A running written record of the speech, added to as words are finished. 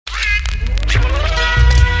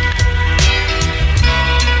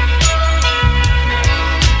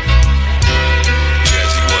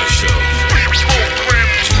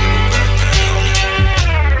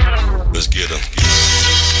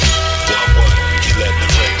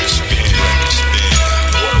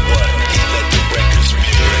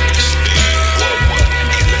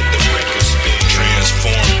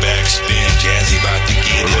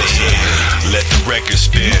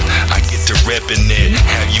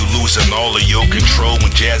losing all of your control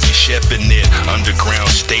when Jazzy chefing it.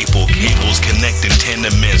 Underground staple, cables connecting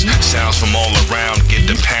tenements. Sounds from all around, get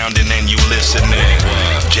the pounding and you listening.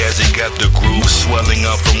 Jazzy got the groove swelling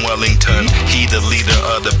up from Wellington. He the leader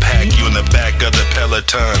of the pack, you in the back of the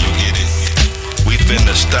peloton. You get it? We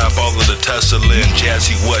finna stop all of the tussling.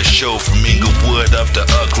 Jazzy West show from Inglewood up to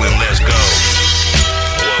Oakland. Let's go.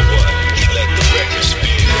 What? He let the record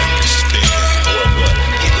spin. Record spin. What?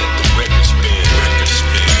 He let the record spin. Record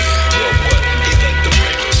spin. What? He let the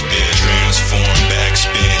record spin. Transform,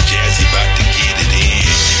 backspin. Jazzy bout to get it in.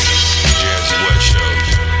 Jazzy West show.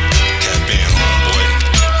 Tap in, homeboy.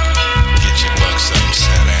 Get your bucks up and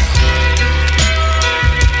sit down.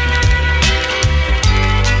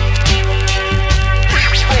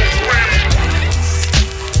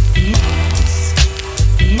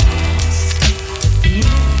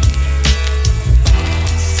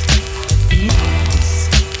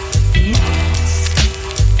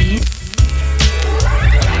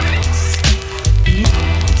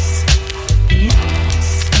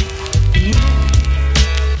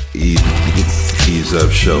 Ease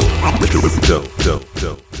Up Show.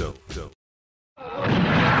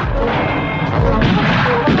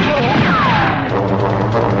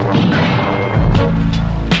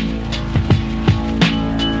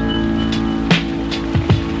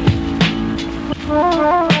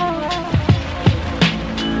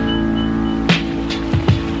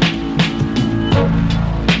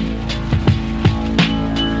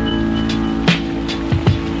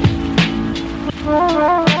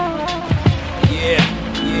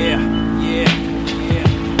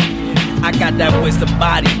 That wisdom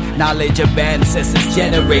body, knowledge of ancestors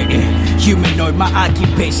generating. Humanoid, my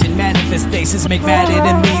occupation, manifestations make mad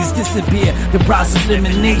enemies disappear. The process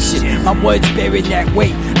elimination. My words bearing that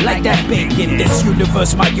weight like that bacon. This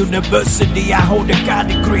universe, my university, I hold a God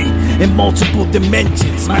degree in multiple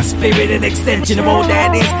dimensions. My spirit an extension of all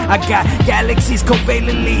that is. I got galaxies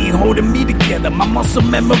covalently holding me together. My muscle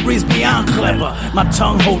memories beyond clever. My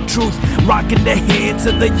tongue hold truth, rocking the heads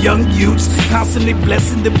of the young youths. Constantly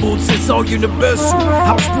blessing the boots, it's all universal.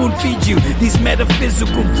 I'll spoon feed you these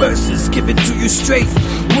metaphysical verses, give it to you straight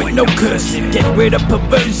with no cursing. Get rid of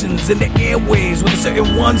perversions in the airways with a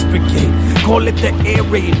certain ones brigade. Call it the air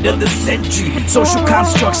raid of the century. Social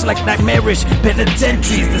constructs like nightmarish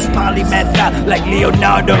penitentiaries. This polymath out like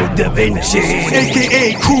Leonardo da Vinci,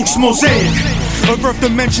 aka Cruz Mosaic. Of Earth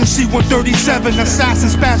Dimension C-137,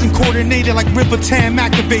 assassins spazzing coordinated like River Tam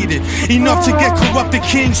activated. Enough to get corrupted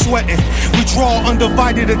king sweating. We draw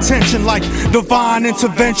undivided attention like divine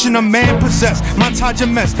intervention. A man possessed,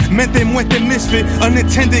 montage mess, mente muerte misfit,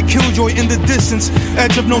 unintended killjoy in the distance,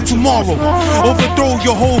 edge of no tomorrow. Overthrow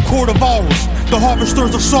your whole court of orals. The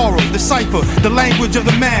harvesters of sorrow, decipher the language of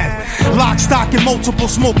the mad. Lock, stock, and multiple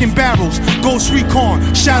smoking barrels. Ghost recon,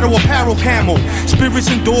 shadow apparel camo. Spirits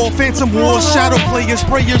endure, phantom wars, shadow players,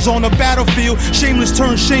 prayers on the battlefield. Shameless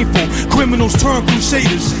turn shameful, criminals turn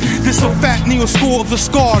crusaders. This a fat neo score of the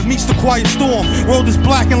scar meets the quiet storm. World is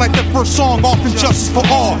blackened like that first song, often justice for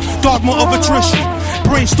all. Dogma of attrition,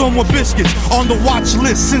 brainstorm with biscuits on the watch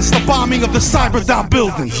list since the bombing of the Cyberdyne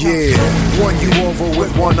building. Yeah, one you over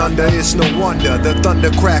with one under, it's no wonder. The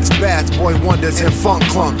thunder cracks bats, boy wonders and funk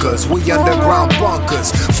clunkers. We underground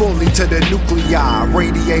bunkers, fully to the nuclei.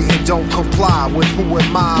 Radiating don't comply with who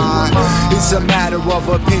am I. It's a matter of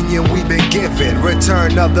opinion we've been given.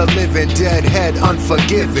 Return of the living, dead head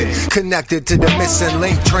unforgiven. Connected to the missing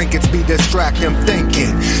link, trinkets be distracting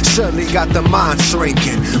thinking. Surely got the mind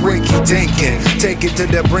shrinking, rinky dinking. Take it to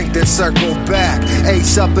the brink, then circle back.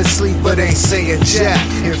 Ace up his sleep, but ain't saying jack.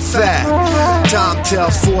 In fact, time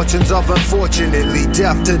tells fortunes of unfortunately.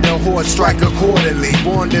 Death to the horde, strike accordingly.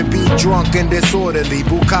 Born to be drunk and disorderly.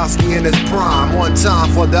 Bukowski in his prime. One time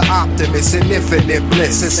for the optimist and infinite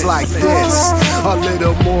bliss. It's like this, a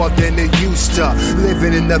little more than it used to.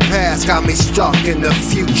 Living in the past got me stuck in the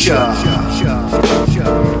future.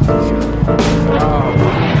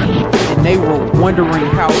 And they were wondering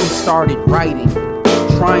how he started writing,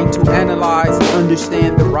 trying to analyze and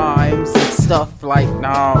understand the rhymes and stuff like,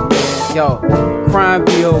 nah man, yo, crime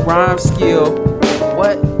bill, rhyme skill,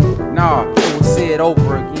 what? Nah, it was said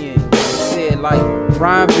over again. It said like,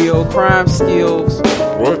 rhyme bill, crime skills.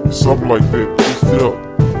 What? Something like that, just it up.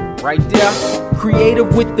 Right there.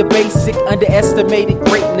 Creative with the basic, underestimated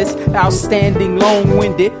greatness, outstanding,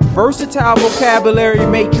 long-winded, versatile vocabulary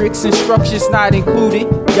matrix, instructions not included.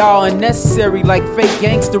 Y'all unnecessary like fake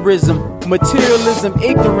gangsterism, materialism,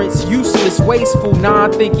 ignorance, useless, wasteful,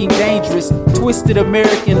 non-thinking, dangerous, twisted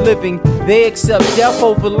American living. They accept death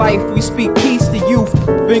over life. We speak peace to youth.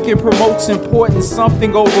 Thinking promotes importance,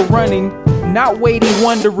 something overrunning. Not waiting,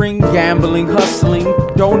 wondering, gambling, hustling.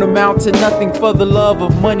 don't amount to nothing for the love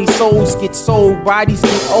of money. Souls get sold, bodies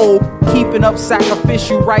get old. Keeping up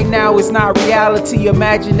sacrificial right now is not reality.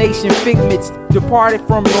 Imagination figments departed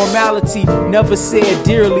from normality. Never said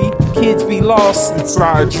dearly. Kids be lost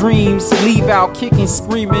inside dreams. Leave out kicking,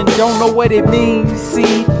 screaming. Don't know what it means.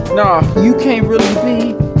 See, nah, you can't really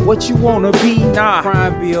be what you wanna be. Nah,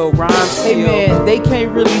 crime bill, rhymes. Hey man, they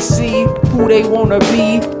can't really see who they wanna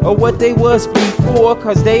be or what they was before,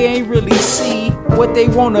 cause they ain't really see what they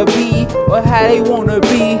wanna be or how they wanna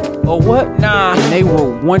be or what. Nah, and they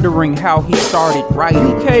were wondering how he started writing.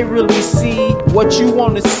 You can't really see what you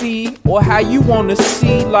wanna see or how you wanna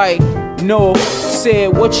see. Like, no,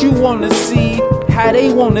 said what you wanna see, how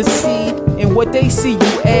they wanna see, and what they see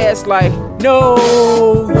you as. Like, no,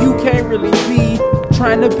 you can't really be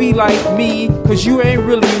trying to be like me, cause you ain't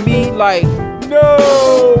really me. Like,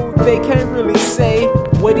 no, they can't really say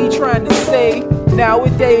what he trying to say.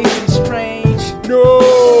 Nowadays it's strange.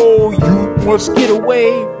 No, you must get away,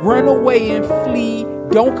 run away and flee.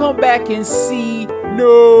 Don't come back and see.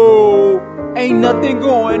 No, ain't nothing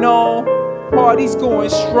going on. Party's going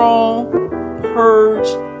strong. Purge,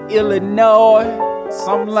 Illinois.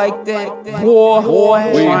 Something like that. Boy,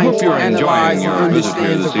 we hope you're enjoying your visit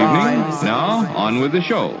here this evening. Now, on with the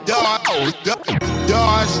show. Dodge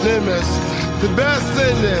Nimbus, the best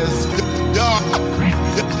in this.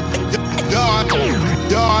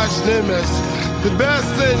 Dodge Nimbus, the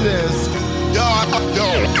best in this.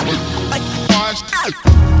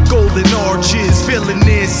 Golden arches, feeling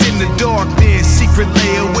this in the darkness. Secret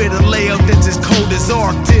layer with a layout that's as cold as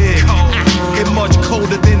Arctic. And much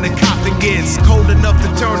colder than the coffin gets. Cold enough to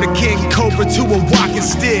turn the king cobra to a walking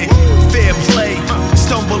stick. Fair play,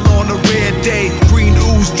 stumble on a rare day. Green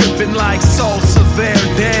ooze dripping like salsa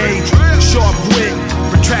verde. Sharp wit,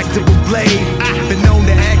 retractable blade. Been known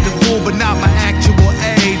to act a fool, but not my actual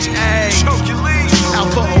age.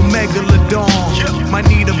 Alpha Omegalodon. Might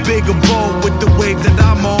need a bigger boat with the wave that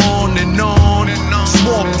I'm on and on.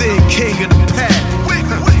 Small, thick, king of the pack.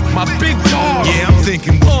 My big dog. Yeah, I'm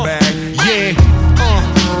thinking we're back. Yeah,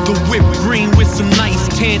 the whip green with some nice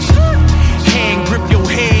tint. Hand grip your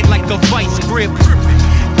head like a vice grip.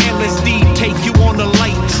 LSD take you on a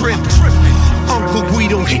light trip. Uncle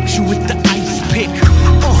Guido hit you with the ice pick.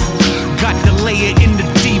 Got the layer in the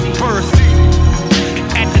deep berth.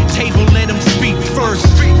 At the table, let him speak first.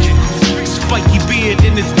 Spiky beard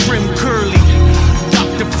in his trim curly.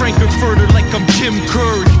 Dr. Frankenfurter like I'm Tim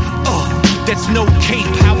Curry. That's no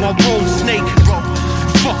cape, how I roll snake.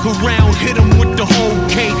 Fuck around, hit him with the whole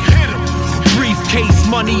cake. Briefcase,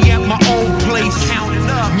 money at my own place.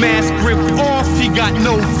 Mask ripped off, he got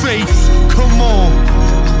no face. Come on.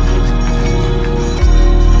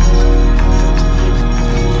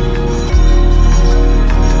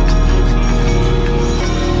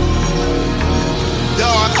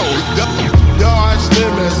 Dodge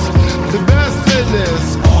Nimbus, the best in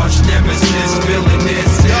this. Arch nemesis, feeling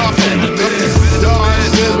this. Dodge Nimbus, the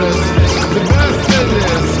best in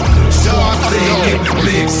this.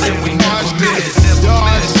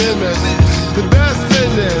 Dodge Nimbus, the best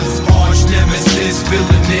in this. Arch nemesis,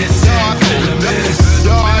 feeling this.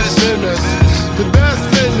 Dodge Nimbus, the best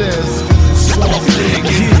in this. Swamp thing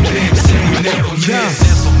in the mix, and we never miss.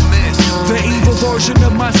 The evil version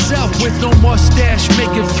of myself with no mustache,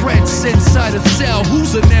 making threats inside a cell.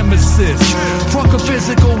 Who's a nemesis? Fuck a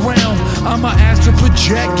physical realm. I'm an astral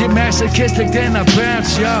project, get masochistic, then I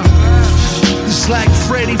bounce, yeah. It's like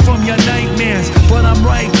Freddy from your nightmares, but I'm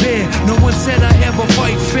right there. No one said I ever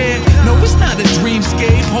fight fair. No, it's not a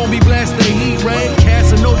dreamscape. Homie, blast the heat, right?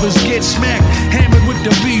 Casanovas get smacked, hammered with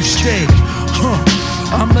the beefsteak.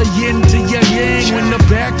 I'm the yin to your yang. When the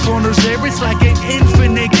back corner's there, it's like an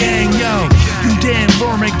infinite gang, yo. You damn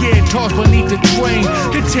vermin get tossed beneath the train.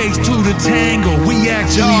 It takes two to tango, we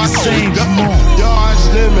actually the same, come on. Dodge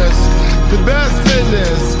Nimbus, the best in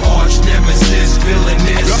this. Arch nemesis, feeling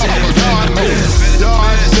this.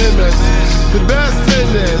 Dodge Nimbus, the best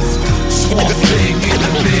in this. Swamp thing in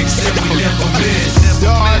the mix, and we never miss.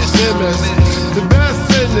 Dodge Nimbus, the best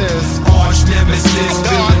in this. Arch nemesis,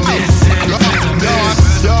 feeling this, and we never miss.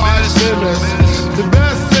 Dodge Nimbus, the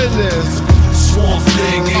best in this. Swamp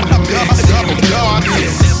thing in the mix, and we never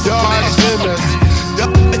miss. Dodge Nimbus,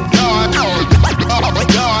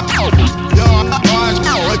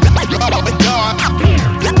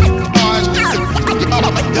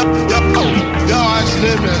 Dodge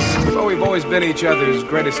Nimbus. Well, we've always been each other's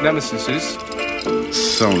greatest nemesis.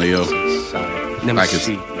 Only yo. Sorry. Like it's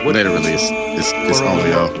literally it's only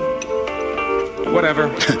yo. Whatever.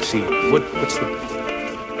 Let's see. What's the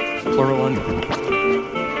plural on?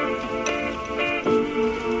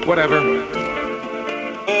 Whatever.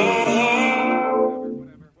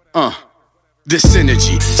 This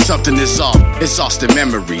energy, something is off, exhausted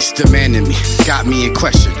memories demanding me, got me in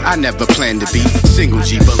question. I never planned to be single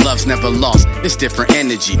G, but love's never lost, it's different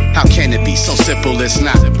energy. How can it be so simple? It's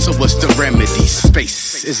not. So what's the remedy?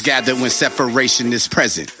 Space is gathered when separation is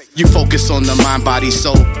present. You focus on the mind, body,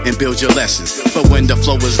 soul, and build your lessons. But when the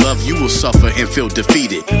flow is love, you will suffer and feel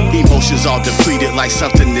defeated. Emotions all depleted like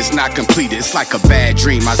something that's not completed. It's like a bad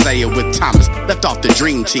dream. Isaiah with Thomas left off the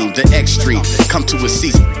dream team. The extreme come to a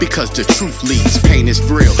cease because the truth leads. Pain is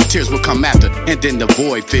real, tears will come after, and then the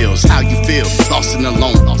void fills. How you feel, lost and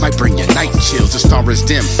alone, might bring you night chills. The star is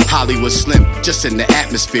dim, Hollywood slim, just in the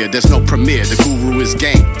atmosphere. There's no premiere, the guru is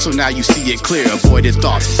game, so now you see it clear. Avoided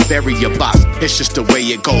thoughts, bury your box, it's just the way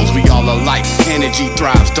it goes. We all alike, energy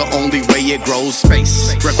thrives, the only way it grows.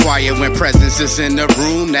 Space, required when presence is in the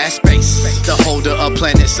room, that's space. The holder of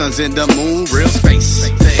planets, suns, and the moon, real space.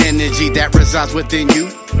 The energy that resides within you,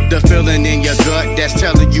 the feeling in your gut that's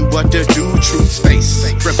telling you what to do. True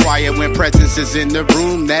space, required when presence is in the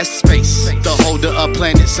room, that's space. The holder of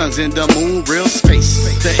planets, suns, and the moon, real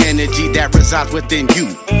space. The energy that resides within you,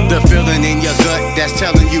 the feeling in your gut that's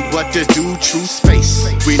telling you what to do. True space,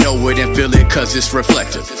 we know it and feel it cause it's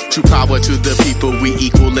reflective. True power to the people, we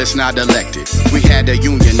equal, it's not elected. We had a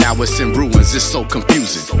union, now it's in ruins, it's so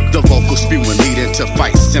confusing. The vocal spewing leading to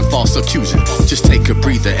fights and false accusing. Just take a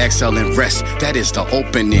breather, exhale and rest, that is the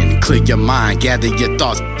opening. Clear your mind, gather your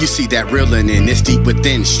thoughts, you see that reeling in. It's deep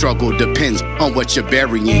within, struggle depends on what you're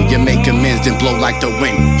burying. You make amends and blow like the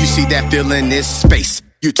wind, you see that feeling is space.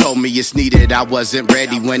 You told me it's needed, I wasn't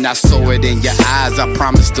ready. When I saw it in your eyes, I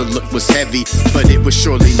promised the look was heavy, but it was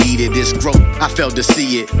surely needed. It's growth, I failed to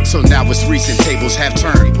see it, so now it's recent, tables have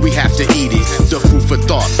turned, we have to eat it. The food for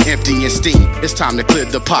thought, empty and steam, it's time to clear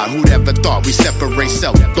the pot. Who'd ever thought we separate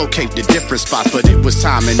self, locate the different spots, but it was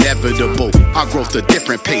time inevitable. Our growth a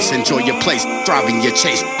different pace, enjoy your place, thrive in your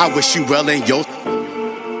chase. I wish you well in your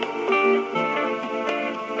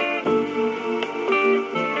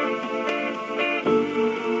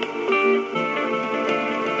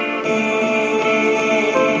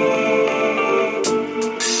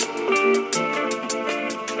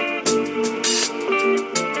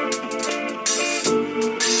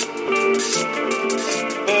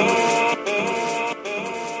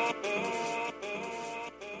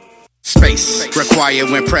required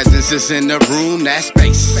when presence is in the room, that's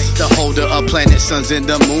space. The holder of planets, suns, and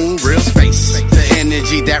the moon, real space. The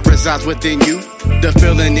energy that resides within you, the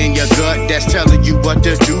feeling in your gut that's telling you what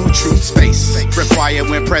to do. True space, required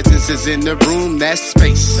when presence is in the room, that's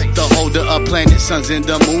space. The holder of planets, suns, and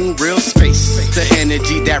the moon, real space. The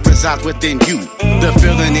energy that resides within you, the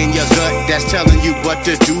feeling in your gut that's telling you what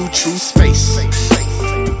to do. True space.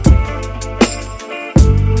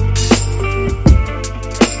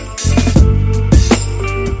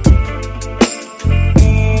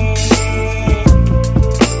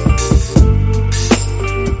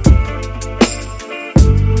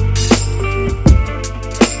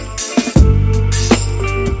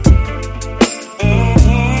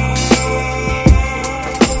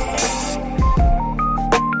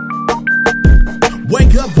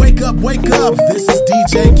 Wake up, this is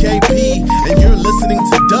DJ KP, and you're listening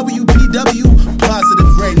to WPW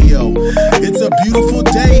Positive Radio. It's a beautiful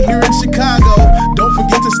day here in Chicago. Don't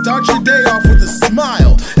forget to start your day off with a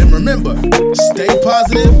smile. And remember, stay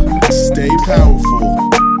positive, stay powerful.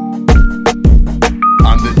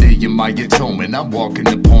 On the day of my atonement, I'm walking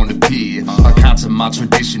upon the pier. A constant my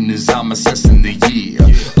tradition is I'm assessing the year.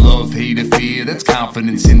 Love, hate, or fear, that's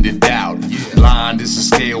confidence in the doubt. Blind is a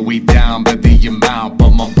scale way down by the amount, but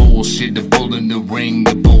my bullshit, the bull in the ring,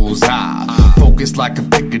 the bullseye. Focused like a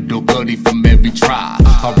picador, bloody from every try.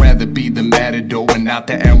 I'd rather be the matador and not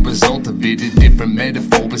the end result of it. A different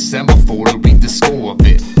metaphor, but semaphore to read the score of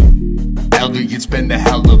it. Elder, it's been a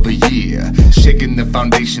hell of a year. Shaking the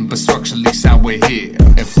foundation, but structurally sound we're here.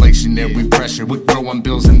 Inflationary pressure with growing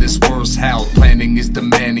bills in this world's hell. Planning is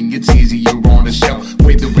demanding, it's easier on the shelf.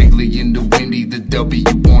 Way the Wrigley in the windy, the W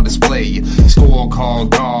on display. Scorecard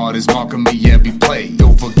guard is marking me every play.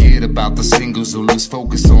 Don't forget about the singles, or let's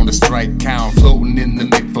focus on the strike count. Floating in the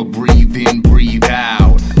mix for breathe in, breathe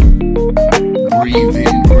out. Breathe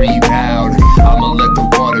in, breathe out. I'ma let the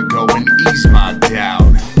water go and ease my doubt.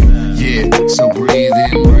 Yeah, so breathe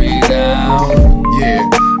in, breathe out. Yeah,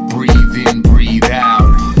 breathe in, breathe out.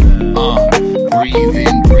 Breathe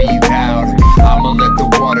in, breathe out. I'ma let the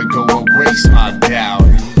water go, erase my doubt.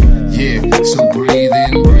 Yeah, so breathe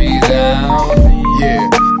in, breathe out. Yeah,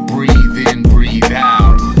 breathe in, breathe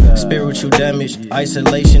out. Spiritual damage.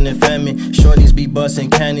 Isolation and famine. Shorties be busting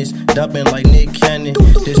cannons, dumping like Nick Cannon.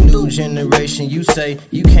 This new generation, you say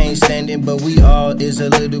you can't stand it, but we all is a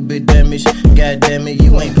little bit damaged. God damn it,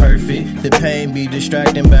 you ain't perfect. The pain be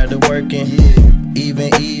distracting by the working.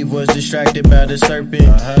 Even Eve was distracted by the serpent.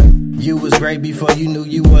 You was great before you knew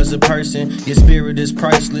you was a person. Your spirit is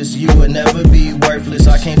priceless, you will never be worthless.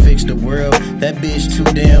 I can't fix the world, that bitch too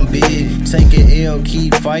damn big. Take an L,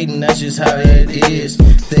 keep fighting, that's just how it is.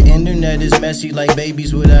 The internet is messy like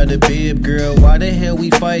babies without a bib. Girl, why the hell we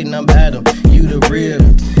fighting? I'm Adam, you the real.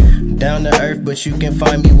 Down to earth, but you can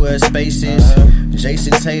find me where space is.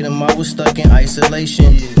 Jason Tatum, I was stuck in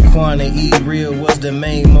isolation. Quan and E real was the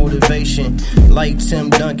main motivation. Like Tim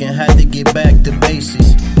Duncan, had to get back to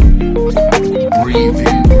basics. Breathe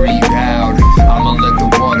in, breathe out. I'ma let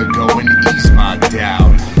the water go and ease my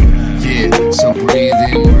doubt. Yeah, so breathe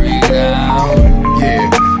in, breathe out. Yeah,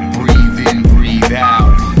 breathe in, breathe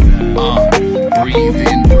out. Breathe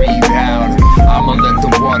in, breathe out. I'ma let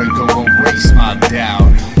the water go, erase my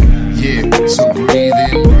doubt. Yeah, so breathe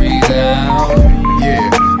in, breathe out. Yeah,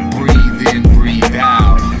 breathe in, breathe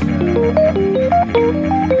out.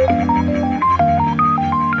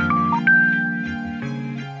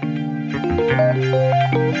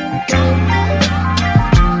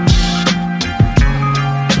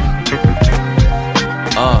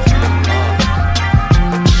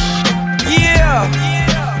 Yeah,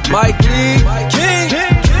 Mike Lee, King.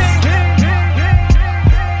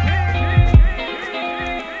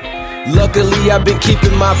 Luckily, I've been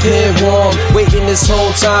keeping my pen warm, waiting this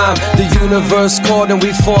whole time. The universe called and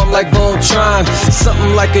we formed like Voltron.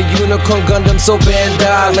 Something like a unicorn Gundam, so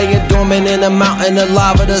Bandai. Laying dormant in a mountain of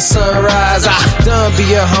lava, the sunrise. Done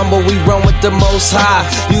being humble, we run with the most high.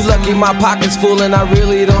 You lucky my pocket's full and I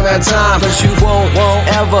really don't have time. Cause you won't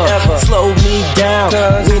ever slow me down.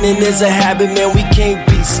 Winning is a habit, man, we can't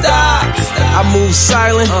be stopped. I move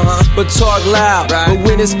silent, but talk loud. But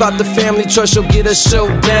when it's about the family trust, you'll get a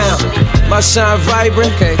showdown. My shine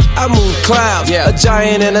vibrant, I move clouds. A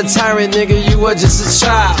giant and a tyrant, nigga, you are just a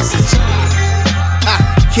child.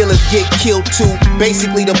 Killers get killed too.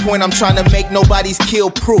 Basically the point I'm trying to make, nobody's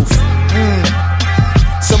kill proof.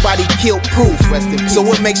 Somebody killed proof. So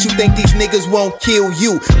what makes you think these niggas won't kill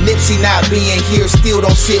you? Nipsey not being here still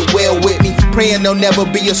don't sit well with me. Praying there'll never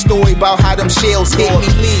be a story about how them shells hit me,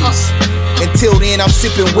 please. Until then I'm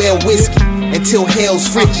sipping well whiskey. Until hell's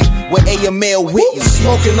frigid with AML with you.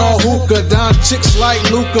 Smoking all hookah, down chicks like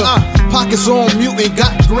Luca. Pockets on mute and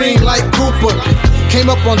got green like Cooper. Came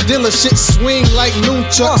up on Dilla, shit swing like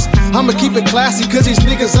nunchucks. I'ma keep it classy cause these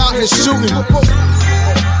niggas out here shooting.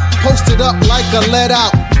 Posted up like a let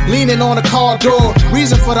out, leaning on a car door.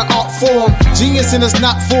 Reason for the art form, genius and it's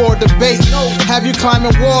not for debate. Have you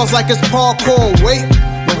climbing walls like it's parkour, wait.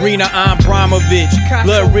 Marina Abramovich,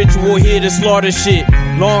 blood ritual here to slaughter shit.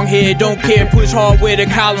 Long hair, don't care, push hard where the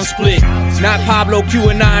column split. Not Pablo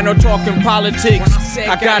QAnon or talking politics.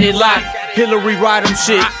 I got it locked, Hillary Rodham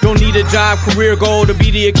shit. Don't need a job, career goal to be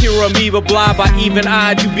the Akira Amoeba. Blind by even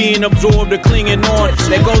eyed, you being absorbed or clinging on.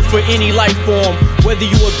 That goes for any life form, whether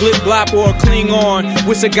you a glip glop or a Klingon.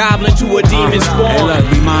 What's a goblin to a demon spawn? Hey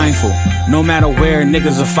look, be mindful. No matter where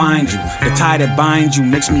niggas will find you, the tie that binds you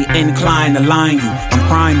makes me inclined to line you. I'm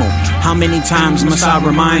primal. How many times must I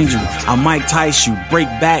remind you? I'll Mike Tice you, break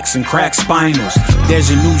backs and crack spinals. There's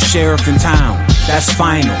a new sheriff in town, that's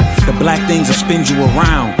final. The black things will spin you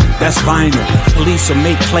around, that's vinyl. Police will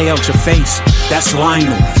make play out your face, that's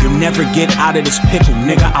Lionel. You'll never get out of this pickle,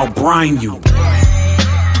 nigga, I'll brine you.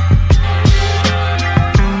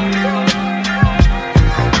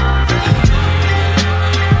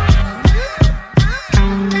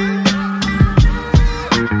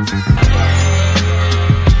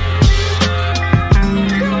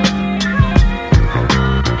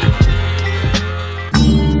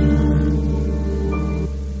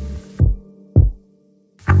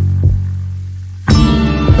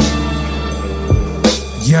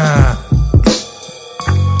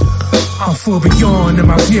 For beyond in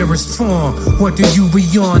my purest form. What do you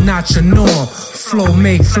beyond, not your norm? Flow,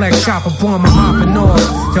 make, flex, chop a bomb, I'm hopping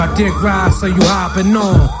off. Y'all dig rise, so you hopping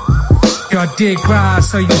on. Y'all dig rise,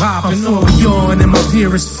 so you hopping on. I'm for beyond in my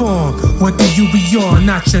purest form. What do you beyond,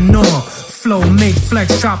 not your norm? Flow, make,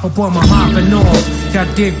 flex, chop a bomb, I'm hopping off.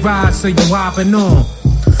 Y'all dig rise, so you hopping on.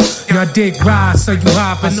 Y'all dig rise, so you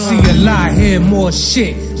hopping on. I see a lot, hear more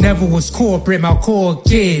shit. Never was corporate, my core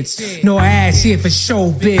kids. No ass here for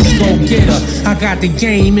showbiz, go get her. I got the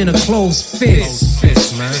game in a closed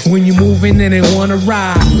fist. When you moving and they wanna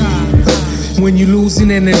ride. When you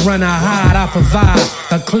losing and they run a hide, I provide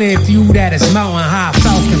a clear view that is mountain high,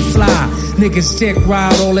 falcon fly. Niggas dick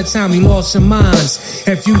ride all the time, you lost your minds.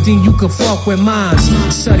 If you think you can fuck with minds,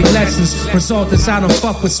 study lessons. Result is I don't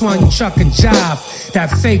fuck with swine, you chuck and jive. That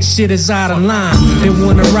fake shit is out of line. They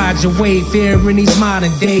wanna ride your wave here in these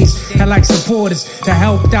modern days. I like supporters that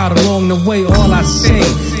helped out along the way. All I say,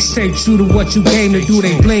 stay true to what you came to do,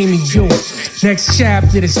 they blaming you. Next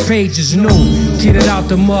chapter, this page is new. Get it out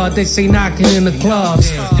the mud, they say knocking in the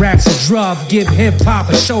clubs. Rap's a drug, give hip hop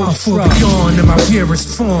a show. I'm full beyond in my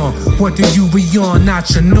purest form. What do you beyond, not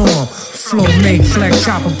your norm? Flow, make, flex,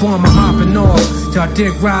 chopper, bomb, I'm hopping off. Y'all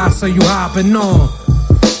dig ride, so you hopping on.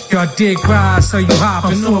 Y'all dig ride, so you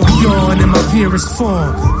hopping on. Beyond in my purest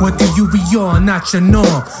form. What do you beyond, not your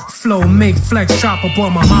norm? Flow, make, flex, chopper,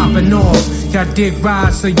 bomb, I'm hopping off. Y'all dig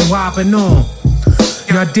ride, so you hopping on.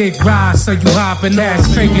 Y'all dig ride, so you hopping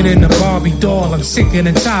ass faking in the Barbie doll. I'm sicker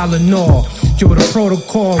than Tylenol. Yo, the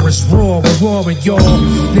protocol is raw, we roaring, y'all.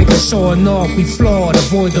 Niggas showing off, we flawed,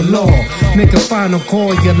 avoid the law. Make a final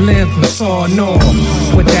call, your limb from sawing off.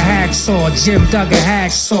 With the hacksaw, Jim dug a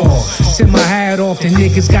hacksaw. Tip my hat off, the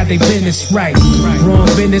niggas got their business right. Wrong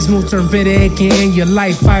business, move turn bitter, it can end your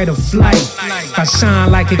life, fight or flight. I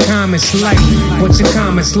shine like a comet's light. What your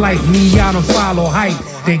comments like? Me, I don't follow hype.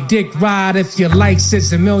 They dick ride if your likes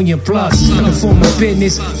is 1 million plus. In the form of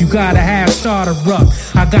business, you gotta have starter up.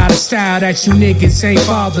 I got a style that you niggas ain't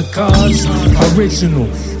bother cuz. Original,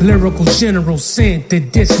 lyrical general sent to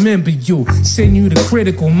dismember you. Send you to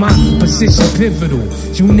critical, my position pivotal.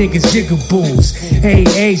 You niggas jigaboos.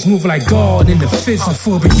 AA's move like God in the physical. I'm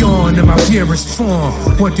full beyond in my purest form.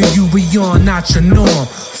 What do you beyond, not your norm?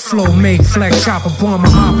 Flow, make, flex, chopper, bomb,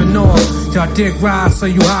 I'm hopping off. Y'all dick ride, so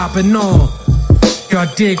you hopping on. Y'all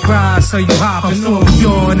dig ride, so you hopping on.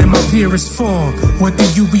 Beyond in my purest form. What do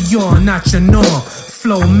you beyond, not your norm?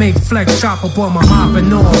 Flow, make, flex, chopper, bomb, I'm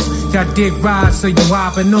hopping off. Y'all dig ride, so you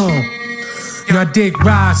hopping on. Y'all dig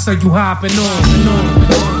ride, so you hopping on.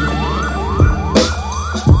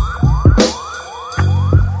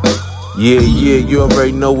 Yeah, you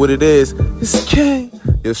already know what it is. It's King.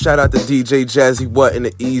 Yo, shout out to DJ Jazzy Watt in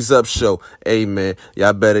the Ease Up Show. Hey, man,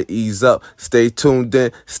 y'all better ease up. Stay tuned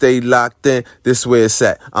in. Stay locked in. This where it's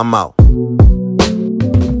at. I'm out.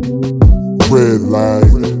 Red light.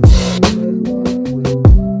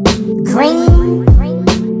 Green.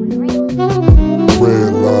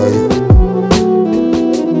 Red light.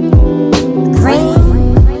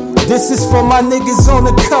 Green. This is for my niggas on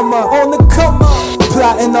the come up. On the come up.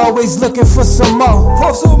 Plotting, always looking for some more.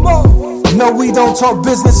 For some more. No, we don't talk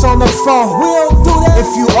business on the phone. We don't do that.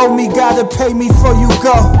 If you owe me, gotta pay me before you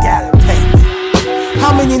go. Gotta pay me.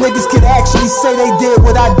 How many niggas can actually say they did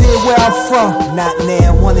what I did where I'm from? Not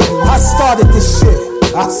now, one of you. I started this shit.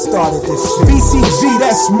 BCG,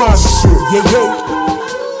 that's my shit.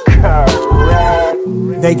 Yeah.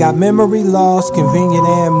 They got memory loss, convenient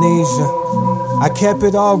amnesia. I kept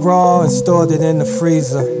it all raw and stored it in the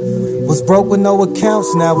freezer. Was broke with no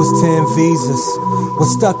accounts, now it's 10 visas. Was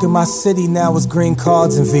stuck in my city, now it's green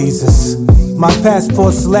cards and visas. My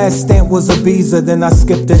passport's last stamp was Ibiza. Then I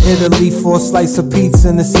skipped to Italy for a slice of pizza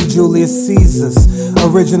and to see Julius Caesar's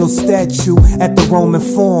original statue at the Roman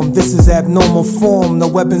Forum. This is abnormal form, no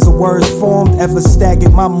weapons or words formed ever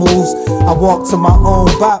staggered my moves. I walk to my own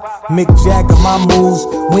bop, Mick Jagger my moves.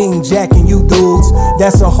 We ain't jacking you dudes.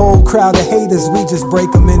 That's a whole crowd of haters, we just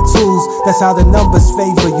break them in twos. That's how the numbers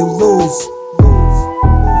favor you lose.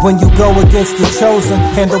 When you go against the chosen,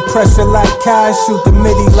 handle pressure like Kai, shoot the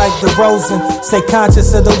midi like the Rosen. Stay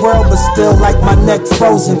conscious of the world, but still like my neck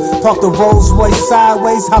frozen. Park the Rolls Royce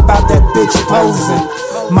sideways, how about that bitch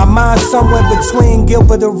posing? My mind somewhere between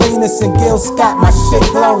Gilbert Arenas and Gil Scott, my shit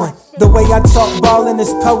glowing. The way I talk ballin' is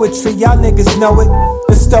poetry, y'all niggas know it.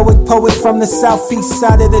 The stoic poet from the southeast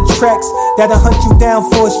side of the tracks, that'll hunt you down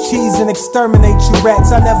for his cheese and exterminate you rats.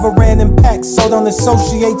 I never ran in packs, so don't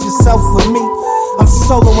associate yourself with me. I'm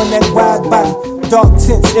solo in that wide body, dark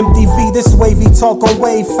tints, MTV, this wavy talk on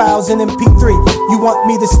wave files and MP3. You want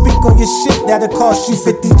me to speak on your shit, that'll cost you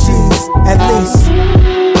 50 G's, at least.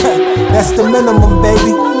 That's the minimum,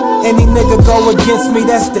 baby. Any nigga go against me,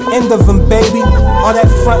 that's the end of him, baby. All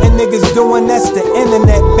that frontin' niggas doing, that's the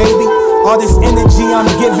internet, baby. All this energy I'm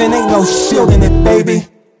giving, ain't no shielding it, baby.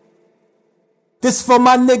 This for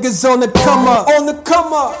my niggas on the come up,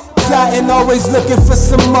 plotting, always looking for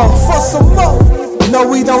some more, No,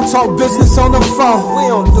 we don't talk business on the phone. We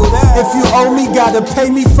don't do that. If you owe me, gotta pay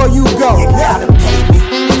me before you go. You gotta pay me.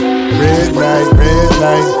 Red light, red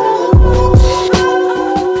light.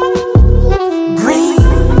 Green.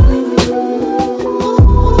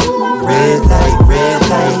 Red light, red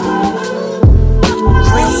light.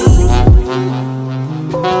 Green.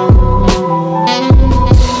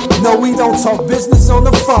 No, we don't talk business on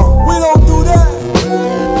the phone. We don't do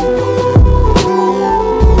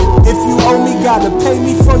gotta pay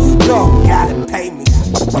me for you go. Gotta pay me.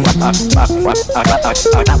 I'm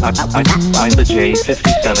the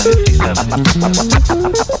J57.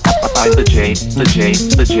 I'm the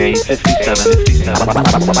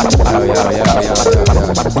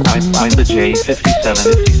J57. I'm the J57.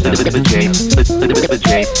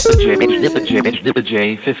 The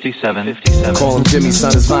J57. Call him Jimmy,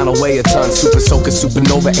 son, his vinyl weigh a ton. Super soaker,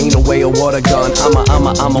 supernova, ain't no way a water gun. I'm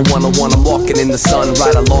a one-on-one, I'm walking in the sun.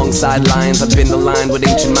 Right alongside lions, I've been aligned with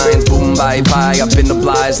ancient minds. Boom, bye, bye, I've been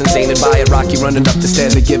obliged and zained by it. Rocky running up the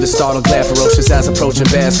stairs to give a startled glare. Ferocious as approaching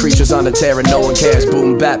bears, creatures on the terror, no one cares.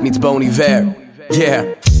 Boom, bat meets Bon Iver.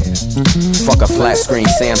 Yeah. Fuck a flat screen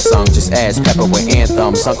Samsung, just adds pepper with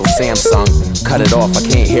anthems. Uncle Samsung, cut it off, I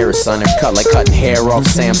can't hear it, son. It's cut like cutting hair off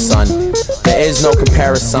Samsung. There is no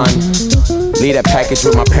comparison. Leave that package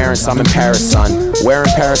with my parents, I'm in Paris, son. Where in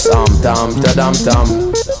Paris? Dum da dum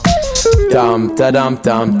dum. Dum da dum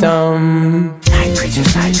dum dum. Night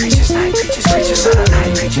creatures, night creatures, night creatures, creatures of the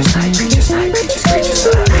night creatures, night creatures, night creatures, creatures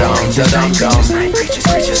of the dum da dum dum. Night creatures,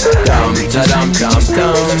 creatures of the dum da dum dum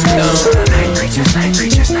dum. Night creatures, night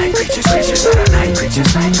creatures, night creatures, creatures of the night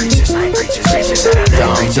creatures, night creatures, night creatures, creatures of the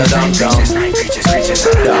dum da dum dum. Night creatures, creatures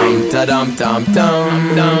of the dum da dum dum dum.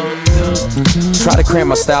 Try to cram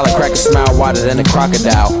my style and crack a smile wider than a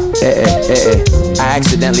crocodile. I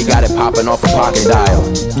accidentally got it popping off a pocket dial.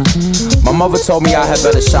 My mother told me I had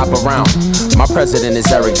better shop around. My president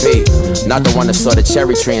is Eric B, not the one that saw the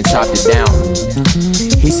cherry tree and chopped it down.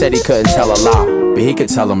 He said he couldn't tell a lie, but he could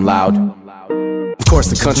tell them loud. Of course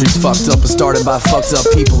the country's fucked up and started by fucked up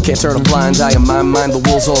people. Can't turn a blind eye in my mind, the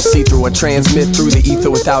wolves all see through. I transmit through the ether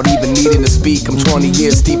without even needing to speak. I'm 20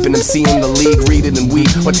 years deep in them seeing the league, reading and weak,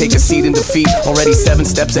 or take a seat in defeat. Already 7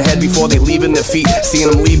 steps ahead before they leaving their feet. Seeing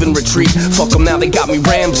them leave and retreat, fuck them now, they got me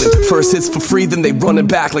rambling. First hits for free, then they running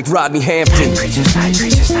back like Rodney Hampton. Night creatures, night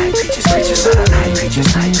creatures, night creatures, creatures of the night creatures,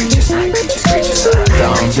 night creatures, night creatures, creatures of the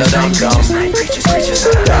dum da dum dum. Night creatures, creatures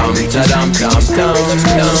of the dum da dum dum dum.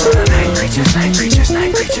 Night creatures, night creatures,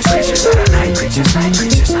 night creatures, creatures of the night creatures, night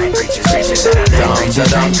creatures, night creatures, creatures of the dum da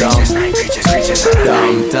dum dum. Night creatures, creatures of the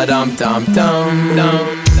dum da dum dum dum.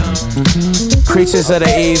 Creatures of the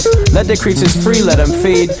eve, let the creatures free, let them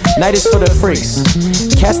feed. Night is for the freaks.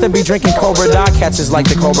 Cats that be drinking Cobra Dog catches like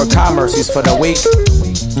the Cobra Kai, mercies for the weak.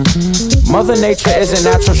 Mother Nature isn't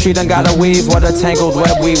natural, she done gotta weave. What a tangled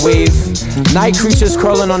web we weave. Night creatures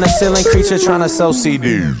crawling on the ceiling, creature trying to sell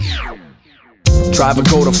CDs. Driver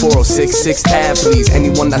go to 406 Ave, please.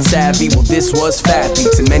 Anyone that's savvy, well this was Fat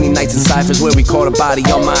Beats. And many nights in ciphers where we caught a body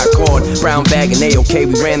on my accord. Brown bag and A-OK,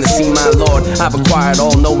 we ran to see my lord. I've acquired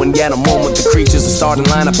all knowing, yet I'm on with the creatures. The starting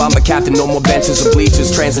lineup, I'm a captain, no more benches or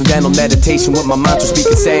bleachers. Transcendental meditation with my mantra,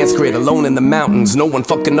 speaking Sanskrit. Alone in the mountains, no one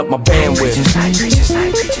fucking up my bandwidth. Night creatures,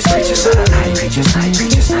 night creatures, creatures of the night creatures, night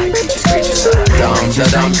creatures, night creatures, creatures of the dum da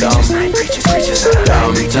dum dum. Night creatures, creatures of the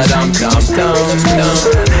dum da dum dum dum.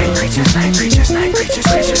 Night creatures, night creatures, night creatures,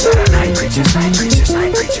 creatures of the night creatures, night creatures,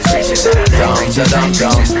 night creatures, creatures of the dum da dum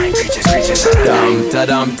dum. Night creatures, creatures of the dum da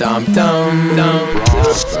dum dum dum.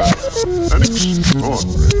 An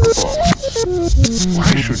extraordinary performance.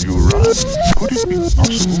 Why should you run? Could it be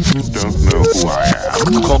possible you don't know who I am?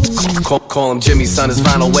 Call him Jimmy, son, his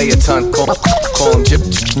vinyl weigh a ton. Call him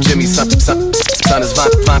Jimmy, son, his vinyl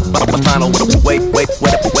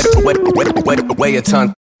weigh a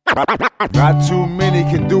ton. Not too many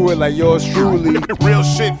can do it like yours truly. Real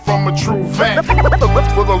shit from a true vet.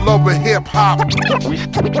 For the love of hip hop.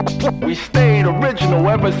 We stayed original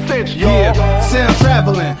ever since, y'all. Yeah, sound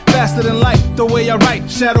traveling faster than light. The way I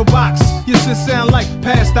write, shadow box. Your shit sound like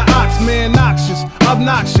past the ox, man, noxious,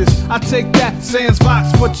 obnoxious. I take that, sans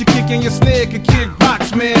vox. What you kick in your snare could kick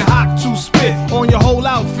rocks, man. Hot to spit on your whole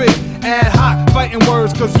outfit. Ad hoc, fighting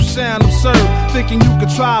words cause you sound absurd. Thinking you could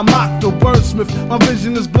try mock the wordsmith. My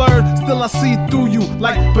vision is blurred, still I see through you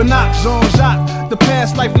like Benoit Jean-Jacques. The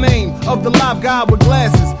past life name of the live guy with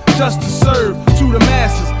glasses. Just to serve to the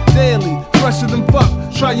masses daily, fresher than fuck.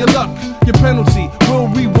 Try your luck, your penalty will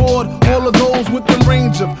reward all of those within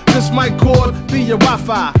range of this mic cord. Be your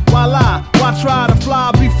Wi-Fi, voila. Why try to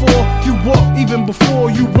fly before you walk, even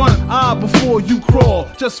before you run, before you crawl.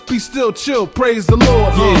 Just be still, chill, praise the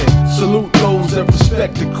Lord. Yeah, salute those that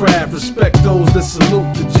respect the craft, respect those that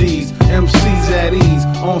salute the G's. MCs at ease,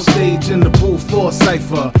 on stage in the booth for a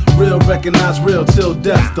cipher. Real recognize real till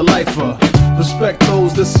death, the lifer. Respect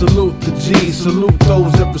those that salute the G's, salute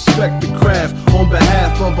those that respect the craft. On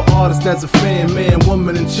behalf of an artist that's a fan, man,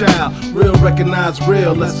 woman, and child. Real recognize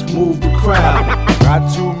real, let's move the crowd.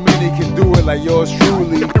 Not too many can do it like yours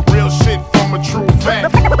truly. Real shit from a true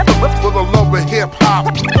vet. For the love of hip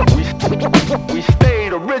hop. We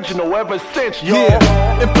stayed original. original ever since, y'all.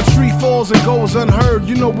 Yeah, if a tree falls and goes unheard,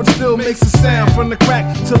 you know it still makes a sound from the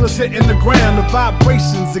crack till it's hitting the ground. The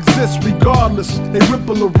vibrations exist regardless, they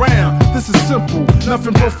ripple around. This is simple,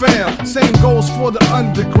 nothing profound. Same goes for the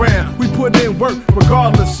underground. We put in work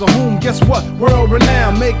regardless of whom. Guess what? World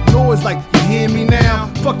renowned. Make noise like you hear me now.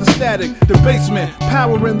 Fuck the static, the basement,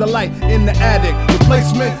 power in the light in the attic.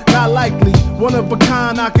 Replacement, not likely. One of a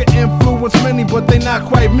kind, I could influence many, but they not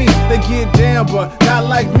quite me. They get down, but not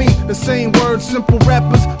like me. The same words, simple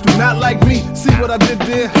rappers do not like me. See what I did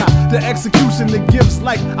there? Ha. The execution, the gifts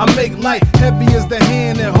like I make light. Heavy as the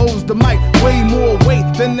hand that holds the mic. Way more weight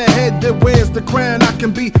than the head that wears the crown. I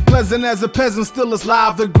can be pleasant as a peasant, still as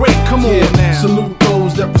live the great. Come on now. Salute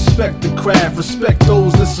those that respect the craft. Respect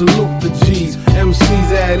those that salute the G's.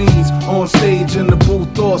 MCs at ease, on stage in the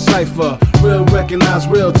booth or cypher. Real recognize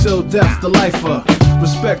real till death the lifer.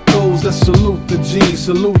 Respect those that salute the G.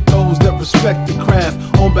 Salute those that respect the craft.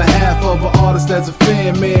 On behalf of an artist that's a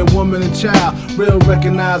fan, man, woman, and child. Real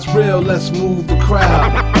recognize real, let's move the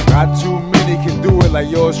crowd. Not too many can do it like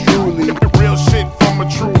yours truly. Real shit from a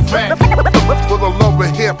true fact. For the love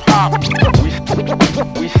of hip hop.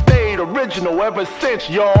 We stayed original ever since,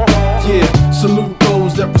 y'all. Yeah, salute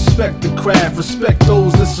those that respect the craft. Respect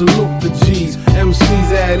those that salute the G's.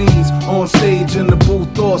 MCs at ease, on stage in the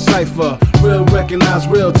booth or cypher. Real recognize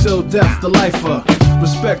real till death the lifer.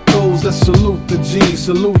 Respect those that salute the G.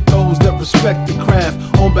 Salute those that respect the craft.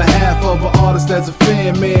 On behalf of an artist that's a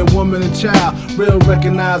fan, man, woman, and child. Real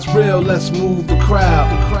recognize real, let's move the crowd.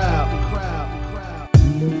 The crowd, the crowd, the crowd.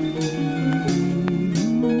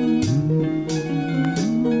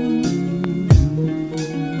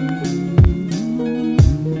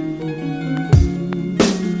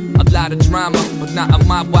 A lot of drama, but not on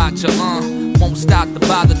my watch, won't stop the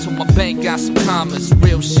bother till my bank got some commas.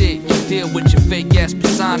 Real shit, you deal with your fake ass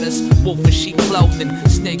personas. Wolf in sheep clothing,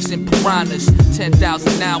 snakes and piranhas.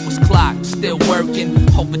 10,000 hours clocked, still working.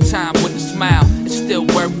 Overtime with a smile, it's still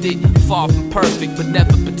worth it. Far from perfect, but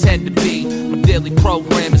never pretend to be. My daily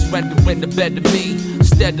program is rendering the better me.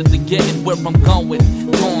 Steadily getting where I'm going.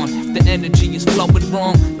 Gone, if the energy is flowing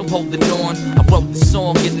wrong, don't hold it on. I wrote the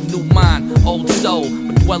song in a new mind, old soul.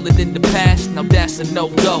 Dwelling in the past, now that's a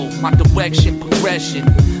no-go. My direction, progression,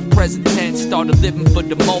 present tense. Started living for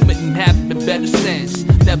the moment and haven't been better since.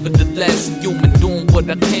 Nevertheless, I'm human, doing what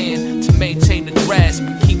I can to maintain the grasp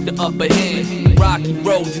and keep the upper hand. Rocky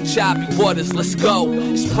roads and choppy waters, let's go.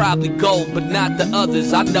 It's probably gold, but not the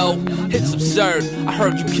others, I know. It's absurd, I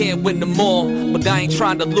heard you can't win them all, but I ain't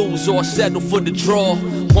trying to lose or settle for the draw.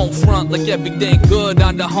 Won't front like everything good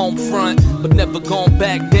on the home front, but never going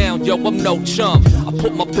back down, yo, I'm no chump. I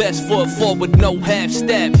put my best foot forward, no half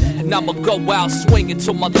step, and I'ma go out swinging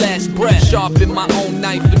till my last breath. Sharpen my own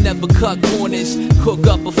knife and never cut corners. Cook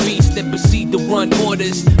up a feast and proceed to run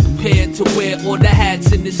orders. Prepared to wear all the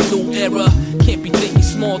hats in this new era. Can't be thinking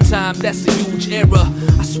small time, that's a huge error.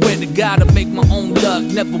 I swear to God I make my own luck.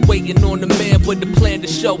 Never waiting on the man with a plan to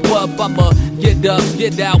show up. I'ma get up,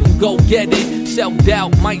 get out and go get it.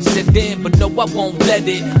 Self-doubt might set in, but no, I won't let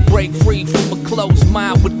it. Break free from a closed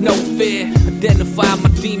mind with no fear. Identify my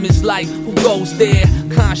demons like, who goes there?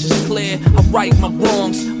 Conscious clear, I right my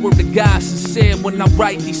wrongs. Word to God sincere when I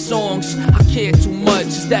write these songs. I care too much,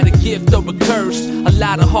 is that a gift or a curse? A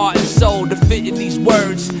lot of heart and soul to fit in these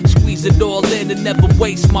words. Squeeze it all in and never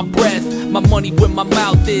waste my breath. My money where my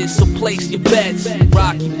mouth is, so place your bets.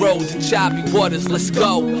 Rocky roads and choppy waters, let's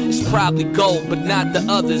go. It's probably gold, but not the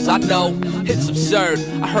others, I know. It's absurd,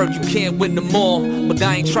 I heard you can't win them all, but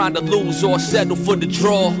I ain't trying to lose or settle for the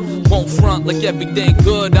draw. Won't front like everything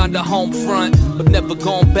good on the home front, but never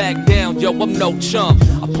going back down, yo, I'm no chump.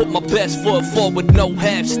 I put my best foot forward, no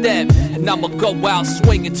half step, and I'ma go out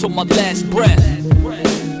swinging till my last breath.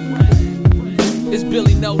 It's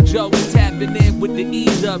Billy No Jokes tapping in with the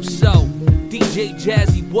Ease Up Show. DJ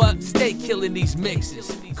Jazzy what? Stay killing these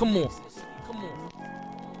mixes. Come on.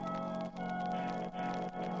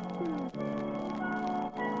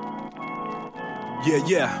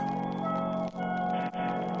 Yeah.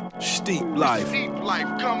 Steep life. Steep life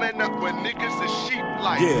coming up when niggas is sheep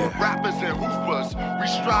like. Yeah. Rappers and hoopers, we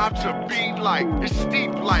strive to be like. It's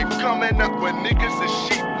steep life coming up when niggas is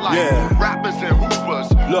sheep like. Yeah. Rappers and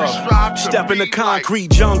hoopers, look, we strive to step be in the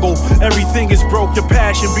concrete jungle. Everything is broke, your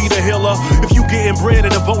passion be the healer. If you getting bread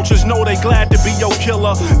and the vultures know they glad to be your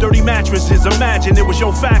killer. Dirty mattresses, imagine it was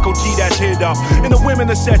your faculty that's hid up. And the women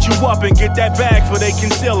that set you up and get that bag for they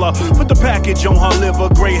concealer. Put the package on her liver,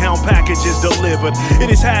 Greyhound package is delivered. It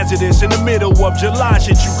is hazardous in the middle of July,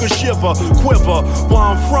 shit you could shiver, quiver. Where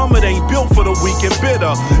I'm from, it ain't built for the weak and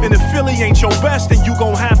bitter. And if Philly ain't your best, then you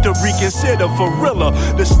gon' have to reconsider for realer.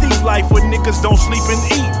 The steep life where niggas don't sleep and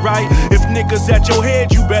eat. eat right. If niggas at your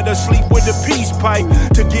head, you better sleep with a peace pipe.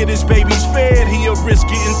 To get his babies fed, he'll risk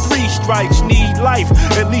getting 3 strikes. Need life,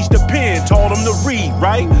 at least a pen taught him to read,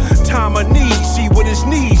 right? Time of need, see what his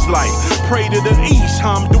knees like. Pray to the east,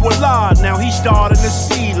 Alhamdulillah, now he starting to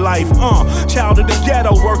see life. Child of the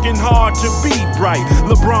ghetto, working hard to be bright.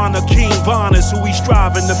 LeBron or King Von is who he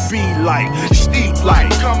striving to be like. Steep like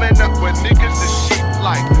coming up with niggas is sheep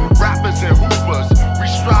like. Rappers and hoopers, we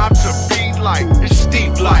strive to be like. It's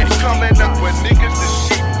steep like coming up with niggas is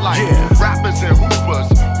sheep like. Rappers and hoopers,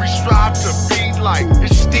 we strive to be like.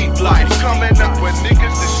 It's steep like coming up with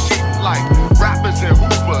niggas is sheep like. Rappers and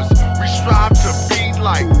hoopers, we strive to be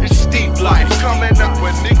like. It's steep like coming up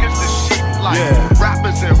with niggas is sheep like.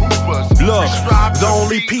 Rappers and hoopers, look, the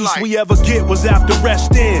only peace we ever get was after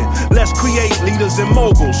resting. Let's create leaders and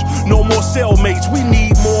moguls. No more cellmates, we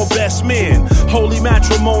need more best men. Holy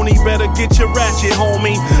matrimony, better get your ratchet,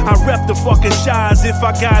 homie. I rep the fucking shies if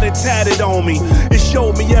I got it tatted on me. It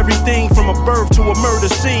showed me everything from a birth to a murder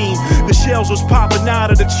scene. The shells was popping out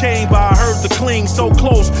of the chamber, I heard the cling so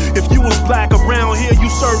close. If you was black around here, you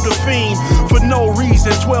served a fiend. For no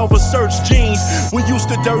reason, 12 a search jeans. We used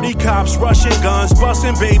to dirty cops, rushing guns,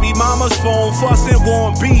 busting baby mama's phone, fussing,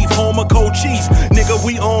 want beef, Homer cold cheese. Nigga,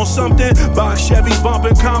 we on something. Box Chevy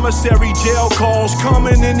bumping, commissary, jail calls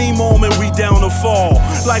coming any moment. We down to fall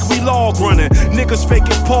like we log running. Niggas fake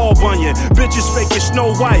as Paul Bunyan, bitches fake as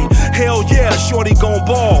Snow White. Hell yeah, shorty gon'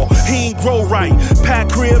 ball. He ain't grow right. Pack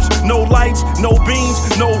cribs, no lights, no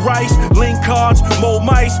beans, no rice. Link cards, more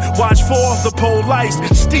mice. Watch for the police.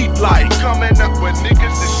 Steep like coming up with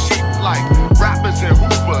niggas is sheep like. Rappers and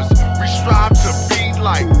hoopers, we strive to be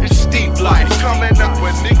like. It's steep like coming up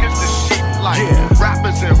with niggas is sheep like.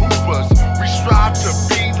 Rappers and hoopers, we strive to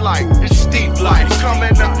be like. It's steep like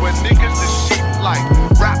coming up with niggas is sheep like.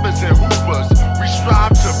 Rappers and hoopers, we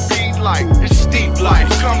strive to be like. It's steep like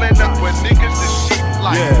coming up with niggas is sheep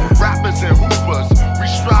like. Rappers and hoopers, we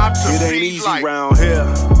strive to be like. It ain't easy round here.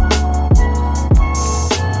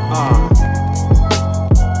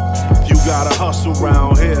 You gotta hustle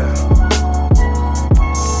round here.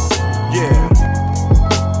 Yeah,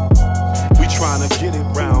 we tryna get it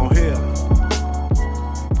round here.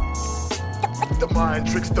 The mind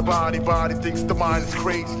tricks the body, body thinks the mind is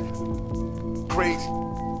crazy. Crazy,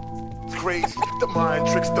 it's crazy. The mind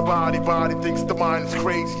tricks the body, body thinks the mind is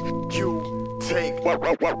crazy. You take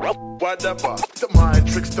whatever. The mind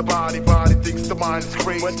tricks the body, body thinks the mind is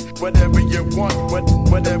crazy. Whatever you want,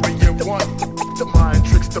 whatever you want. The mind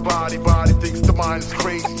tricks the body, body thinks the mind is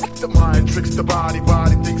crazy. The mind tricks the body,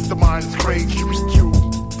 body thinks the mind is crazy. You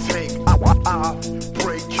take, I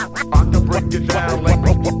break, I can break it down like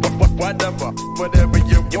whatever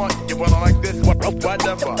you want. You want like this,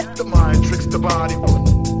 whatever. The mind tricks the body.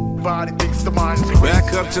 Body thinks the mind's crazy.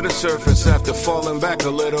 Back up to the surface after falling back a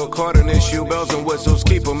little. Caught an issue, bells and whistles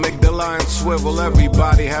keep them, make the line swivel.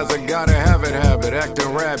 Everybody has a gotta have it habit,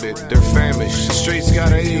 acting rabid. They're famished, the streets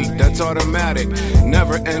gotta eat, that's automatic.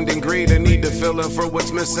 Never ending greed, a need to fill in for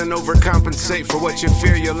what's missing. Overcompensate for what you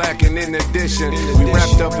fear you're lacking in addition. We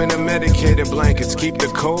wrapped up in the medicated blankets, keep the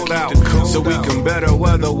cold out. So we can better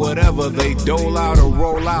weather whatever they dole out or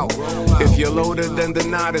roll out. If you're loaded, then the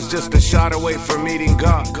knot is just a shot away from meeting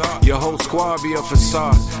God. Your whole squad be a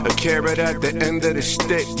facade, a carrot at the end of the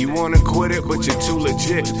stick. You wanna quit it, but you're too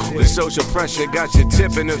legit. The social pressure got you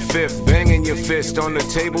tipping the fifth, banging your fist on the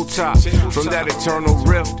tabletop. From that eternal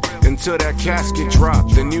rift until that casket drop,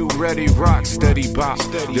 the new ready rock, steady bop.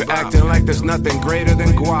 You're acting like there's nothing greater than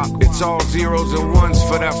guap. It's all zeros and ones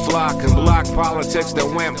for that flock, and block politics that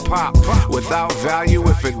went pop. Without value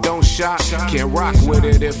if it don't shot, can't rock with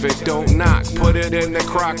it if it don't knock. Put it in the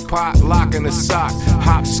crock pot, lock in the sock,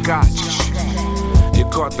 hopscotch. You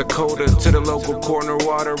caught the coda to the local corner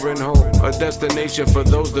watering hole. A destination for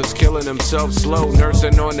those that's killing themselves slow.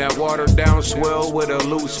 Nursing on that watered down swill with a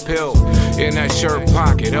loose pill. In that shirt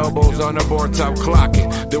pocket, elbows on the board top clocking.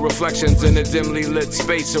 The reflections in the dimly lit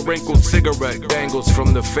space. A wrinkled cigarette dangles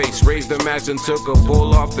from the face. Raised the match and took a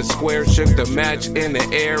pull off the square. Shook the match in the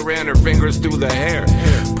air, ran her fingers through the hair.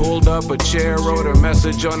 Pulled up a chair, wrote a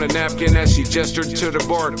message on a napkin as she gestured to the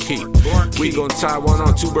barkeep. We gon' tie one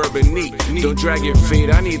on two bourbon neat. Don't drag your feet,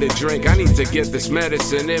 I need a drink. I need to get this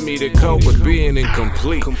medicine in me to cope with being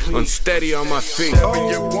incomplete. Unsteady on my feet. Whatever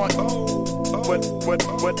you want,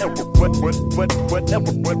 whatever you want,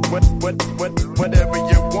 whatever you want, whatever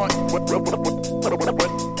you want,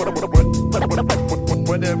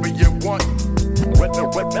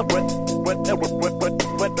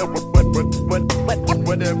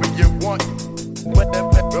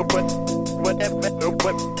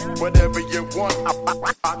 whatever you want.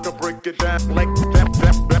 I can break it down like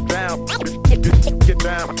down. Get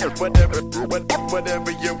down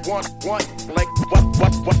Whatever you want, like what,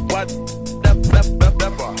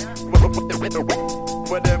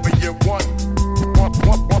 whatever you want, you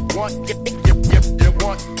want,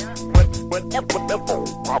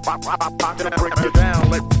 break it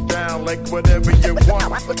down, like whatever you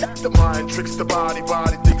want. The mind tricks the body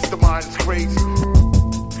thinks the mind is crazy.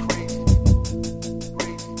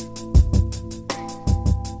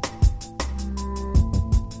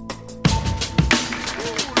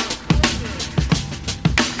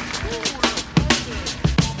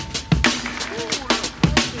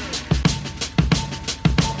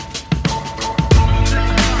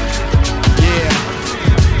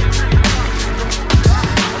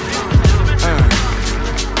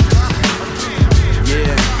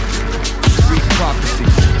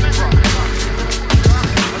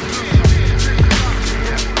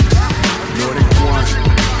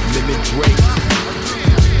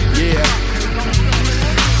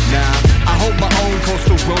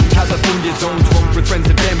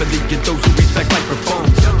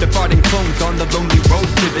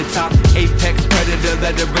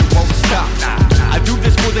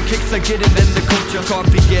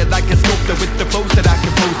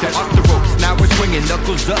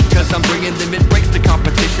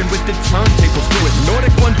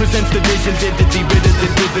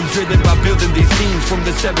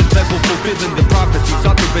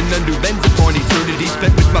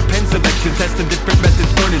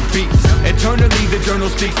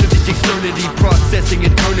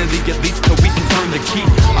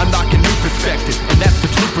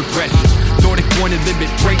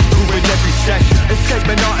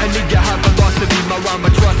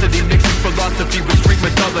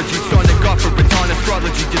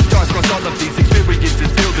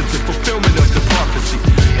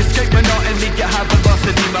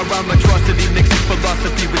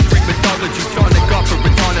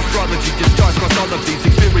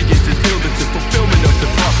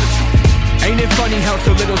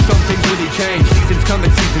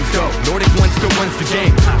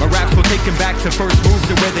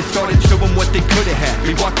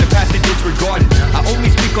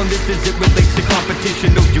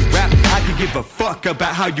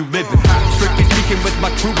 About how you living. Strictly speaking with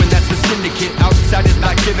my crew, and that's the syndicate. Outside is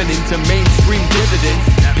not giving into mainstream dividends.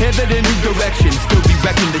 Pivot in new direction, still be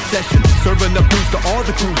wrecking the session. Serving up booze to all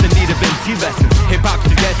the crews in need of MC lessons. Hip-hop's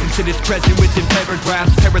the essence and it's present within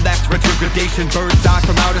paragraphs. Parallax, retrogradation, bird's eye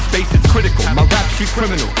from outer space, it's critical. My rap sheet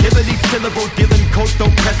criminal. Killer each syllable, dealing cold,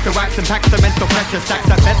 don't press the wax and packs the mental pressure. Stacks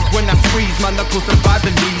I best when I squeeze, my knuckles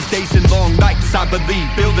surviving these days and long nights, I believe,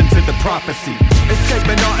 building to the prophecy. Escape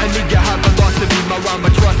monotony, get high velocity. My rhyme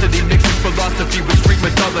atrocity mixes philosophy with street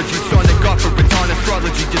mythology. Sonic offerings on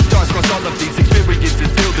astrology. Just stars cross all of these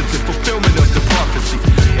experiences, building to fulfillment of the prophecy.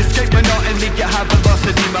 Escape monotony, get high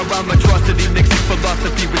velocity. My rhyme atrocity mixes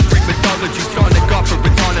philosophy with street mythology. Sonic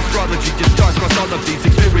offerings on astrology. Just stars cross all of these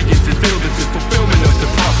experiences, building to fulfillment of the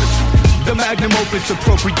prophecy. The magnum opus,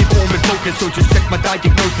 appropriate form and focus. So just check my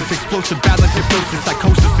diagnosis. Explosive balance, hypnosis,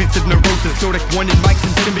 psychosis leads to neurosis. Nordic one in mics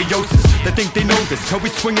and symbiosis. They think they know this, how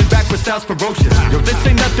we swinging back with styles ferocious. Yo, this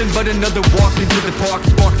ain't nothing but another walk into the park.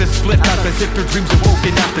 Spark the split house as if their dreams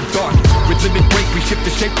awoken after dark. With limit break, we shift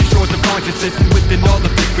the shape to shores of consciousness. And within all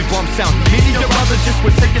of this, we bomb sound. Meteorologist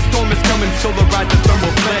would take a storm is coming. Solar ride the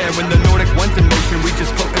thermal flare. When the Nordic one's in motion, we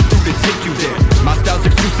just floating through to take you there. My style's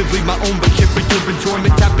exclusively my own, but here for your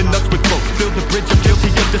enjoyment. Tapping nuts with folks, build a bridge, I'm guilty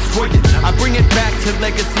of destroying it. I bring it back to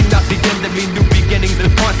legacy, not the end of me. New beginnings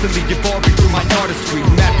that constantly evolving through my artistry.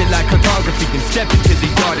 Mapping like cartography and step into the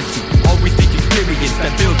odyssey. Always the experience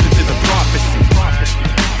that builds into the prophecy.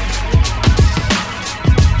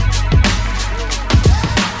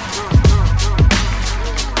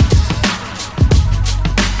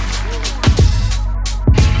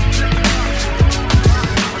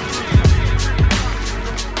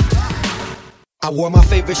 I wore my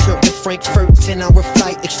favorite shirt with Frankfurt, 10-hour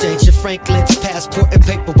flight, exchange of Franklin's passport and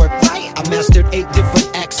paperwork. Right, I mastered 8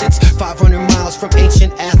 different accents, 500 miles from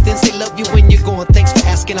ancient Athens. They love you when you're going, thanks for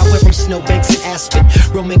asking. I went from snowbanks and Aspen,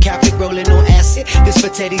 Roman Catholic rolling on acid. This for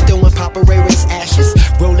Teddy doing Papa Ray Ray's ashes,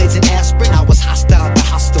 Rolaids and aspirin. I was hostile to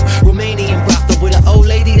hostile, Romanian brothel with an old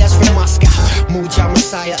lady that's from Moscow. Muja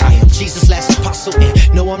Messiah, I am Jesus' last apostle.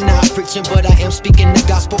 And no, I'm not preaching, but I am speaking the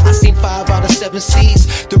gospel. I seen 5 out of 7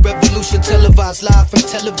 seas, the revolution televised live from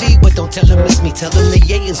Tel Aviv, but don't tell him it's me. Tell him the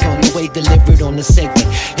yay is on the way, delivered on the segment.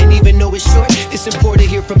 And even though it's short, it's imported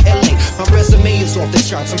here from LA. My resume is off the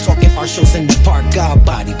charts. I'm talking art shows in the park, God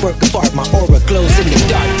body, work of art. My aura glows in the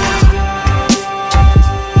dark.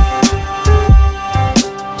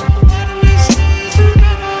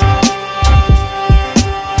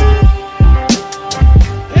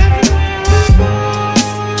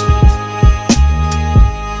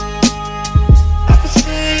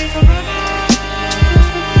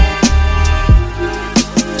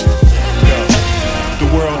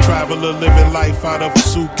 out of a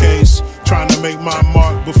suitcase. Trying to make my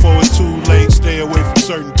mark before it's too late. Stay away from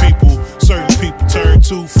certain people. Certain people turn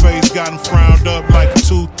two-faced, got them frowned up like a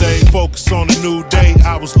toothache. Focus on a new day.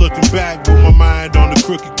 I was looking back with my mind on the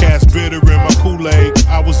crooked cast, bitter in my Kool-Aid.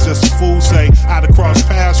 I was just a fool, say I'd have crossed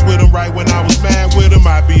paths with him right when I was mad with him.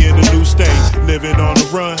 I'd be in a new state, living on the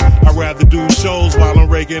run. I'd rather do shows while I'm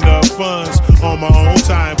raking up funds on my own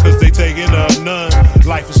time, cause they taking up none.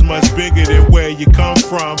 Life is much bigger than where you come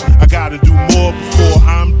from. I gotta do more before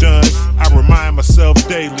I'm done. I remind myself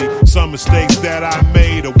daily, some mistakes that I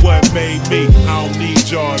made are what made me. I don't need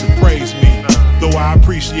y'all to praise me, though I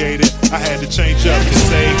appreciate it. I had to change up to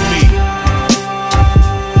save me.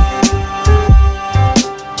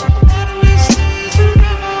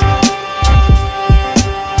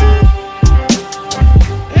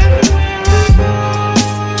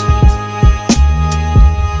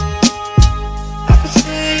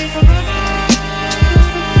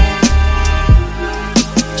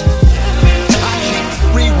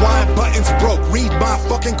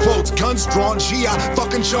 Quotes, guns drawn, G.I.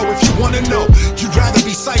 fucking Joe. If you wanna know, you'd rather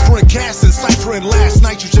be ciphering gas than ciphering last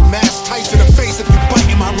nitrogen mask tight to the face if you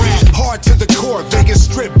biting my rap. Hard to the core, Vegas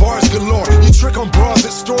strip bars galore. You trick on bras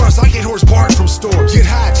at stores, I get horse barred from stores. Get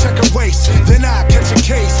high, check a waist, then I catch a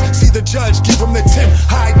case. See the judge, give him the Tim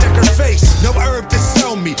Heidecker face. No herb to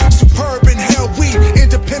sell me, superb in hell weed,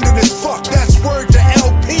 independent as fuck. That's word to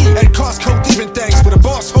LP. At Costco, even things, but a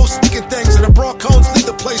boss host speaking things, and the Broncos leave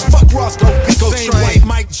the place. Fuck Roscoe, Pico Same white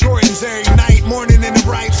Mike Jordans every night, morning in the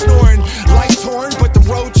right snoring. Light torn, but the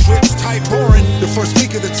road trip's tight boring. The first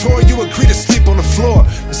week of the tour, you agree to sleep on the floor.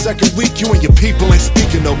 The second week, you and your people ain't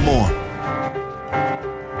speaking no more.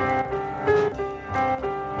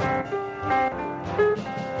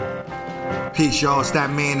 Peace, y'all. It's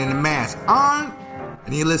that man in the mask, Arn,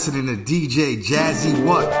 and you're listening to DJ Jazzy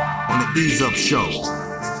What on the Ease Up Show.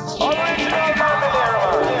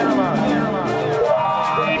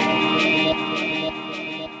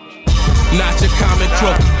 Not your common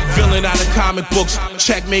crook, villain out of comic books.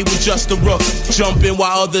 Checkmate with just a rook, jumping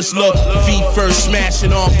while others look. Feet first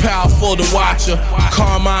smashing on powerful to watcher.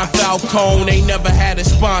 Carmine Falcone ain't never had a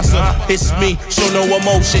sponsor. It's me, show no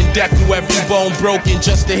emotion. Deku every bone broken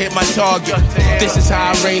just to hit my target. This is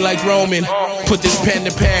how I reign like Roman. Put this pen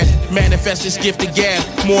to pad, manifest this gift to gab.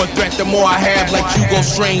 More threat the more I have, like Hugo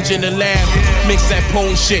Strange in the lab. Mix that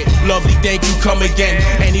pone shit, lovely thank you, come again.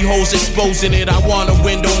 Any hoes exposing it, I want a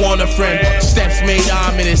win, don't want a friend. Steps made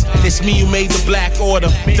ominous, it's me who made the black order.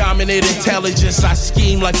 Dominant intelligence, I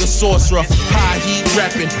scheme like a sorcerer. High heat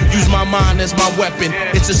reppin', use my mind as my weapon.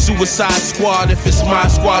 It's a suicide squad, if it's my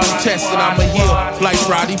squad I'm testing. I'ma heal like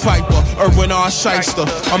Roddy Piper, Erwin R. Shyster.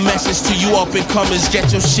 A message to you up and comers,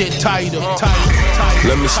 get your shit tighter.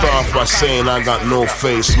 Let me start off by saying I got no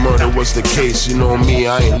face. Murder was the case, you know me,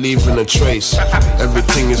 I ain't leaving a trace.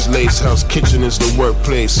 Everything is lace, Hell's Kitchen is the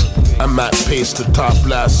workplace. I'm at pace to top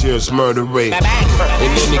last year's murder rate.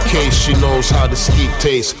 In any case, she knows how the skeet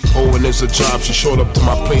tastes. Oh, and there's a job, she showed up to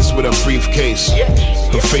my place with a briefcase.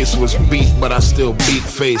 Her face was beat, but I still beat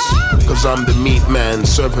face. Cause I'm the meat man,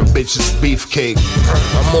 serving bitches beefcake.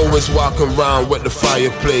 I'm always walking around with the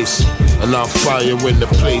fireplace, and I'll fire in the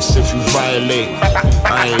place if you violate.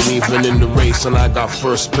 I ain't even in the race, and I got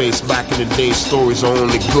first place. Back in the day, stories are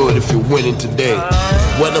only good if you're winning today.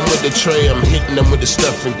 When I'm with the tray, I'm hitting them with the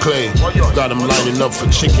Stephen Clay. Got them lining up for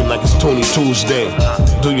chicken like it's Tony Tuesday.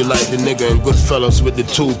 Do you like the nigga in Goodfellas with the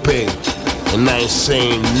toupee? And I ain't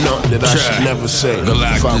saying nothing that I should never say.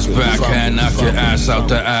 Galactus backhand, knock your ass out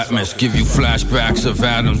the atmos. Give you flashbacks of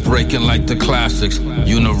atoms breaking like the classics.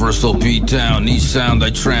 Universal beat down, each sound I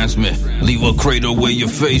transmit. Leave a crater where your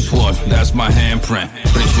face was, that's my handprint.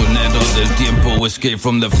 Prisionero del tiempo, escape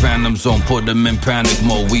from the phantom zone. Put them in panic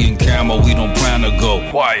mode, we in camo, we don't plan to go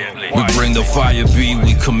quietly. We bring the fire beat,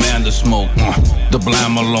 we command the smoke. The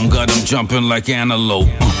blam alone got them jumping like antelope.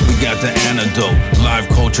 We got the antidote, live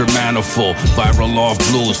culture manifold. Viral off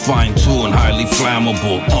blues, fine-tuned, highly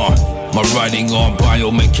flammable. My writing on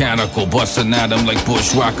biomechanical, busting at him like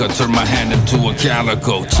bushwhacker, turn my hand into a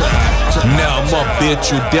calico. Now I'm up,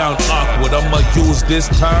 bitch, you down awkward. I'ma use this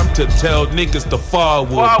time to tell niggas to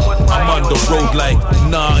forward. I'm on the road like,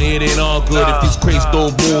 nah, it ain't all good. If these crates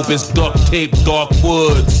don't move, it's duct tape, dark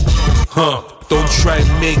woods. Don't try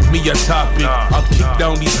and make me a topic. I'll kick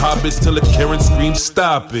down these hobbits till the Karen screams,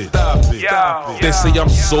 stop it. They say I'm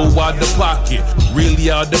so out the pocket, really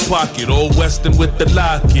out the pocket. Old Western with the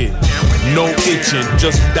locket. No itching,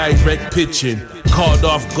 just direct pitching. Caught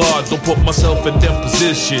off guard, don't put myself in them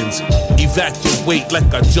positions. Evacuate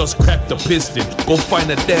like I just cracked a piston. Go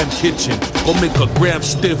find a damn kitchen, go make a gram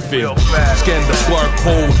stiffen. Scan the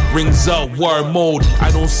barcode, rings out war mode.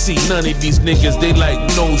 I don't see none of these niggas, they like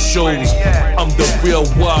no shows. I'm the real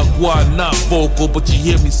wagwa, not vocal, but you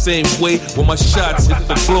hear me same way when my shots hit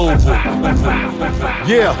the global.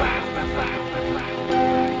 Yeah.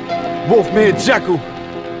 Wolfman Jekyll.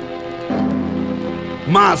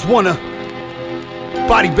 Mine's wanna.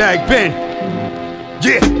 Body bag Ben.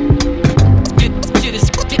 Yeah.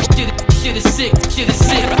 Shit is sick, shit is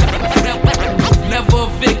sick. Never a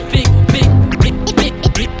big, think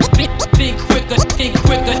quicker.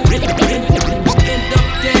 End up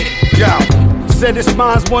dead. Yo. Said this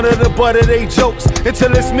mine's one of the butt of they jokes.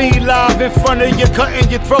 Until it's me live in front of you, cutting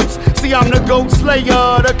your throats. See, I'm the GOAT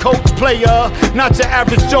slayer, the coach player. Not your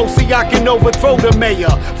average Joe, see, I can overthrow the mayor.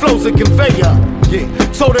 Flows a conveyor, yeah.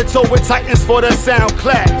 Toe to toe with Titans for the sound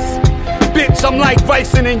class. Bitch, I'm like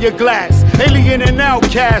ricing in your glass. Alien and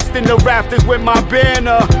outcast in the rafters with my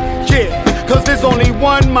banner. Yeah, cause there's only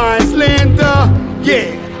one mind's lander.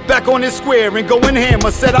 Yeah. Back on this square and going hammer.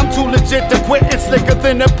 Said I'm too legit to quit, it's slicker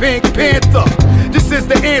than the Pink Panther. This is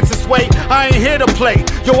the answer, Sway, I ain't here to play.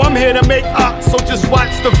 Yo, I'm here to make up, so just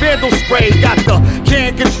watch the Vandal spray. Got the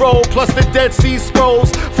can control, plus the Dead Sea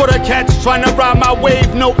Scrolls. For the cats trying to ride my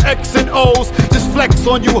wave, no X and O's. Just flex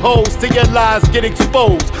on you hoes till your lies get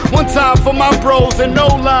exposed. One time for my bros and no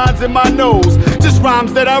lines in my nose. Just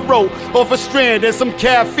rhymes that I wrote off a strand and some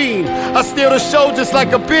caffeine. I steal the show just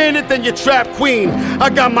like a bandit, then you trap queen. I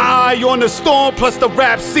got my eye on the storm, plus the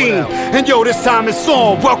rap scene. And yo, this time it's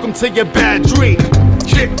on, welcome to your bad dream.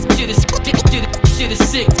 Shit is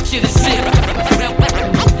sick, shit is sick.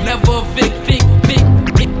 Never a big, think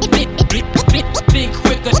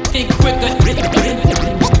quicker.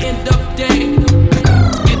 End up dead.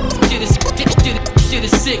 Shit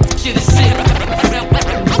is sick, shit is sick.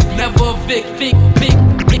 Never a big, think quicker.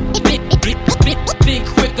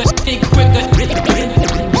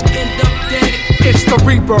 End up dead. It's the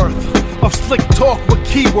rebirth of slick talk with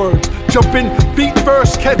keywords. Jump in, beat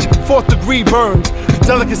first, catch 4th degree burns.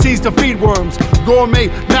 Delicacies to feed worms, gourmet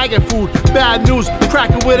maggot food. Bad news,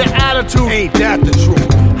 cracking with an attitude. Ain't that the truth?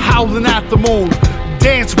 Howling at the moon,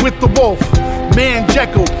 dance with the wolf. Man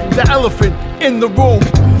Jekyll, the elephant in the room.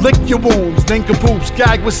 Lick your wounds, then kapoops,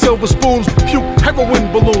 gag with silver spoons. Puke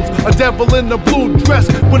heroin balloons, a devil in a blue dress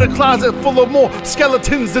with a closet full of more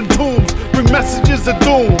skeletons and tombs. Bring messages of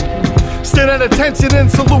doom. Stand at attention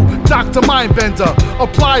and salute Dr. Mindbender.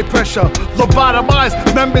 Apply pressure, lobotomize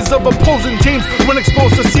members of opposing teams when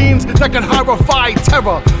exposed to scenes that can horrify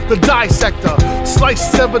terror. The dissector,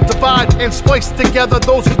 slice, sever, divide, and splice together.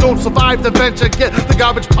 Those who don't survive the venture get the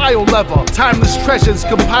garbage pile lever. Timeless treasures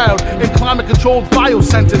compiled in climate-controlled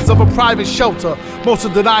biocenters of a private shelter. Most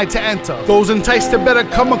are denied to enter. Those enticed to better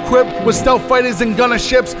come equipped with stealth fighters and gunner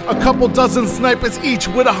ships. A couple dozen snipers each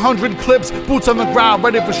with 100 clips. Boots on the ground,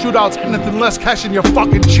 ready for shootouts. Anything less cashing your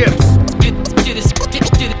fucking chips. Shit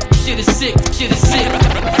is sick, shit is sick.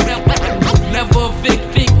 Never a big,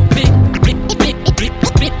 think quicker.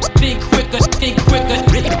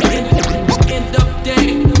 End up dead.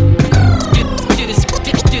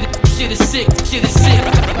 Shit is sick, shit is sick.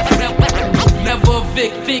 Never a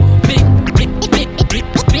big, think quicker.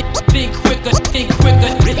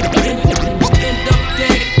 End up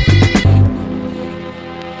dead.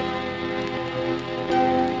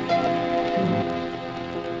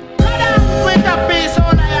 With a piece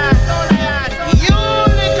on the ass. You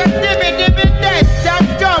little dibby dead that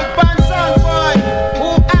jump and son boy who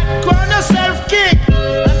had grown yourself kick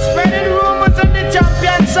and spreading rumors on the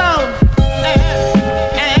champion sound.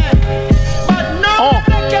 But no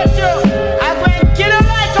one catch you. I went kill him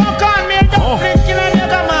like how come me don't kill a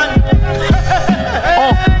nigga man.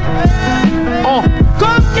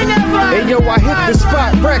 Come together. Hey yo, I hit the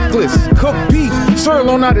spot reckless. Cook beef,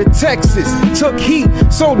 sirloin out of Texas. Took heat,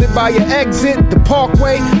 sold it by your exit, the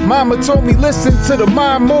Parkway. Mama told me listen to the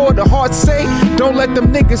mind more, the heart say. Don't let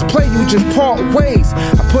them niggas play you, just part ways.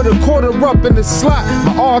 I put a quarter up in the slot,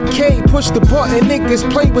 my arcade. Push the button, niggas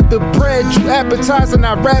play with the bread. You appetizing,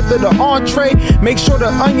 I'd rather the entree. Make sure the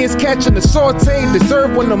onions catching the saute.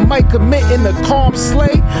 Deserve when the mic committing the calm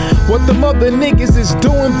slay. What the mother niggas is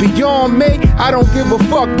doing beyond me, I don't give a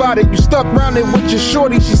fuck about it. You stuck round it with your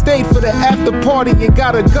shorty, she stayed for the after party and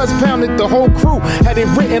got a gun. cuz pounded the whole crew, had it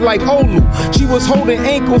written like Olu. She was holding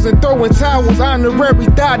ankles and throwing towels, honorary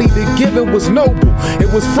Dottie, the giving was noble.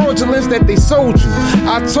 It was fraudulence that they sold you.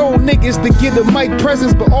 I told niggas to get a mic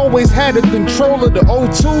presence, but always had a control of the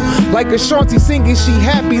O2. Like Ashanti singing, she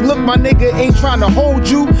happy. Look, my nigga ain't trying to hold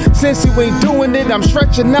you. Since you ain't doing it, I'm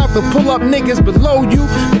stretching out to pull up niggas below you.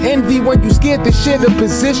 The envy when you scared to share the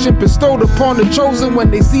position bestowed upon the chosen. When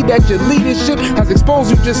they see that your leadership has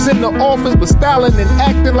exposed you, just in the office, but styling and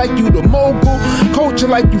acting like you the mogul. Culture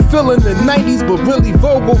like you feeling the 90s, but really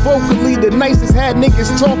vocal. Vocally the nicest, had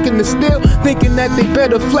niggas talking to still thinking that they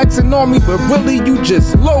better flexing on me, but really you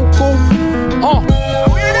just local.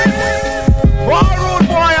 War road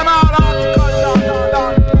boy, I'm out article.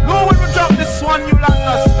 No when we drop this one, you'll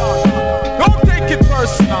understand. Don't take it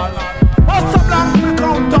personal. What's up, long to the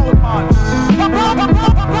countdown, man?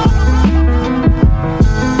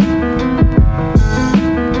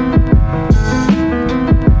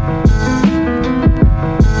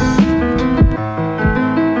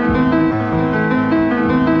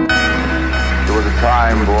 There was a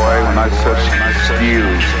time, boy, when I searched for steel.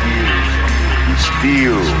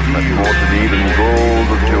 Steel meant more to me than gold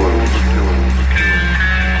or jewels.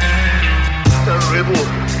 The rebel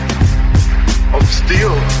of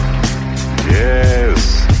steel. Yes,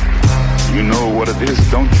 you know what it is,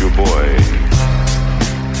 don't you, boy?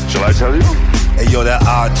 Shall I tell you? Hey yo, that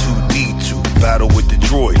R2D2 battle with the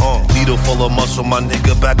droid. Needle full of muscle, my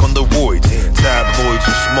nigga back on the roids. Tabloids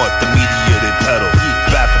are smart, the media they peddle.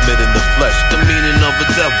 Baphomet in the flesh, the meaning of a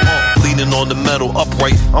devil. Leaning on the metal,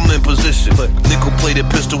 upright, I'm in position. Nickel plated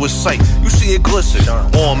pistol with sight, you see it glisten.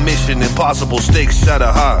 On mission, impossible stakes,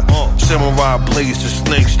 shatter high. Samurai blades to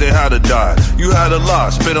snakes, they had to die. You had a lie,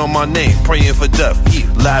 spit on my name, praying for death.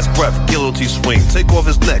 Last breath, guillotine swing, take off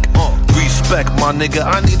his neck. Respect, my nigga,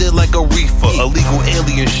 I need it like a reefer. Illegal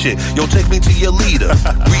alien shit, yo, take me to your leader.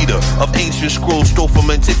 Reader of ancient scrolls stole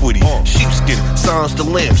from antiquity. Sheepskin, silence the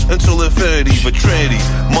lamps until infinity. For Trinity,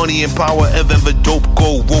 money and power, ever dope,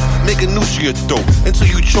 gold rope. Nigga, noose your throat until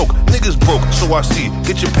you choke. Niggas broke, so I see.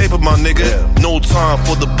 Get your paper, my nigga. No time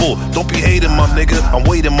for the bull. Don't be hating, my nigga. I'm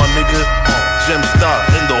waiting, my nigga. Gem star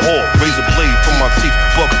in the hall. Razor blade for my teeth.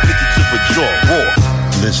 Buck 50 to the jaw. Raw.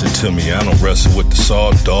 Listen to me, I don't wrestle with the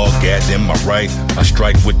saw, dog, gat in my right, I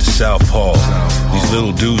strike with the southpaw. These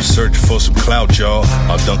little dudes search for some clout, y'all.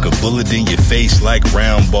 I'll dunk a bullet in your face like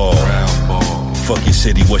round ball. Fuck your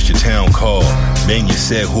city, what's your town called? Man, you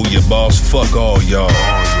said who your boss, fuck all y'all.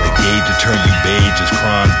 The gauge will turn you beige as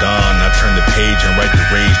crime dawn. I turn the page and write the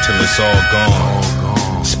rage till it's all gone.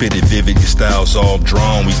 Spit it vivid, your style's all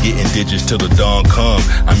drawn. We getting digits till the dawn come.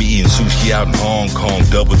 I'm eating sushi out in Hong Kong.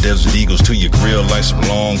 Double Desert Eagles to your grill like some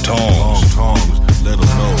long tongs. Let them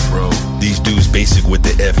know, bro. These dudes basic with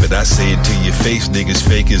the effort. I say it to your face, niggas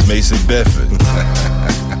fake as Mason Bedford.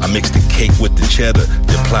 I mix the cake with the cheddar.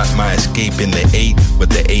 They plot my escape in the 8th, but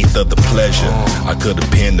the 8th of the pleasure. I could've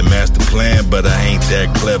penned the master plan, but I ain't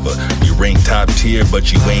that clever. You rank top tier,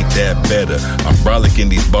 but you ain't that better. I'm frolicking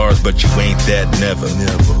these bars, but you ain't that never.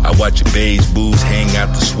 I watch your beige boobs hang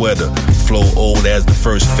out the sweater. Flow old as the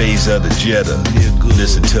first phase of the Jetta.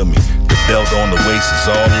 Listen to me, the belt on the waist is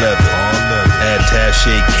all leather.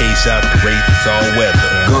 Attaché case out the wraith, it's all weather.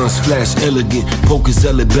 Guns flash elegant, poker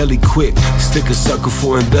zealot belly quick. Stick a sucker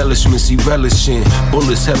for embellishments he relishing.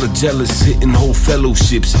 Bullets hella jealous, hitting whole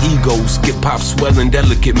fellowships. Egos get pop swelling,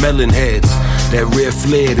 delicate melon heads. That rare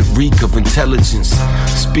flair that reek of intelligence.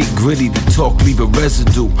 Speak gritty, to talk leave a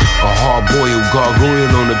residue. A hard-boiled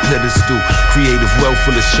gargoyle on a pedestal. Creative wealth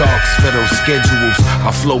full of sharks, fed on schedules.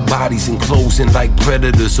 I flow bodies and clothes in like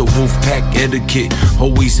predators. A wolf pack etiquette,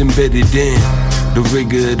 always embedded in the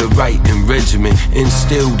rigor of the right and regiment.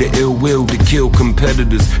 Instill the ill will to kill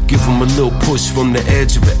competitors. Give them a little push from the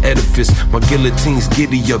edge of an edifice. My guillotine's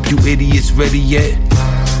giddy up, you idiots ready yet?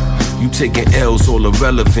 You taking L's all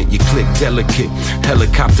irrelevant, you click delicate.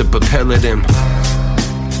 Helicopter propeller them.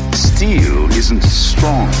 Steel isn't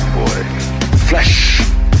strong, boy. Flesh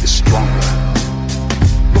is stronger.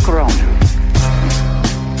 Look around you.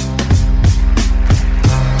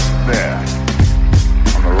 There,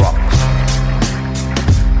 on the rocks.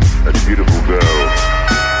 That beautiful girl.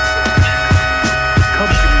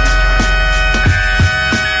 Come to me.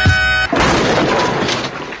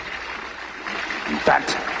 That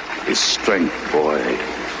is strength, boy.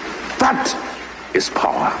 That is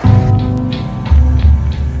power.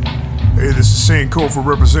 Hey, this is Saint Kofa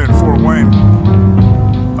representing Fort Wayne.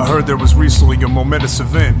 I heard there was recently a momentous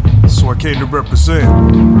event, so I came to represent.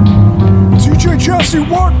 DJ Jazzy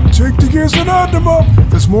What? Take the gears and add them up.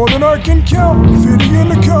 There's more than I can count, fitting in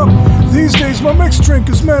the cup. These days my mixed drink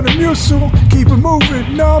is Metamucil. Keep it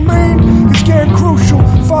moving, nah I mean, it's getting crucial.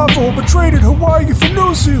 5-0 but traded Hawaii for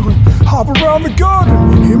New Zealand. Hop around the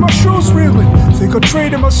garden, hear my shoes reeling. Think I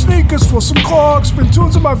traded my sneakers for some clogs. Spin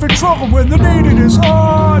tunes in my Victrola when the needed is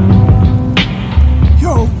hard.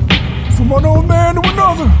 Yo, from one old man to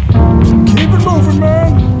another, keep it moving,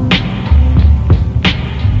 man.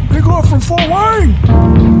 Big love from Fort Wayne,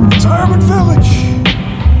 retirement village,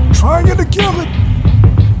 trying to kill it.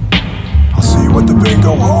 I'll see you at the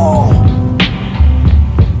bingo hall.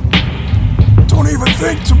 Don't even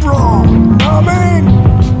think to brawl, know what I mean?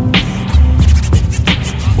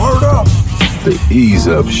 Word up. The Ease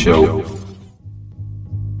Up Show.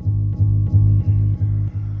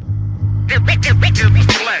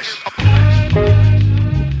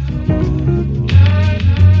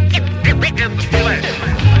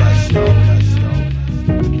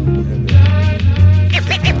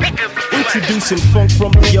 Introducing funk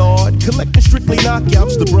from the yard, collecting strictly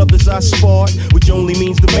knockouts, the brothers I sparred, which only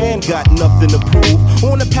means the man got nothing to prove.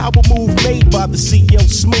 On a power move made by the CL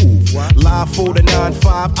Smooth. Live for the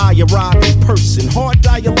 9-5, I arrive in person. Hard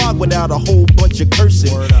dialogue without a whole bunch of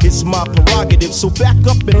cursing. It's my prerogative, so back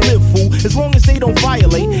up and live, fool. As long as they don't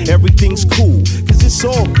violate, everything's cool, cause it's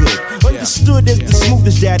all good. Understood as the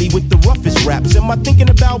smoothest daddy with the roughest raps. Am I thinking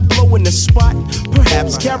about blowing the spot?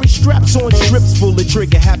 Perhaps. Carry straps on strips full of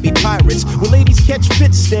trigger happy pirates. When ladies catch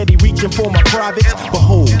fits steady reaching for my privates.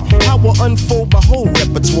 Behold, how I unfold my whole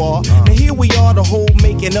repertoire. Now here we are, the whole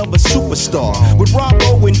making of a superstar. With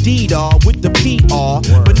Robbo and D-Dar with the PR.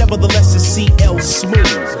 But nevertheless it's CL Smooth.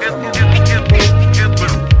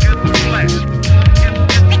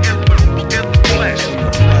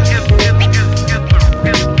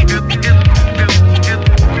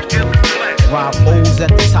 Rob O's at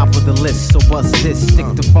the top of the list, so bust this. Stick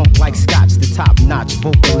to funk like Scotch, the top-notch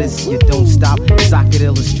vocalist. You don't stop, cause I could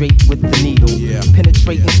illustrate with the needle.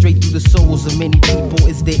 Penetrating straight through the souls of many people.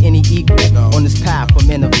 Is there any equal on this path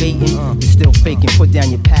I'm innovating? You're still faking, put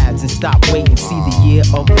down your pads and stop waiting. See the year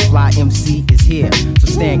of the fly MC is here, so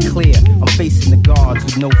stand clear. I'm facing the guards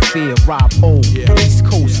with no fear. Rob O, East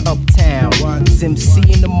Coast, uptown. It's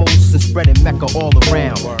MCing the most and spreading Mecca all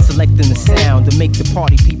around. Selecting the sound to make the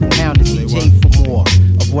party people hound the DJ for more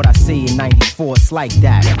of what I say in 94. It's like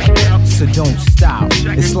that, so don't stop.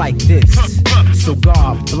 It's like this, so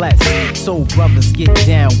God bless. So brothers get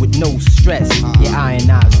down with no stress. Yeah, I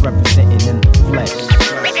and I's representing in the flesh.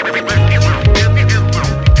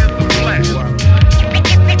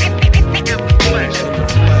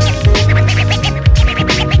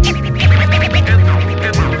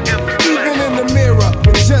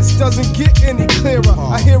 Just doesn't get any clearer.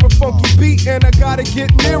 I hear a funky beat and I gotta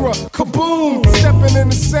get nearer. Kaboom! Stepping in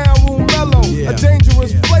the sound room mellow. A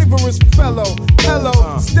dangerous, flavorous fellow.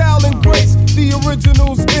 Hello, style and grace. The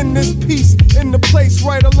originals in this piece. In the place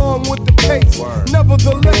right along with the pace.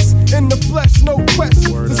 Nevertheless, in the flesh, no quest.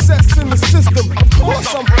 Success in the system, of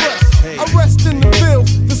course I'm fresh. I rest in the field,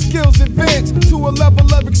 the skills advance to a level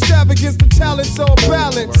of extravagance. The talents are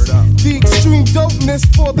balanced. The extreme dopeness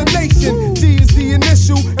for the nation. D is the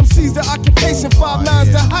initial, MC's the occupation,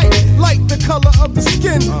 5'9's the height, like the color of the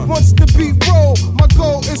skin. Once the beat roll, my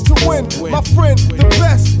goal is to win. My friend, the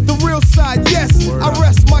best, the real side, yes. I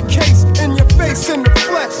rest my case in your face, in the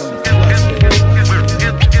flesh.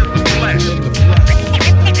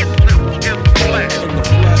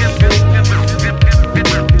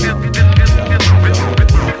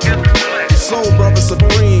 Soul brother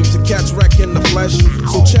supreme to catch wreck in the flesh.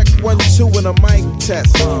 So check 1, 2 and a mic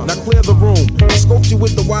test. Now clear the room. I scoped you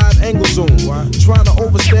with the wide angle zoom. Trying to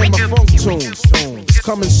overstand my funk tunes. It's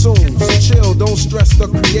coming soon, so chill, don't stress the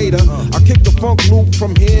creator. I kick the funk loop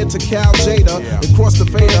from here to Cal Jada, and cross the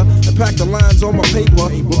fader, and pack the lines on my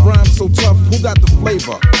paper. With rhymes so tough, who got the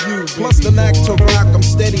flavor? Plus the knack to rock, I'm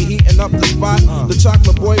steady heating up the spot. The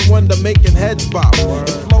chocolate boy wonder making heads bop. In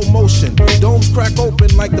flow motion, domes crack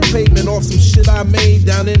open like the pavement off some shit I made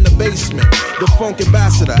down in the basement. The funk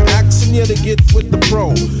ambassador, asking you to get with the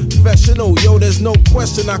pro. Professional, yo, there's no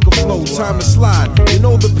question I can flow. Time to slide, you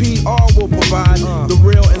know the PR will provide the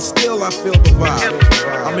real, and still I feel the vibe.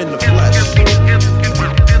 I'm in the flesh.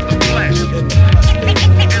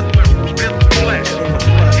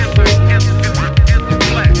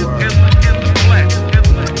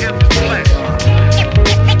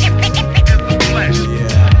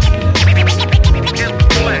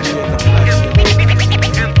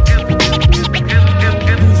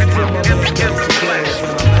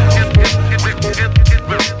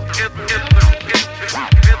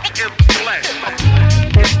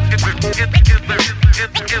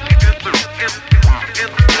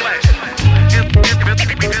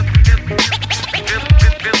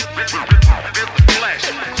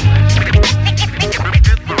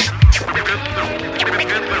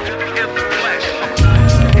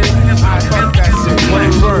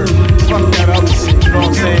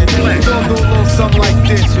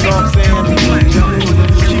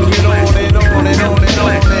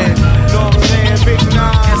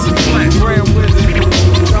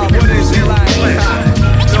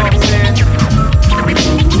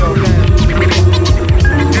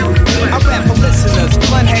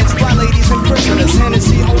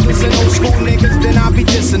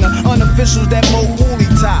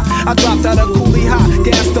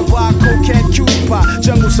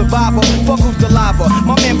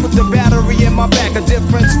 My man put the battery in my back. A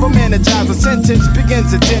difference from energizer. Sentence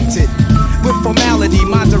begins indented with formality,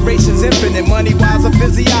 moderation's infinite. Money-wise, a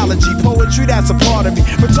physiology, poetry that's a part of me.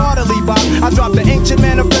 Retardedly, Bob, I dropped the ancient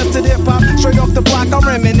manifested hip-hop straight off the block. I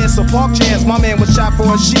reminisce of park jams. My man was shot for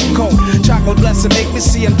a sheep coat. Chocolate blessing make me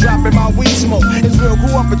see him dropping my weed smoke. It's real,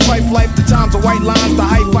 grew up in trife life. The times of white lines, the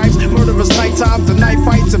hype pipes, murderous night times, the night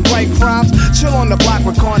fights and bright crimes. Chill on the block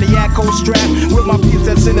with cognac, cold strap, with my peeps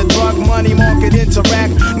that's in the drug money market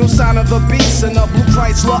interact. No sign of the beast and a blue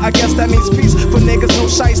Chrysler. I guess that means peace for niggas. No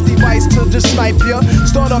shice device to just snipe ya.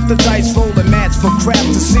 Start up the dice, roll the match for crap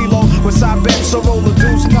to CeeLo. What's I bet, so roll the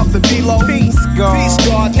deuce, nothing below. Peace God. Peace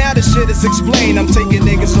God, now the shit is explained. I'm taking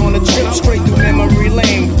niggas on a trip straight through memory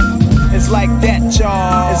lane. It's like that,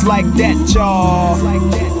 y'all. It's like that, y'all. It's like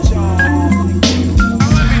that, y'all.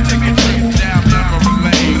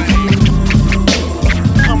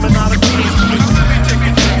 Coming out of Queens.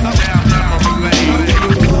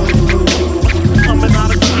 Coming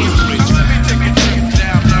out of Queens.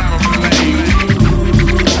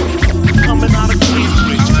 Coming out of Queens.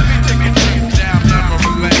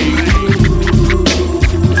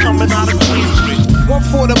 Coming out of Queens. One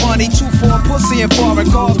for the money, two for pussy and foreign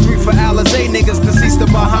cars, three for Alizé niggas deceased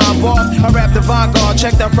behind bars. I rap the vanguard,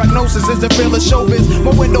 check that prognosis. Is it real as showbiz?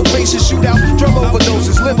 My window faces shootouts, drug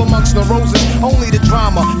overdoses, live amongst the roses. Only the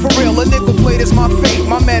drama, for real. A nickel plate is my fate.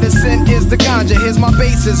 My medicine is the ganja. Here's my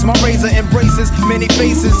basis. My razor embraces many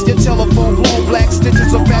faces. Your telephone blown black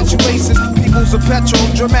stitches of fatuations. People's a petrol,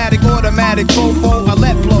 dramatic, automatic, fofo. I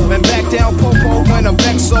let blow and back down popo when I'm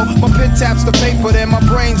vexed. So my pen taps the paper, then my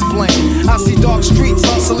brain's blank. I see dark streets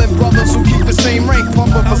hustling brothers who keep the same rank,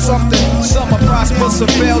 pumping for something. Some are prosper, some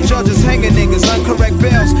fail. Judges hanging niggas, incorrect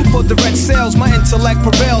bails for direct sales. My intellect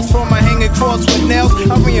prevails from my hanging cross with nails.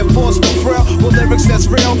 I reinforce the frail with lyrics that's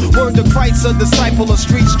real. Word to Christ, a disciple of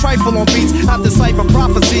streets, trifle on beats. I decipher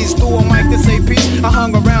prophecies through a mic to say peace. I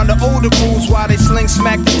hung around the older crews while they sling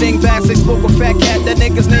smack the dingbats. They spoke a fat cat, that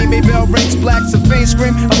nigga's name a bell rings. Blacks and faint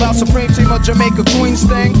scream about Supreme Team of Jamaica Queens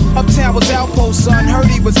thing. Uptown was outpost, son. Heard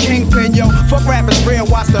he was kingpin, yo. Fuck rappers real,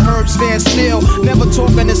 watch the herbs stand still. Never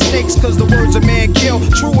talking to snakes, cause the words a man kill.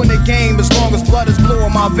 True in the game, as long as blood is blue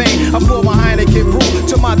in my vein. I pour my Heineken brew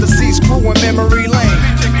to my deceased crew in memory lane.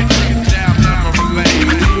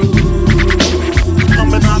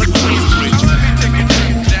 Coming out of Queensbridge.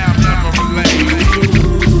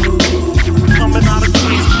 Coming out of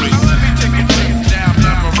Queensbridge.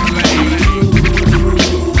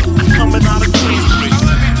 Coming out of Queensbridge.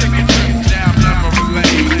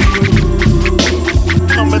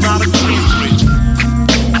 Coming out of Queensbridge.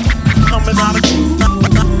 Coming out of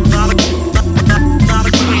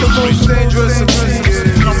the most dangerous MCs.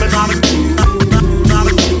 Coming out of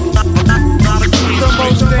the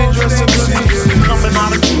most dangerous MCs. Coming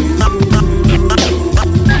out of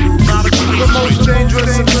the most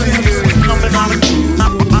dangerous MCs. Coming out of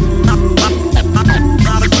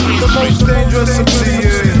the most dangerous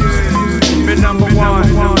MCs. Been number one,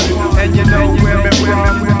 and you know where me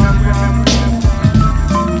from.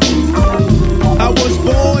 I was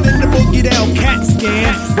born in the boogie down cat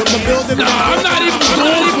scan. With my building. No, I'm not even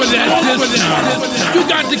going for that. You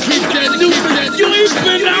got to keep that new. You ain't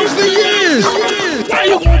been out for years. Why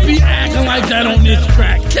you gonna be acting like that on this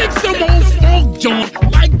track? Kick some old funk joint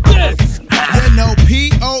like this. You know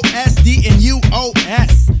P-O-S-D and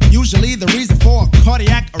U-O-S. Usually the reason for a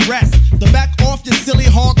cardiac arrest. To back off your silly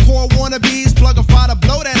hardcore wannabes. Plug a fire to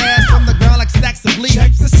blow that ass from the ground like stacks of bleach.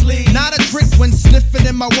 Check the sleeve. Not a trick when sniffing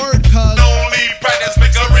in my word, cuz no need practice,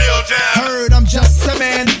 make a real jam. Heard I'm just a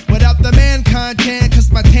man without the man content.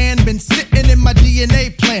 Cause my tan been sitting in my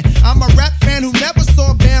DNA plan. I'm a rap fan who never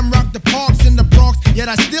saw Bam rock the parks in the Bronx. Yet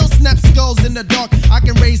I still snap skulls in the dark. I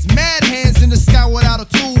can raise mad hands in the sky without a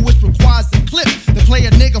tool, which requires a clip to play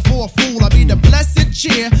a nigga for a fool. I be the blessed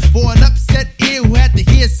cheer for an upset ear who had to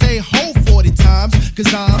hear say ho 40 times.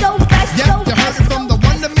 Cause I'm yep, you heard it from the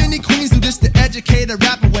one to many queens who just the educated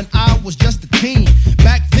rapper when I was just a teen.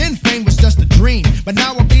 Back then fame was just a dream, but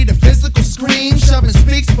now I be the physical scream, shoving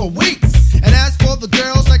speaks for weeks. And as for the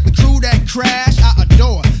girls like the crew that crash, I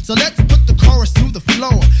adore. So let's put the chorus to the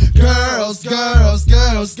floor. Girls, girls,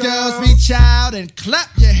 girls, girls, reach out and clap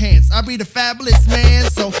your hands. I'll be the fabulous man,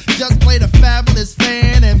 so just play the fabulous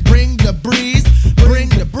fan and bring the breeze, bring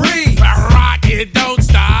the breeze. Rock it, don't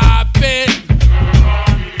stop it.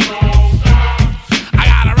 I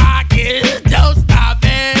gotta rock it, don't stop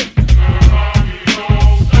it.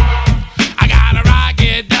 I gotta rock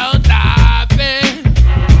it, don't stop it.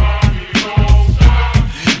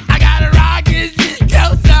 I gotta rock it,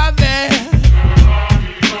 don't stop it.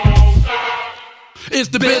 It's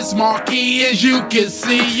the Bismarck. marquee, as you can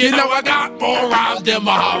see. You know I got more rhymes than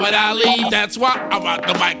Muhammad Ali. That's why I'm at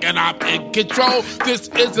the mic and I'm in control. This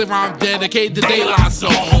is a rhyme dedicated to De La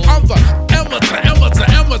Soul. I'm the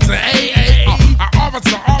Emerson, A.A.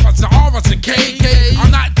 Officer, K.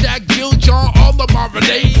 I'm not Jack Gill, John, or the Marvin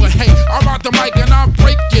A. But hey, I'm at the mic and I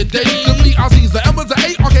break your day. To me, I see the Emerson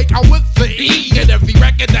A, okay, I'm with the E. And every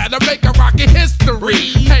record that I make, I'm rocking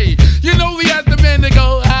history. Hey, you know we had the man to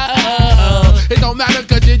go, it don't matter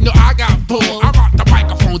cause you know I got pulled. I rock the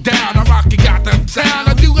microphone down, I rock it, got the sound.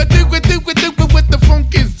 I do it with the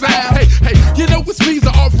funky sound. Hey, you know it's me,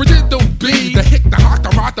 the original B. The hit, the rock, I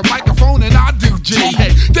rock the microphone and I do G.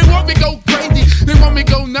 Hey, they want me go crazy, they want me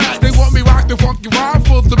go nuts. They want me rock the funky rhyme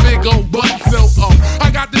for the big old butt. So, I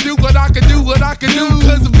got to do what I can do,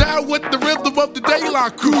 cause I'm down with the rhythm of the De La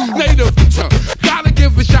crew. Native, gotta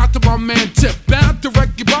give a shout to my man Tip. Bound to wreck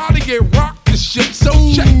your body and rock the ship. So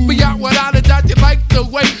check me out without a doubt, you like the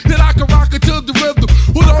way that I can rock it to the rhythm.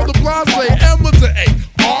 With all the blondes say Emerson A,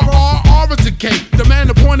 R to K. The man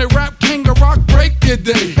appointed rap king of rock, break your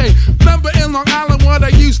day. Hey, remember in Long Island what I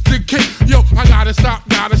used to kick? Yo, I gotta stop.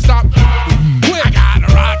 Quick. I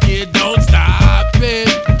gotta rock it, don't stop it.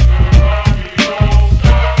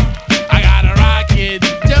 I gotta rock it,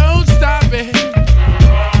 don't stop it.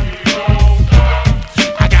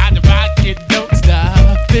 I gotta rock it, don't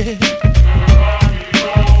stop it.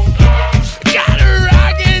 Gotta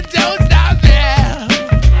rock it, don't stop it.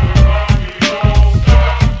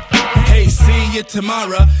 Hey, see you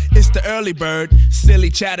tomorrow. It's the early bird.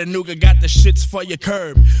 Silly Chattanooga got the shits for your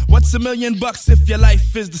curb. What's $1 million if your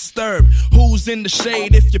life is disturbed? Who's in the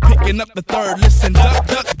shade if you're picking up the third? Listen, duck,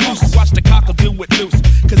 goose, watch the cockle do it loose.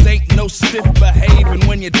 Cause ain't no stiff behaving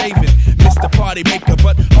when you're David. Mr. Party Maker,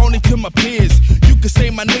 but only to my peers. You can say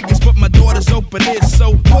my niggas, but my daughter's open ears.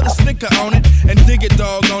 So put a sticker on it and dig it,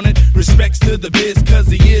 dog on it. Respects to the biz, cause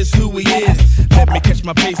he is who he is. Let me catch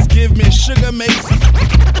my pace, give me sugar mace.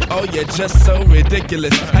 Oh, you're just so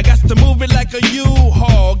ridiculous. I got to move it like a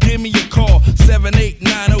U-Haul. Give me a call,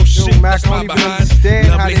 7890 shit. That's my behind.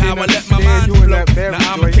 Lovely how I let my mind flow.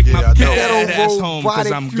 Now I'ma take my bad ass home,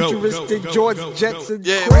 cause I'm go. Futuristic George Jetson,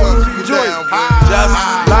 yeah, crazy joint. Just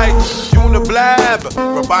like Uniblab,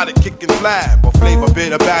 robotic kicking flab, or flavor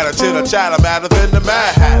bit of batter, chitter chatter, matter than the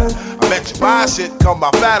Mad Hatter. I bet you buy shit, come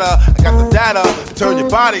by fatter. I got the data to turn your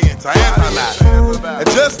body into antimatter. And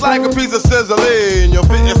just like a piece of sizzling, you'll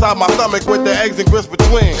fit inside my stomach with the eggs and grits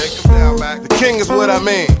between. The king is what I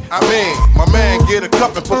mean, my man, get a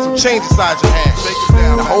cup and put some change inside your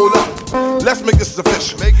hand. Now hold up, let's make this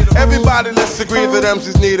official. Everybody, let's agree that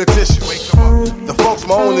MCs need a tissue. The funk's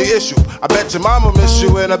my only issue. I bet your mama miss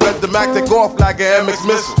you, and I bet the Mac take off like an MX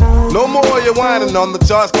missile. No more you whining on the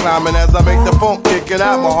charts climbing as I make the funk kicking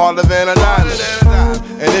out more harder than a nine.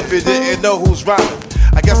 And if you didn't know who's rhyming,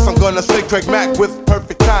 I guess I'm gonna say Craig Mack with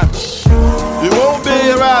perfect timing. You won't be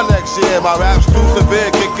around next year. My rap's too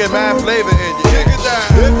severe, kicking mad flavor in your ear.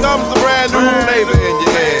 Here comes the brand new flavor in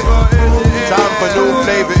your ear. Time for new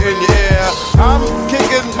flavor in your ear. I'm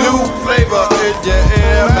kicking new flavor in your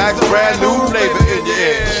ear. Max, brand new flavor in your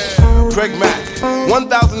ear. Craig Mack,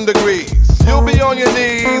 1,000 degrees. You'll be on your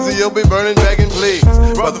knees and you'll be burning, begging, please.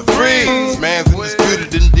 Brother Freeze, man's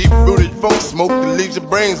indisputed and deep-rooted funk smoke that leaves your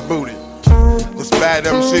brains booted. This bad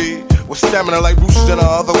MC with stamina like Bruce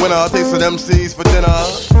Jenner, the winner tasting MCs for dinner.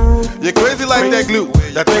 You're crazy like that glue,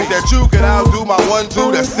 that think that you can outdo my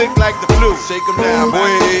 1-2 that's sick like the flu. Shake 'em down,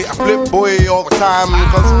 boy, I flip boy all the time,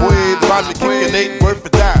 cause boy, the rhyme to kicking ain't worth a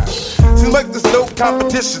dime. Seems like there's no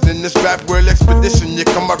competition in this rap world expedition. You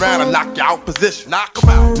come around and knock you out position. Knock 'em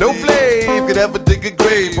out. No flame could ever dig a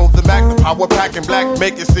grave. Both the Mac, the power pack, and black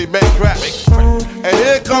make it see make crack. And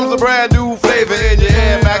here comes a brand new flavor in your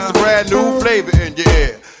ear. Max, a brand new flavor in your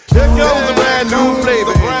ear. Here comes a brand new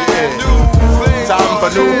flavor in your ear. Time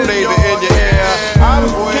for new flavor in your ear. I'm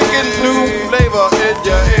kicking new flavor in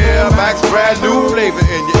your ear. Max, brand new flavor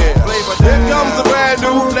in your ear. Here comes a brand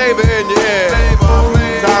new flavor in your ear.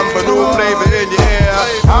 Time for new flavor in your ear.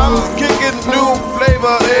 I'm kicking new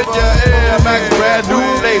flavor in your ear. Max, brand new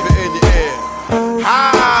flavor in your ear.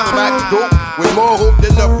 Hi, Max dope with more hope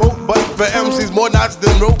than the Pope, but for MCs more knots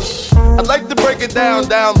than rope. I'd like to break it down,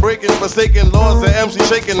 breaking, forsaken laws and MC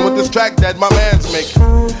shaking with this track that my man's making.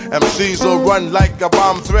 MCs will run like a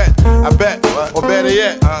bomb threat, I bet, or better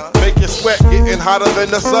yet, make you sweat, getting hotter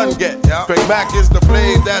than the sun get. Craig Mack is the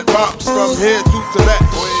flame that romps from here to Tibet.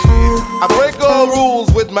 I break all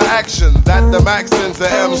rules with my action, that the Maxins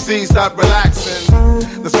and MCs stop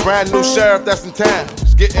relaxing. This brand new sheriff that's in town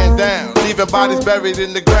is getting down, leaving bodies buried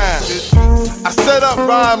in the ground. I set up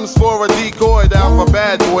rhymes for a decoy down for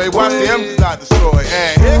bad boy. Watch the M's not destroy.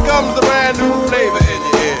 And here comes the brand new flavor in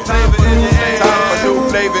your ear. Time for new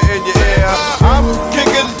flavor in your ear. I'm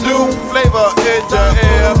kicking new flavor in your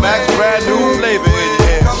ear. Max, brand new flavor in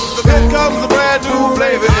your ear. Here comes the brand new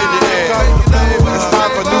flavor in your ear. It's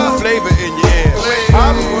time for new flavor in your ear.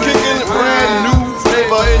 I'm kicking brand new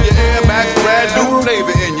flavor in your ear. Max, brand new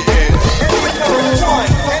flavor in your ear.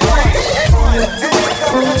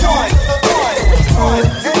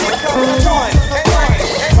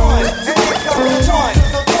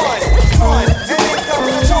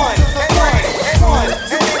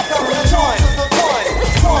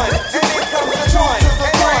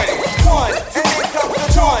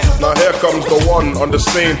 Now here comes the one on the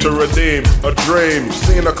scene to redeem a dream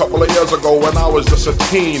seen a couple of years ago when I was just a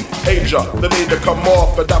teenager. The need to come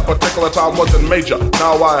off at that particular time wasn't major.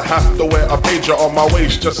 Now I have to wear a pager on my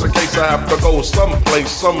waist just in case I have to go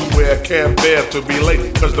someplace, somewhere. Can't bear to be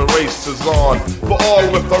late cause the race is on. For all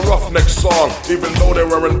with the roughneck song, even though they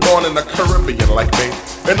weren't born in the Caribbean like me.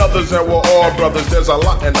 And others that were all brothers, there's a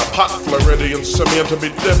lot in the pot. Floridian, Simeon to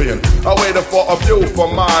be Divian. I waited for a few for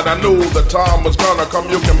mine. I knew the time was gonna come.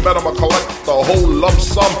 You can bet I'ma collect the whole lump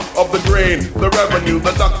sum of the grain, the revenue,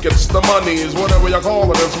 the ducats, the monies, whatever you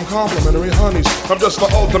call it, and some complimentary honeys. I'm just the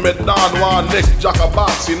ultimate Don Juan Nick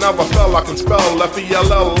Jacobazzi. Never fell, I can spell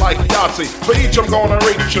F-E-L-L like Yahtzee. For each I'm gonna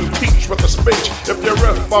reach and teach with a speech. If you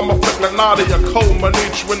riff, I'm a flick Nadia Coleman,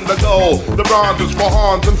 each win the goal. The bronze is for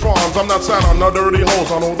Hans and Franz. I'm not sat on no dirty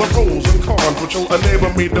holes. I know the pros and cons, which will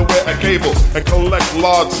enable me to wear a cable and collect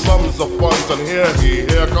large sums of funds. And here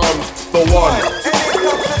comes the one.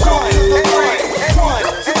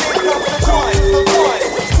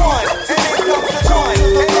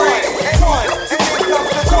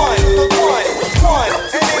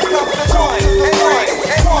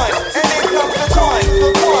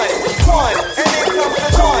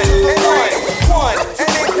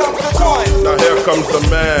 Now here comes the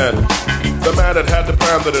man. The man that had to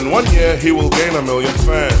plan that in 1 year he will gain 1 million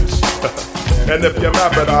fans. And if you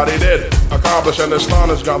map it out, he did accomplish and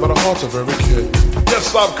astonish God, but the heart's of every kid.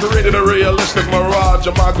 Yes, I've created a realistic mirage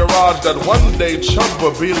in my garage that one day Chub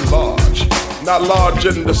will be large. Not large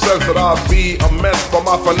in the sense that I'll be immense, but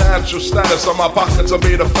my financial status on my pockets will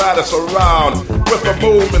be the fattest around. With a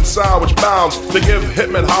boom and sound which bounds to give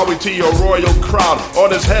Hitman Howie T a royal crown.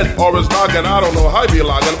 On his head or his noggin, I don't know how he be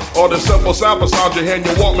logging. Or the simple sample sound you hear in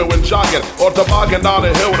your Walkman when jogging. Or toboggan down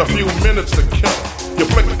the hill with a few minutes to kill. You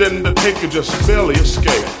flicked in the take, you just barely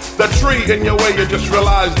escape. That tree in your way, you just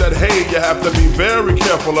realize that, hey, you have to be very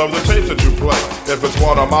careful of the tapes that you play. If it's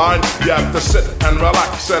one of mine, you have to sit and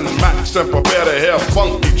relax and max and prepare to hear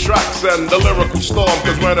funky tracks and the lyrical storm.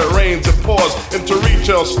 Cause when it rains, it pours into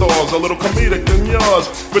retail stores, a little comedic than yours.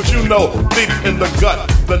 But you know, deep in the gut,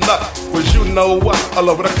 the nut was you know what, all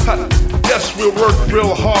over the cut. Yes, we worked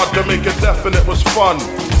real hard to make it definite was fun.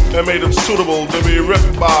 And made it suitable to be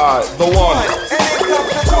ripped by the one.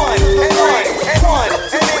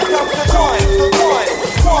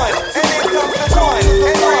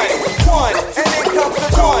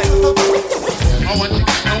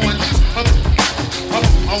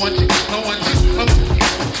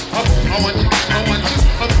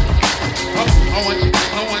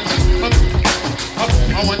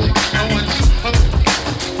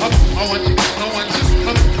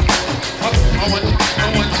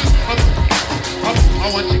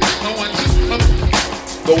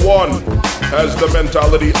 The one has the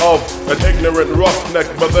mentality of an ignorant roughneck,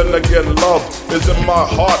 but then again love is in my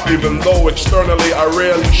heart, even though externally I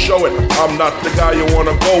rarely show it. I'm not the guy you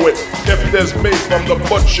wanna go with. If there's meat from the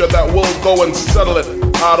butcher that will go and settle it,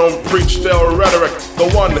 I don't preach their rhetoric. The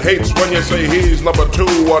one hates when you say he's number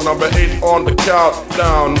 2 or number 8 on the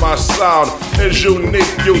countdown. My sound is unique,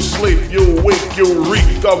 you sleep, you weak, you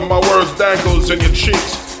reek of my words dangles in your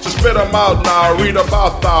cheeks. So spit them out now, read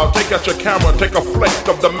about thou. Take out your camera, take a flick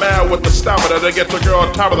of the man with the stamina to get your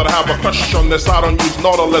girl Tara that I have a crush on this. I don't use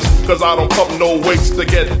Nautilus, cause I don't pump no weights to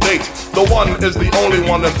get dates. The one is the only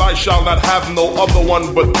one, and I shall not have no other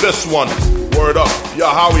one but this one. Word up,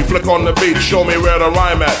 yeah, Howie, flick on the beat, show me where to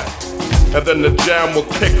rhyme at. And then the jam will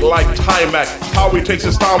kick like Timac. Howie takes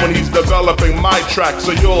his time when he's developing my track,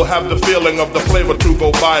 so you'll have the feeling of the flavor to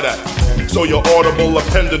go by that. So your audible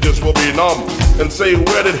appendages will be numb and say,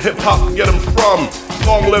 where did hip-hop get him from?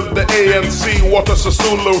 Long live the ANC, Walter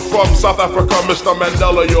Sisulu from South Africa. Mr.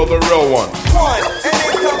 Mandela, you're the real one. The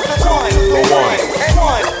one.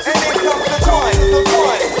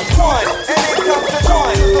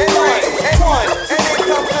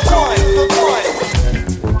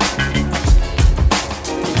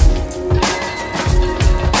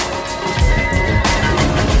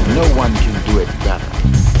 No one can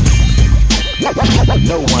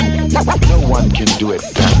No one can do it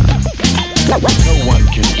better. No one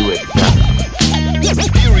can do it better.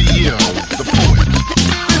 Stereo, the poet.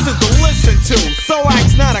 This is to listen to, so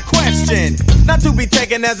ask not a question. Not to be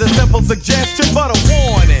taken as a simple suggestion, but a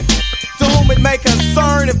warning. To whom it may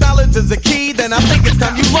concern, if knowledge is the key, then I think it's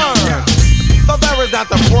time you learn. But there is not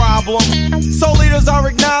the problem. So leaders are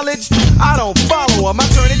acknowledged, I don't follow them, I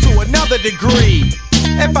turn it to another degree.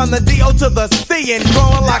 If I'm the D.O. to the C and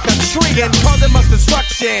growing like a tree and causing much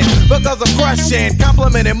destruction because I'm crushing,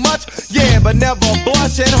 complimenting much, yeah, but never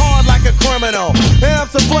blushing hard like a criminal. And I'm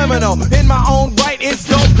subliminal, in my own right, it's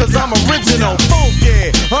dope cause I'm original, funky,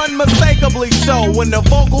 unmistakably so. When the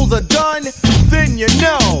vocals are done, then you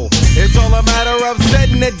know it's all a matter of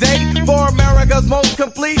setting a date for America's most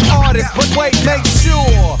complete artist. But wait, make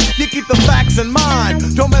sure you keep the facts in mind.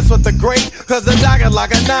 Don't mess with the great, cause the dagger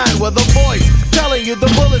like a 9 with a voice telling you the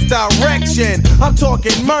bullet's direction. I'm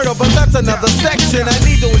talking murder, but that's another section I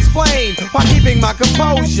need to explain by keeping my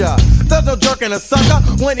composure. There's no jerking a sucker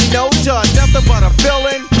when he knows you're nothing but a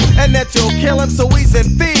villain, and that you'll kill him so he's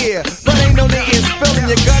in fear. But ain't no need in spilling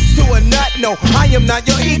your guts to a nut. No, I am not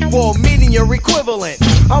your equal, meaning your equivalent.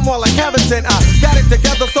 I'm more like Havison, I got it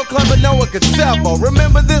together so clever no one could sever.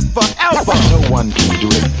 Remember this forever. No one can do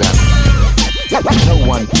it better. No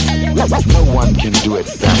one can do it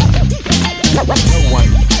better.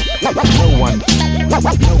 No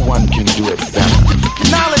one can do it better.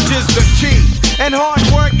 Knowledge is the key, and hard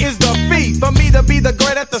work is the fee. For me to be the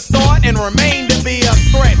great at the start and remain to be a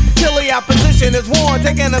threat. Till the opposition is worn,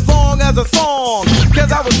 taking as long as a song.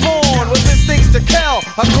 Cause I was born with instincts to kill,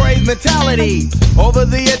 a crazed mentality. Over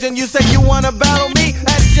the edge and you say you wanna battle me?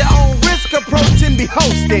 At your own risk, approach and be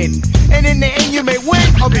hosted. And in the end you may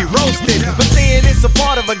win or be roasted. But seeing it's a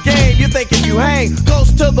part of a game, you think if you hang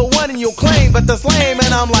close to the one and you'll claim, but that's lame.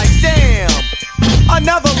 And I'm like, damn,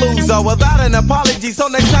 another loser without an apology. So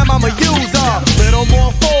next time I'ma use a little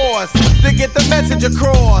more force to get the message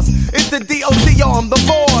across. It's the DOC, I'm the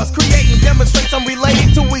boss. Creating demonstrates I'm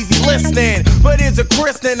related to easy listening. But here's a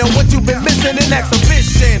christening of what you've been missing in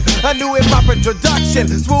exhibition. A new hip-hop introduction,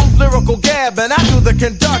 smooth lyrical gab, and I do the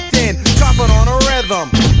conducting, dropping on a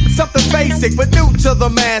rhythm. Something basic but new to the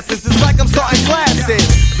masses. It's like I'm starting classes.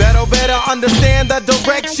 Better understand the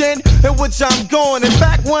direction in which I'm going. In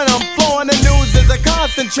fact, when I'm flowing, the news is a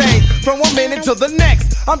constant change from one minute to the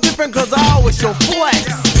next. I'm different cause I always show flex,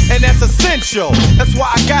 and that's essential. That's why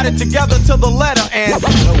I got it together to the letter. And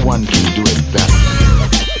no one can do it better.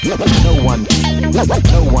 No one can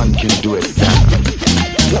do it better.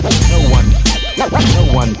 No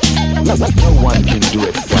one can do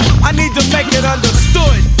it better. I need to make it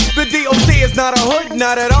understood. The DOC is not a hood,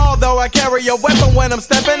 not at all. Though I carry a weapon when I'm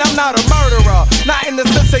stepping, I'm not a murderer. Not in the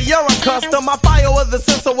sense of you're a custom. I fire with the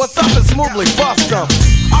sense of what's up and smoothly bust them.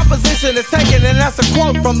 Opposition is taken, and that's a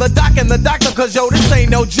quote from the doc and the doctor. Cause yo, this ain't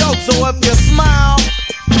no joke. So if you smile,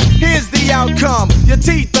 here's the outcome. Your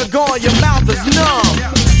teeth are gone, your mouth is numb.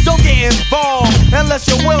 Don't get involved unless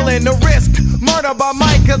you're willing to risk murder by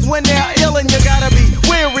mic. Cause when they're ill and you gotta be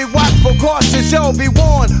weary, watchful, cautious, you'll be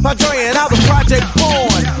warned. By Dre and how the project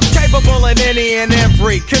born. Capable in any and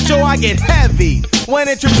every control, I get heavy when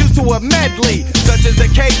introduced to a medley. Such as the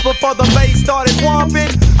case before the bass started whomping.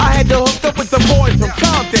 I had to hook up with the boy from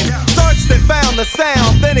Compton. Searched and found the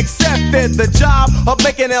sound, then accepted the job of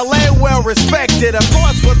making LA well respected. Of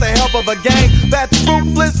course with the help of a gang that's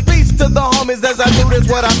ruthless. Peace to the homies as I do this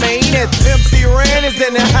what I mean. It's MC Ren is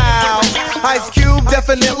in the house. Ice Cube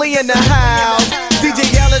definitely in the house.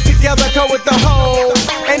 DJ Yella together go with the whole.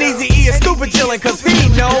 And Easy E is stupid chillin' cause he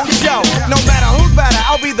knows. Yo, no matter who's better,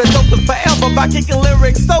 I'll be the dopest forever by kicking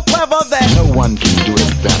lyrics so clever that no one can do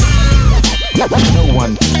it better. No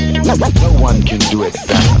one can do it better. No one can do it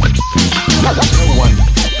better. No one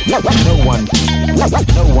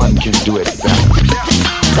can do it better.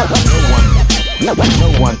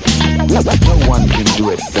 No one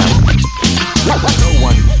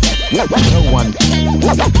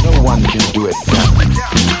can do it better.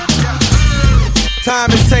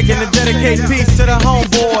 Time is taken to dedicate peace to the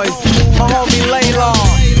homeboys. My homie Laylaw,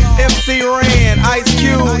 MC Ren, Ice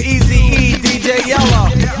Cube, Easy E, DJ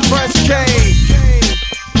Yella, Fresh K,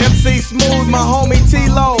 MC Smooth, my homie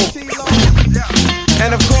T-Lo,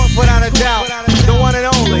 and of course, without a doubt, the one and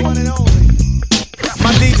only,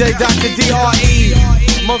 my DJ Dr. D.R.E.,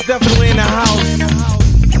 most definitely in the house.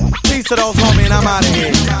 Peace to those homies, and I'm out of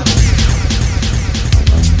here.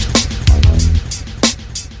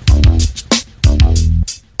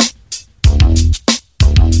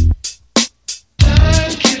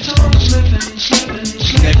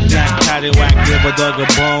 Knick-knack, paddywhack, give a dog a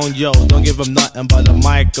bone. Yo, don't give him nothing but a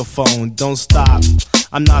microphone. Don't stop,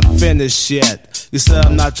 I'm not finished yet. You said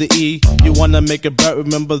I'm not the E. You wanna make it better?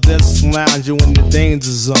 Remember this? Lounge you in the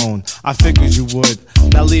danger zone. I figured you would.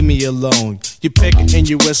 Now leave me alone. You pick and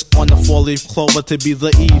you wish on the 4-leaf clover to be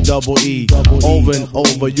the E-double-E. Over and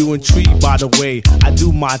over. You intrigued by the way I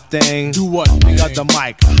do my thing. Do what? You got the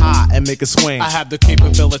mic high and make it swing. I have the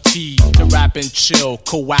capability to rap and chill,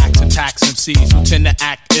 coax and tax MCs who tend to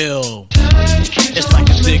act ill. It's like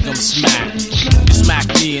a dig 'em smack. You smack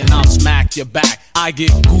me and I'll smack your back. I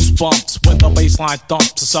get goosebumps when the bassline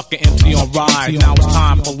thumps. To suck an empty on ride. Now it's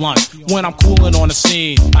time for lunch. When I'm cooling on the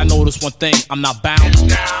scene, I notice one thing: I'm not bounced.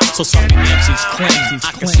 So sucking MCs clean.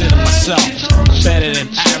 I consider myself better than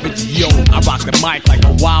average. Yo, I rock the mic like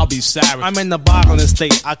a wild beast savage. I'm in the boggling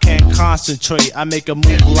state. I can't concentrate. I make a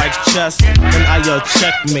move like chess, and I yell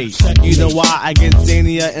checkmate. You know why I get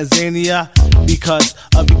zanier and zanier? Because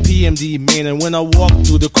of the PMD man. And when I walk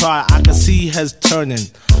through the crowd, I can see heads turning.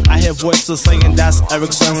 I hear voices saying that's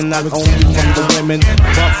Eric Sermon, not only from the women,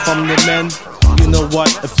 but from the men. You know what?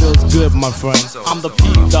 It feels good, my friend. I'm the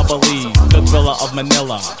P-double-E, the Thriller of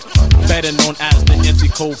Manila. Better known as the MC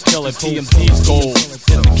Cold Killer. PMD's goal is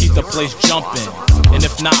to keep the place jumping. And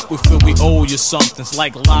if not, we feel we owe you something. It's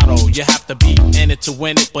like Lotto. You have to be in it to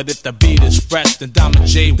win it. But if the beat is fresh, then Diamond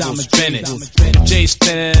J will spin it. If J's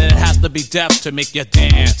spinning it, it has to be deaf to make you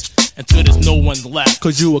dance until there's no one left.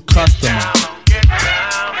 Cause you a customer.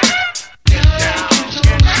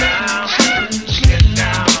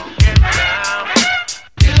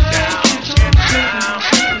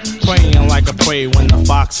 Praying like a prey when the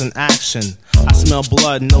fox in action. I smell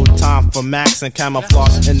blood, no time for max and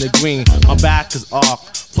camouflage in the green. My back is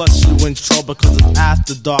off, plus you in trouble cause it's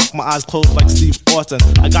after dark. My eyes closed like Steve Austin,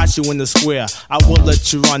 I got you in the square. I will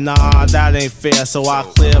let you run, nah, that ain't fair. So I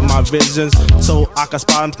clear my visions, so I can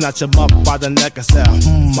spot him, snatch him up by the neck and say,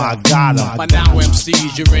 I got him. By now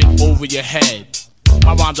MCs, you're in over your head.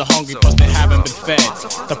 My rhymes are hungry cause they haven't been fed.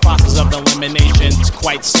 The process of elimination is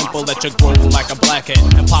quite simple. Let you grow like a blackhead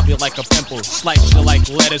and pop you like a pimple. Slice you like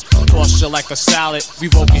lettuce, toss you like a salad.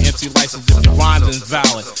 Revoke your MC license if your rhymes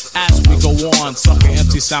invalid. As we go on, sucking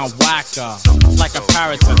MC sound whacker. Like a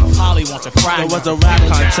parrot that Polly wants to crack. There was a rap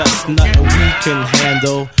contest, nothing we can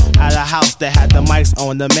handle. At a house that had the mics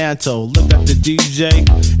on the mantle. Looked at the DJ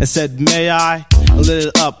and said, may I? And lit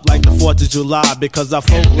it up like the 4th of July. Because I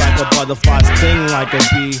float like a butterfly, sting like a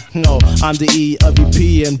bee. No, I'm the E of the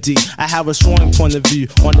PMD. I have a strong point of view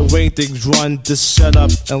on the way things run. Just shut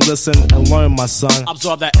up and listen and learn, my son.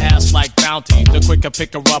 Absorb that ass like bounty. The quicker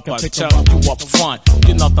pick her up, I tell you up front.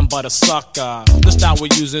 You're nothing but a sucker. The style we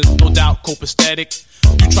use is no doubt copacetic.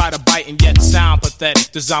 You try to bite and yet sound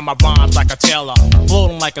pathetic. Design my rhymes like a tailor,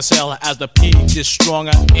 floating like a sailor. As the P gets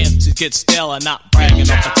stronger, MCs get staler. Not bragging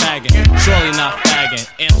off the tagging, surely not fagging.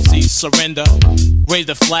 MCs surrender, raise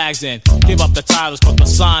the flags and give up the titles, cause the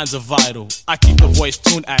signs are vital. I keep the voice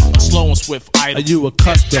tuned at a slow and swift idle. Are you a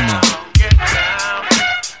customer?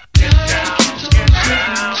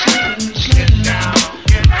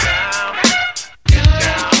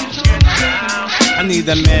 I need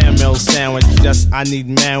a man meal sandwich, yes, I need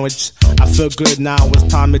marriage. I feel good now, it's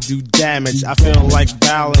time to do damage. I feel like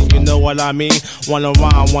battling, you know what I mean? Wanna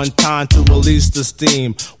rhyme one time to release the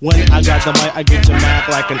steam. When I got the mic, I get you mad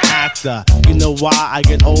like an actor. You know why I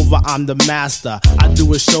get over, I'm the master. I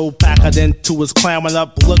do a show packer, then two is clamming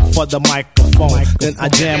up. Look for the microphone, then I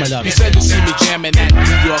jam it up. You said you see me jamming at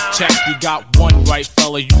New York Tech. You got one right,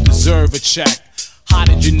 fella, you deserve a check. How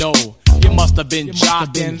did you know? You must have been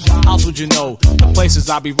jocking. How would you know? The places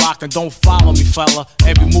I be rocking. Don't follow me, fella.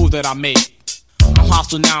 Every move that I make. I'm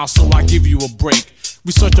hostile now, so I give you a break.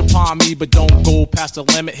 Research upon me, but don't go past the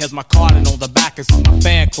limit. Here's my card, and on the back is my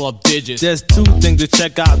fan club digits. There's two things to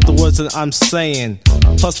check out the words that I'm saying.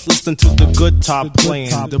 Plus, listen to the good top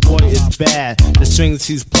playing. The boy is bad. The strings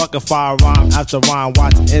he's plucking, fire rhyme after rhyme.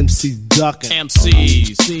 Watch MC ducking.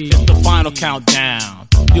 MCs, it's the final countdown.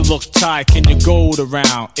 You look tight, can you go the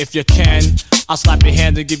round? If you can, I'll slap your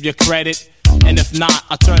hand and give you credit. And if not,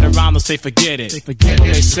 I turn around and say forget it. When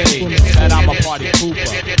they say that I'm a party pooper,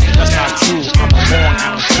 that's not true. I'm a Long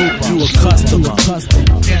Island trooper. You a customer.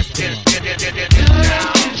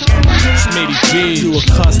 Smitty G. You a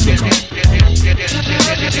customer.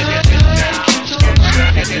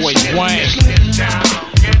 Boy Wayne.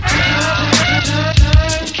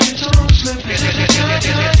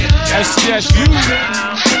 SCSU.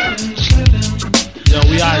 Yo,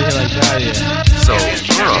 we out of here like that, yeah. So,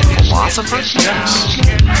 you're a philosopher? Yes.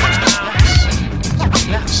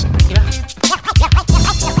 Yes. Yes.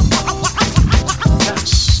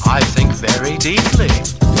 I think very deeply.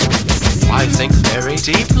 I think very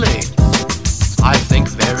deeply. I think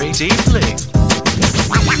very deeply.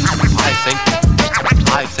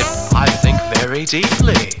 I think very very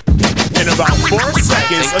deeply. In about 4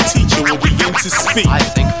 seconds, a teacher will begin to speak. I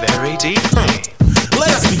think very deeply. Let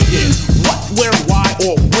us begin. What, where, why,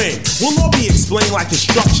 or when will all be explained like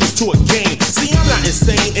instructions to a game. See, I'm not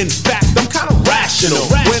insane. In fact, I'm kind of rational.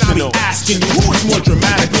 When I be asking you who is more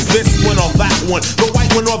dramatic, this one or that one, the white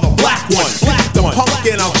one or the black one. Black the punk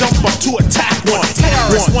and I'll jump up to attack one.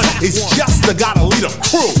 Terrorist one is just the gotta lead a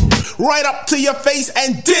crew. Right up to your face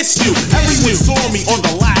and diss you. Everyone saw me on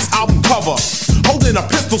the last album cover, holding a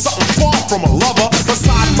pistol, something far from a lover.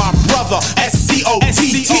 Beside my brother,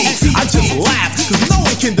 S-C-O-T-T. I just laugh, cause no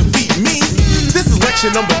one can defeat me. This is lecture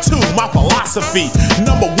number 2, my philosophy.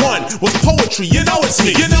 Number 1 was poetry, you know it's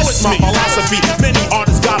me. You know it's my philosophy, many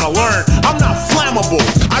artists gotta learn. I'm not flammable,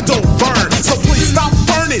 I don't burn. So please stop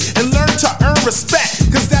burning and learn to earn respect,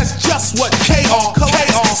 cause that's just what K.R.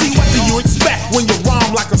 collects. See, what do you expect when you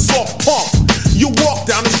rhyme like a soft pump? You walk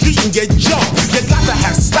down the street and get jumped. You got to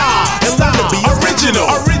have style and learn to be original.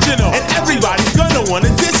 And everybody's gonna wanna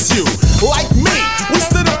diss you. Like me, we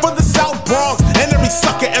stood up for the South Bronx, and every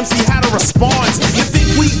sucker MC had a response. You think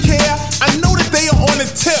we care? I know that they are on the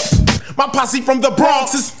tip. My posse from the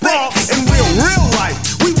Bronx is thick. In real life,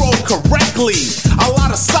 we roll correctly. A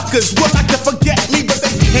lot of suckers would like to forget me, but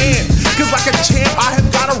they can't. Cause like a champ, I have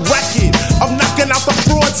got a record of knocking out the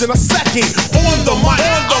frauds in a second. On the mic,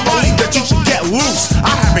 I believe that you should get loose.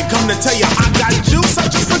 I haven't come to tell you I got juice. I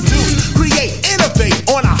just produce, create, innovate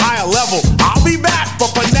on a higher level. I'll be back,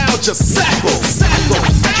 but for now, just sackle.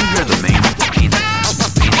 Did you hear the main thing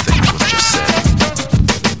was just said?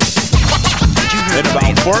 In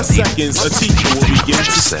about 4 seconds, a teacher will begin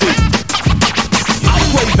to speak. I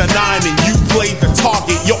play the 9 and you play the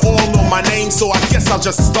target. You all know my name, so I guess I'll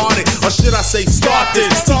just start it. Or should I say start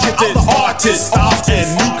this? Teaching other artists, styles, and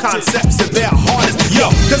new concepts and their hardest.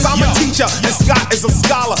 Yo, cause I'm a teacher and Scott is a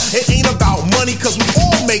scholar. It ain't about money, cause we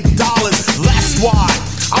all make dollars. That's why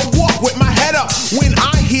I walk with my head up. When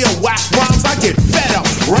I hear whack rhymes, I get fed up.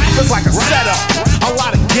 Rap is like a setup, a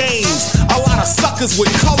lot of games, a lot of suckers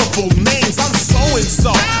with colorful names. I'm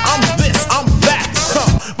so-and-so, I'm this, I'm that,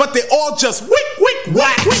 but they all just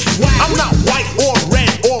whack. I'm not white or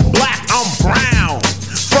red or black, I'm brown.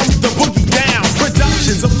 From the boogie down,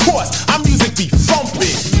 productions, of course, our music be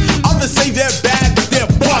thumping. Others say they're bad, but they're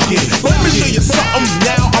bugging. Let me show you something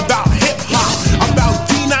now about hip-hop, about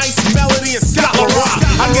D-Nice, Melody, and Scott LaRock.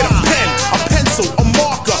 I get a pen, a pencil, a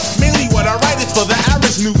marker. Mainly what I write is for the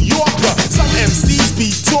average New Yorker. Some MCs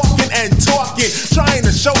be talking and talking, trying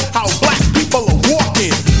to show how black people are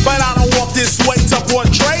walking. But I don't walk this way to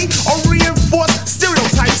portray or reinforce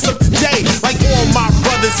stereotypes of today. Like all my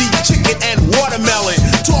brothers eat chicken and watermelon,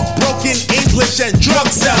 talk broken English and drug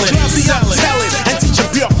selling. See, I'm telling and teaching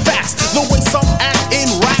pure facts. The way some act in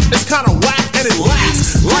rap is kinda whack and it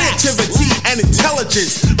lacks creativity and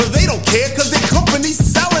intelligence, but they don't care cause their company's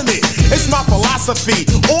selling it. It's my philosophy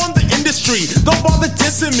on the industry. Don't bother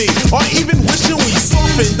dissing me or even wishing we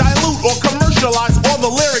soften, dilute, or commercialize all the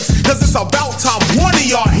lyrics, cause it's about time one of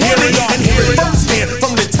y'all hear it and hear it firsthand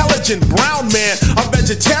from an intelligent brown man. A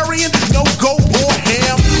vegetarian, no goat or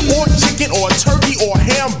ham or chicken or turkey or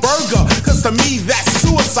hamburger, cause to me that's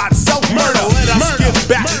suicide, self-murder. Let us get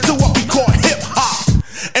back to what we call hip-hop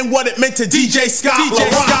and what it meant to DJ Scott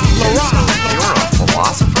LaRock. You're a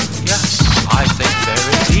philosopher? Yes, I think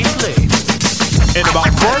very deeply. In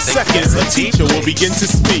about 4 seconds, a teacher will begin to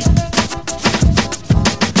speak.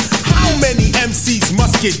 How many MCs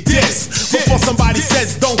must get dissed before somebody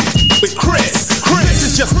says don't with Chris? Chris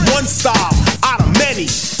is just one style out of many.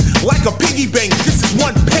 Like a piggy bank, this is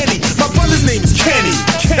 1 penny. My brother's name is Kenny.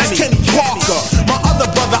 That's Kenny Parker. My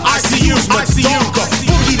other brother, ICU's much darker.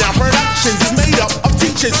 Boogie Down Productions is made up of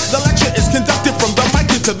teachers. The lecture is conducted from the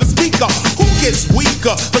mic into the speaker. Who gets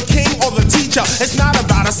weaker, the king or the teacher? It's not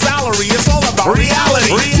about a salary, it's all about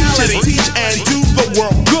reality. Teachers teach and do the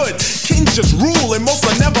world good. Kings just rule and most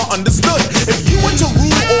are never understood. If you were to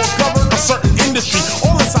rule or govern a certain industry,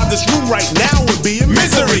 all inside this room right now would be in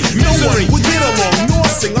misery. No one would get along nor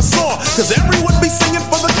sing a song, cause everyone be singing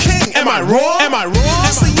for the king. Am I wrong?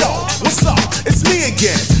 I say, yo, what's up? It's me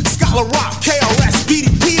again, Scott LaRock, KRS,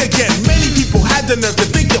 BDP again. Many people had the nerve to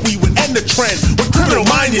think that we would end the trend with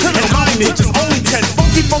criminal-minded and just only 10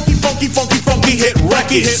 funky hit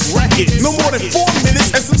records. No more than 4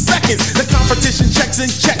 minutes and some seconds. The competition checks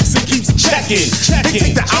and keeps checking. They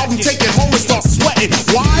take the album, take it home and start sweating.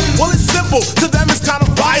 Why? Well, it's simple. To them it's kind of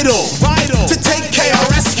vital to take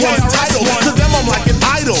KRS-One's title. To them I'm like an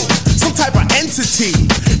idol, some type of entity.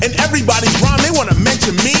 And everybody's rhyme, they wanna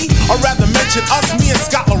mention me, or rather mention us, me and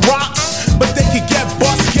Scott LaRock. But they could get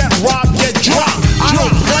bust, get robbed, get dropped. I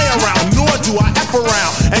don't play around, nor do I F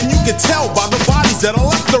around. And you can tell by the bodies that are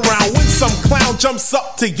left around when some clown jumps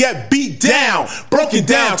up to get beat down, broken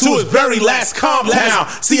down to his very last compound.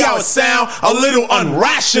 See how it sound? A little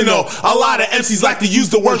unrational. A lot of MCs like to use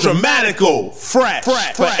the word dramatical. Fresh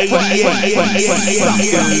for 88.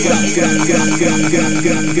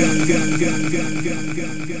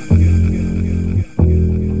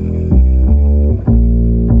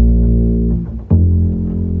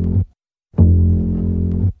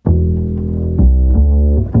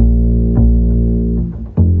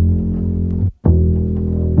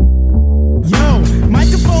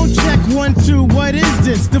 What is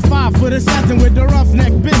this? The 5-foot assassin with the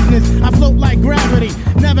roughneck business. I float like gravity,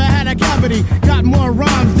 never had a cavity. Got more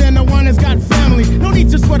rhymes than the one that's got family. No need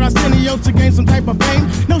to sweat Arsenio to gain some type of fame.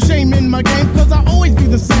 No shame in my game, cause I always be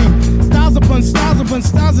the same. Styles upon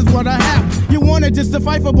styles is what I have. You wanted just to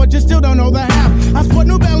fight for, but you still don't know the half. I sport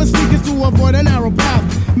New Balance sneakers to avoid a narrow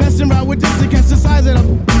path. Messing around with this against the size of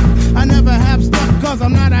the... I never have stuff, cause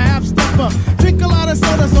I'm not a half-stepper. Drink a lot of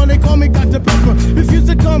soda, so they call me Dr. Pepper. Refuse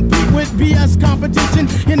to compete with BS competition.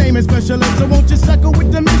 Your name is special ed, so won't you suckle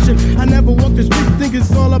with the mission? I never walk the street, think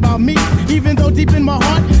it's all about me. Even though deep in my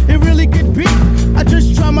heart, it really could be. I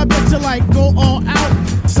just try my best to like go all out.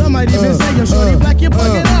 Some might even say you're shorty black, you're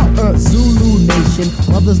bugging out. Zulu Nation,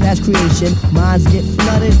 mother's last creation. Minds get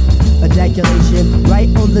flooded, ejaculation. Right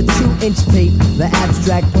on the 2-inch tape. The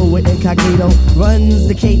abstract poet incognito runs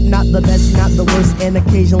the cape, not the best, not the worst. And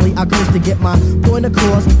occasionally I curse to get my point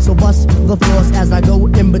across. So bust the floors as I go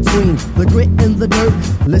in between the grit and the dirt.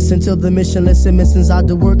 Listen to the mission, listen, missions I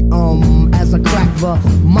do work as I crack the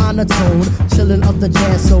monotone. Chillin' up the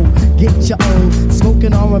jazz, so get your own.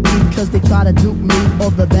 Smoking R&B cause they try to dupe me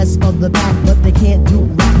or the best of the back, but they can't do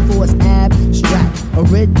rap for it's abstract,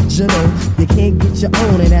 original. You can't get your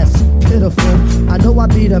own and that's pitiful. I know I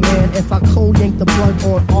be the man if I cold yank the plug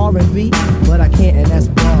on R&B, but I can't and that's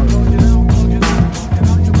bars.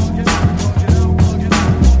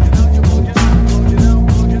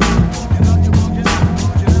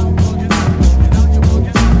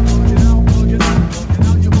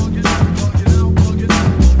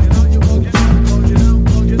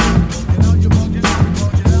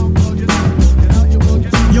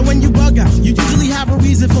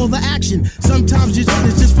 For the action, sometimes you don't,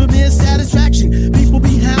 it's just for mere satisfaction. People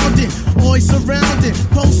be hounding, always surrounded,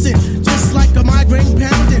 posting, just like a migraine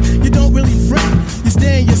pounding. You don't really fret, you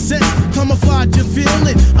stay in your sense, camouflage your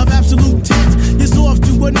feeling of absolute tense. You're so off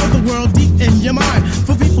to another world deep in your mind.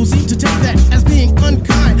 For people seem to take that as being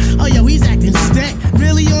unkind. Oh yo, he's acting stank,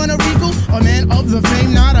 really on a regal? A man of the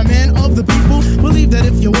fame, not a man of the people. Believe that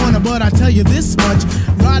if you wanna, but I tell you this much: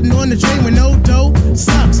 riding on the train with no dough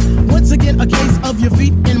sucks. Once again, a case of your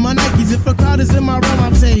feet in my Nikes. If a crowd is in my realm,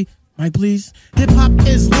 I'll say, Mike, please. Hip-hop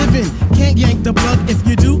is living, can't yank the plug. If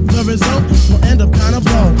you do, the result will end up kind of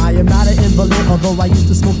blow. I am not an invalid, although I used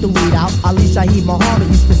to smoke the weed out. Ali Shaheed Muhammad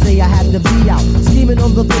used to say I had to be out. Scheming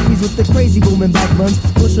on the bookies with the crazy booming back runs.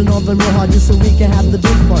 Pushing on them real hard just so we can have the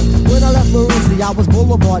big fun. When I left Marusi, I was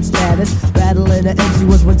Boulevard status. Battling the MC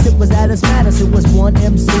was when Tip was at its maddest. It was one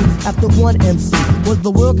MC after one MC. What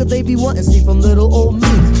the world could they be wanting to see from little old me?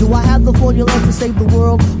 Do I have the formula to save the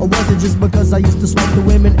world? Or was it just because I used to smoke the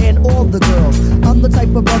women and all the girls? I'm the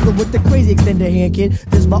type of brother with the crazy extended hand, kid.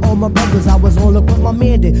 This by all my brothers, I was on what my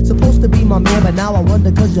man did. Supposed to be my man, but now I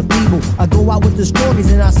wonder cause you're feeble. I go out with the strongest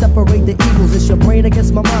and I separate the evils. It's your brain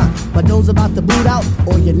against my mind. My nose about to boot out,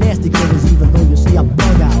 or your nasty killers, even though you say I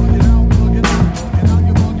bug out.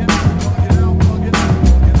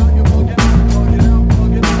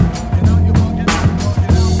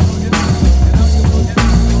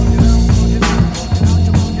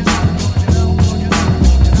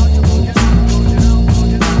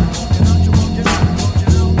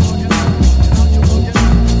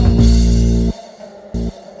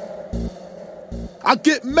 I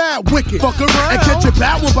get mad wicked, fuck around, and catch a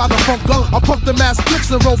bad one by the funker. I pump the mass spliffs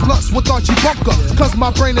and roll blunts with Archie Bunker. Cause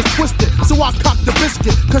my brain is twisted, so I cock the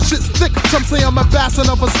biscuit. Cause shit's thick, some say I'm a bastard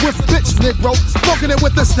of a swift bitch, Negro. Fucking it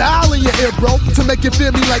with the style in your ear, bro. To make it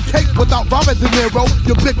feel me like cake without Robert De Niro.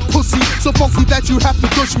 You big pussy, so funky that you have to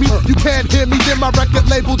push me. You can't hear me, then my record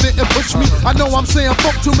label didn't push me. I know I'm saying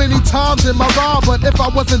fuck too many times in my rhyme, but if I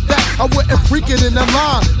wasn't that, I wouldn't freak it in the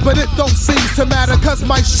line. But it don't seem to matter, cause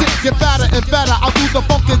my shit get fatter and fatter. I'll do the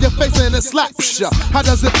funk in your face and it slaps ya. How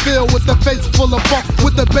does it feel with the face full of funk?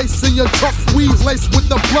 With the bass in your trunk, weed laced with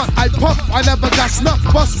the blunt. I puff, I never got snuff.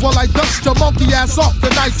 Bust while I dust your monkey ass off.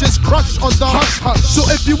 Then I just crush on the hush hush. So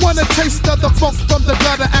if you want a taste of the funk from the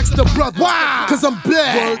gutter, ask the brother. Wow, cause I'm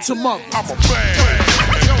bad. Word to mother. I'm a bad.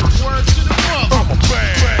 Word to the mother. I'm a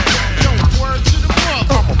bad. Word to the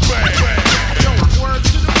mother. I'm a bad. Word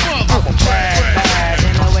to the mother. I'm a bad.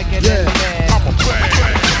 And a wicked in the bed. I'm a bad.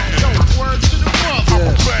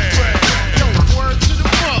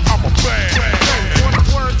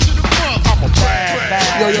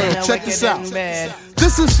 this out.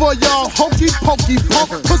 This is for y'all hokey pokey punk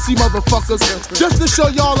pussy motherfuckers. Just to show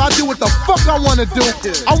y'all I do what the fuck I wanna do.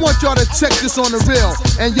 I want y'all to check this on the real.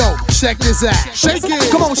 And yo, check this out. Shake it,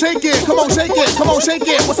 come on, shake it, come on, shake it, come on, shake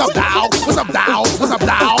it. What's up, Dow? What's up, Dow? What's up,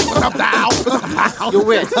 Dow? What's up, Dow? What's up, Dow? Yo,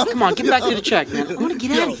 Red, come on, get back to the track, man. I wanna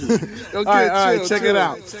get out of here. All right, check it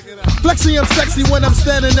out. Flexing, I'm sexy when I'm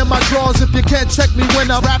standing in my drawers. If you can't check me when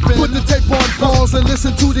I'm rapping, put the tape on pause and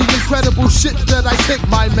listen to the incredible shit that I kick,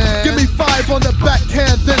 my man. Give me 5 on the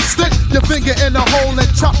backhand, then stick your finger in the hole and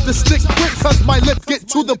chop the stick quick, cause my lip get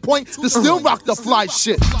to the point to still rock the fly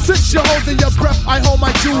shit. Since you're holding your breath, I hold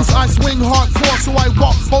my jewels. I swing hardcore, so I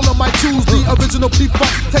walk, holding my tools. The original P-Funk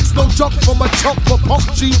takes no jump from a chump for punk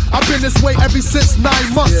G. I've been this way ever since 9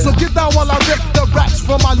 months. So get down while I rip the raps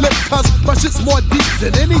from my lip, cause my shit's more deep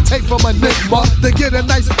than any tape from a Nigma. They get a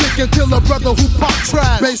nice kick and kill a brother who pop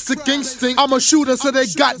trash. Basic instinct, I'm a shooter, so they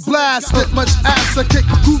got blasted. Much ass a kick,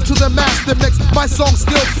 groove to the master mix. My song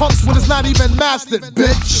still punks when it's not even mastered,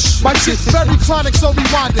 bitch. My shit's very chronic, so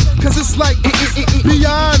rewind it, cause it's like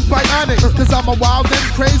beyond bionic. Cause I'm a wild and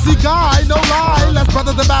crazy guy, no lie. Last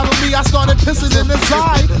brother to battle me, I started pissing in his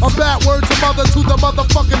eye. A bad word to mother to the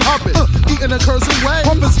motherfucking hubbard. Eating a cursing way,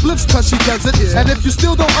 pumping spliffs cause she does it. And if you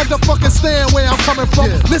still don't stand where I'm coming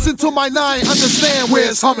from, listen to my 9, understand where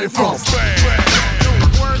it's coming from.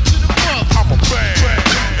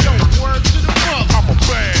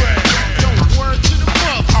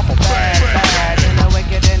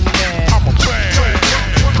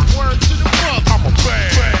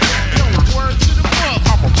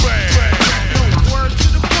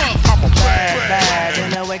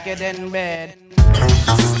 Wicked in bed.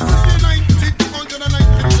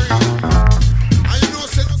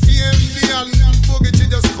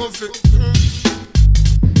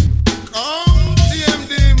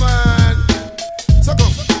 TMD man. So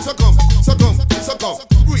come.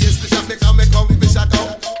 Raise the shot, make me come fish a go.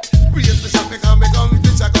 Raise the shot, make me come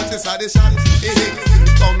fish a go. This are the shot.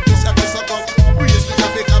 Come fish a go, so come. Raise the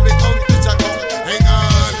shot, make me come fish a go. Hang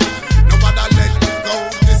on, nobody let go.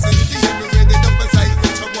 This is the end where they don't beside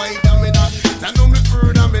with your boy Damina. Tell them me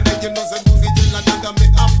further, you know say boogie till I dagger me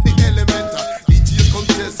up the elemental. DJ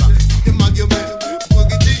Contessa, the argument.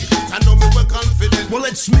 Well,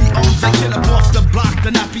 it's me, I'm the kid up off the block,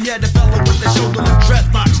 the nappy-headed fellow with the shoulder and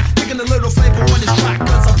dreadlocks. Kicking a little flavor on this track,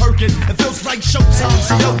 cause I'm perking. It feels like showtime,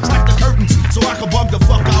 so yo, crack the curtains so I can bum the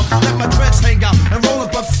fuck out. Let my dreads hang out and roll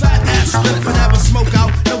up a fat ass spliff and have a smoke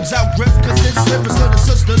out. Nose out grip, cause it's livers to the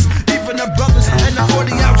sisters, even the brothers and the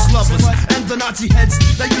 40-ounce lovers. And the Nazi heads,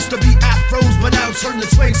 they used to be afros, but now it's hurting the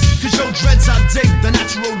swings. Cause yo, dreads I dig, the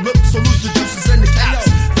natural look, so lose the juices in the cats.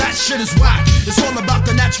 That shit is whack, it's all about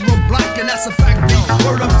the natural black, and that's a fact, B.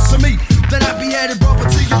 Word up to me, then I be headed brother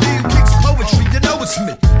to your deal kicks poetry, you know it's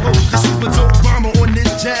me. Oh, the super dope rhymer on this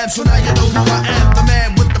jab, so now you know who I am, the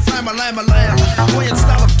man with the flammer lamb. Buoyant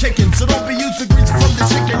style of kicking, so don't be used to grease from the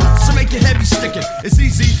chicken, so make your heavy sticking. It's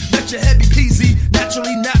easy, let your heavy peasy,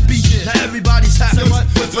 naturally nappy. Now everybody's happy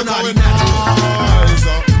with a naughty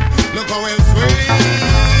natural. Look how it's sweet,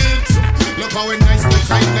 look how it's nice.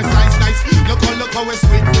 Look how it's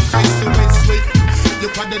sweet. You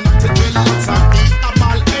got the nut to drill lots and eat a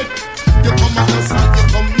ball head. You come and just and you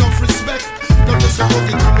come enough respect. Don't listen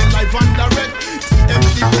boogie coming live on direct.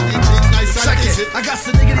 TMD boogie G nice and easy. I got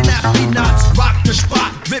the nigga nappy knots, rock the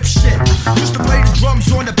spot, rip shit. Used to play the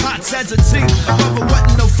drums on the pots as a team. A brother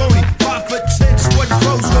wasn't no phony. 5'10", sporting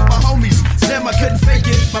flows with my homies. Damn, I couldn't fake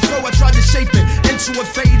it. My flow, I tried to shape it into a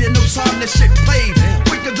fade in no time that shit played.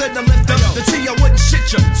 Quicker than the lift up, the T I wouldn't shit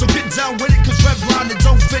ya. So get down with it, cause Revlon it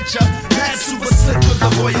don't fit ya. Mad super slick with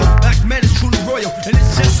the royal. Black man is truly royal, and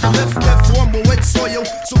it's just a lift kept formal with soil.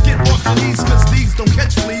 So get off your knees, cause these don't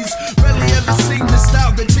catch fleas. Rarely ever seen this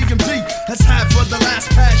style that TMD has had for the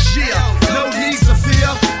last past year. No need to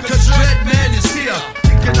fear, cause Dread Man is here.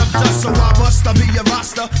 Kicking up dust, so I must be a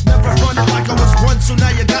roster. Never running like I was once, so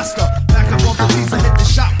now you got to back up off the knees and hit the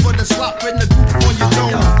shot for the slop in the group on your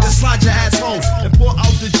dome. Then slide your ass home and pour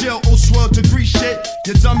out the jail. Oh, swirl to grease shit.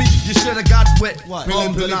 You dummy, you should've got wet. What?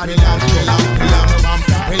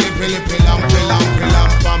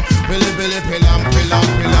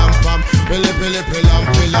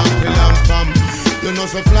 You know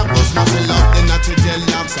so flap us must love the natural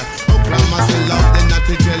lobster. Oklahoma say love the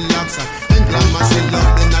natural lobster. England must love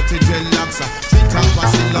the natural lobster. Twitter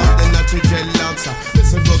must love the natural lobster.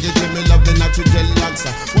 Listen boogie Jimmy love the natural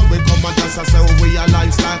lobster. When we come and dance I say we a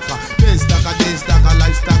lifestyle. This stack a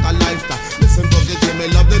lifestyle. Listen boogie Jimmy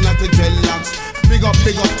love the natural lobster. Big up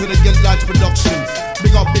to the Guild Lodge production.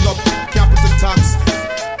 Big up Capital Tax.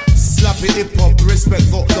 Slappy hip hop, respect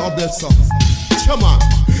for the other songs. Come on,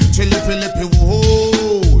 chilly,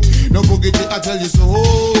 whoa. No No boogie G, I tell you so.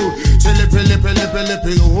 Say lippy, lippy, lippy,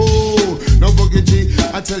 lippy, oh. No boogie G,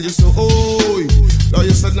 I tell you so. Oh, you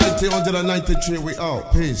said 1993, we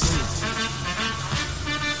out. Peace.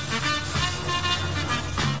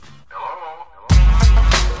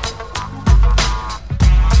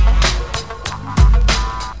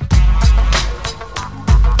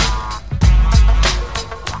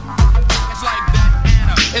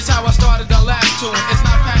 It's how I started the last tune. It's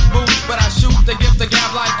not packed boom, but I shoot the gift the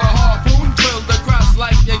gab like a harpoon. Fill the crowds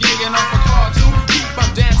like you're gigging off a cartoon. Keep up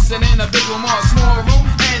dancing in a big room or a small room.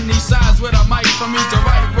 Any size with a mic for me to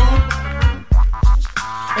write room.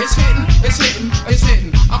 It's hitting, it's hitting, it's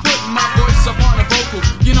hitting. I'm putting my voice upon the vocal.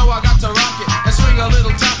 You know I got to rock it and swing a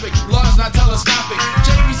little topic. Law's not telescopic.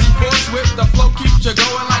 JVC force with the flow keeps you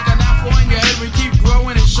going like an apple in your head. We keep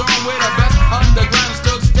growing and showing we're the best. Underground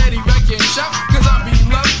still steady, wrecking shop. Cause I'm being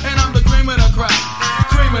loved and I'm the cream of the crowd.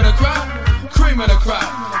 Cream of the crowd, cream of the crowd.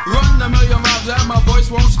 Run a million miles and my voice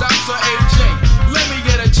won't stop. So AJ, let me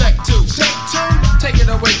get a check too. Check two, take it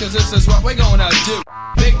away cause this is what we're gonna do.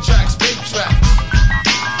 Big tracks, big tracks.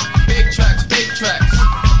 Big tracks, big tracks.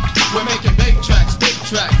 We're making big tracks, big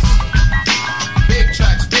tracks. Big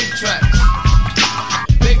tracks, big tracks.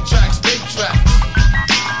 Big tracks, big tracks.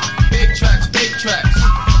 Big tracks, big tracks.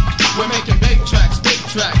 We're making big tracks, big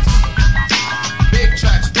tracks. Big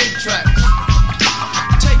tracks, big tracks.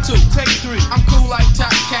 Take two, take three. I'm cool like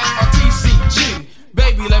Top Cat or TCG.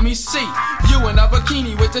 Baby, let me see you in a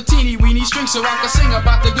bikini with the teeny weeny string so I can sing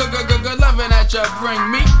about the good loving that you bring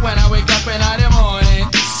me when I wake up in the morning.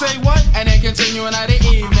 Say what? And then continuing at the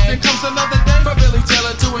evening. Then comes another day for Billy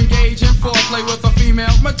Taylor to engage in foreplay with a female.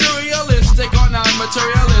 Materialistic or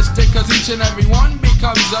non-materialistic, cause each and every one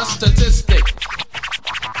becomes a statistic.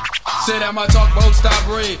 Say them I talk both stop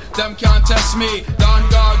read. Them can't test me. Don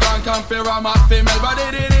Gargan can't fear I'm a female. But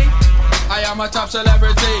I am a top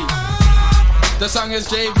celebrity. The song is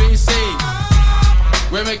JVC.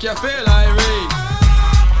 We make you feel irate.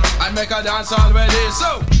 I make a dance already.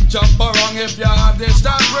 So jump around if you have this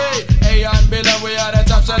stop read. A and B, we are the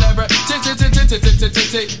top celebrity.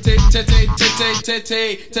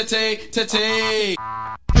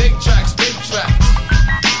 Big tracks, big tracks.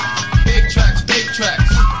 Big tracks, big tracks.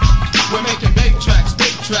 We're making big tracks,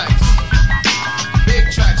 big tracks.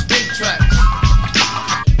 Big tracks, big tracks.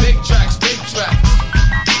 Big tracks, big tracks.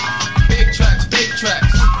 Big tracks, big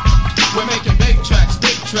tracks. We're making big tracks,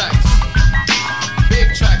 big tracks.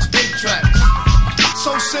 Big tracks, big tracks.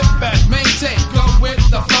 So sit back, maintain, go with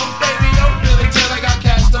the flow, baby. Oh, Billy Taylor got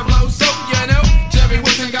cash to blow, so you know. Jerry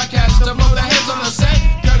Wilson got cash to blow. The heads on the set.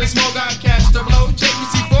 Curtis Moore got cash to blow.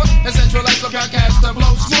 JVC Force and Central X got cash to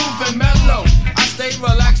blow. Smooth and mellow. Stay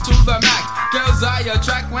relaxed to the max. Girls I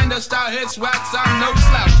attract when the style hits wax. I'm no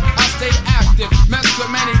slouch. I stay active. Mess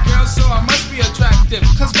with many girls, so I must be attractive.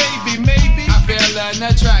 Cause baby, maybe I feel an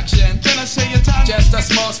attraction. Can I say your time? Just a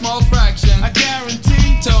small fraction. I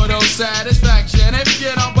guarantee total satisfaction. If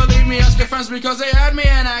you don't believe me, ask your friends because they had me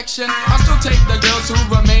in action. I still take the girls who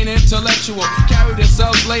remain intellectual, carry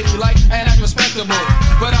themselves ladylike and act respectable.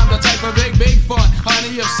 But I'm the type of big fun.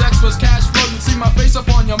 Honey, if sex was cash flow, you'd see my face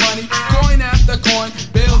upon your money. Coin after coin,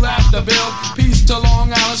 bill after bill. Peace to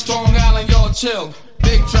Long Island, Strong Island, y'all chill.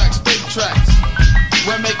 Big tracks, big tracks.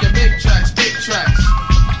 We're making big tracks, big tracks.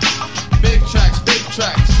 Big tracks, big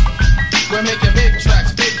tracks. We're making big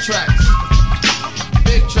tracks, big tracks.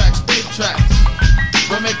 Big tracks, big tracks.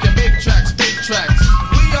 We're making big tracks, big tracks.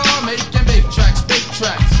 We are making big tracks, big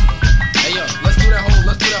tracks. Hey yo, let's do that whole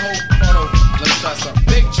photo. Let's try something.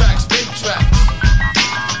 Big tracks, big tracks.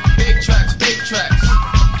 Big tracks, big tracks.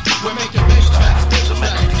 We're making big tracks, big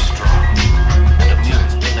tracks. The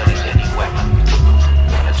music is any weapon.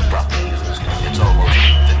 When it's properly used, it's almost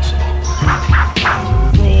invincible.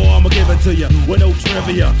 Raw, I'ma give it to you with no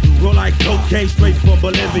trivia. Roll like cocaine straight from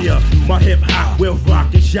Bolivia. My hip hop will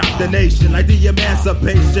rock and shock the nation like the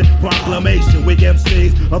Emancipation Proclamation. We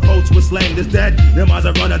MCs approach with slang that's dead. Them eyes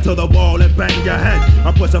are running to the wall and bang your head.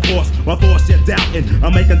 I push a force, my force you're doubting.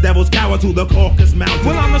 I'm making devils cower to the Caucasus Mountain.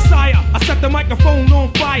 Well, I'm Messiah. I set the microphone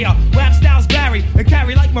on fire. Rap styles vary and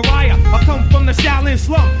carry like Mariah. I come from the Shaolin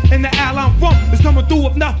slum, and the al I'm from is coming through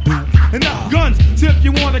with enough guns. So if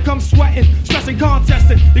you wanna come sweating, stressing,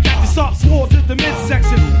 contesting, you got your soft swords at the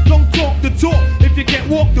midsection. Don't talk the talk if you can't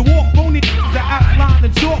walk the walk. Phony the outline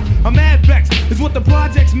and chalk. I'm mad vexed, is what the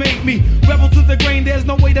projects made me. Rebel to the grain, there's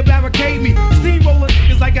no way to barricade me. Steamroller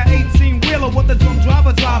is like an 18-wheeler with the drunk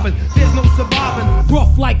driver driving. There's no surviving.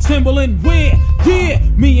 Rough like Timberland, wear Yeah,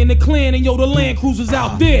 me and the clan and yo, the Land Cruisers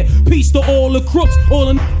out there. Peace to all the crooks, all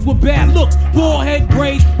the niggas with bad looks. Bald head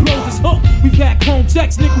braids, blows his hook. We've had chrome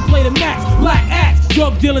checks, nickel play the max. Black axe,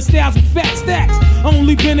 drug dealing styles with fat stacks.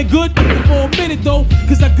 Only been a good for a minute though,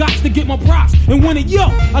 cause I got to get my props and win it. Yo,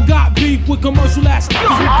 I got beef with commercial ass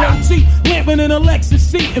niggas with T, lamping in a Lexus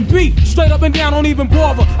C and B. Straight up and down, don't even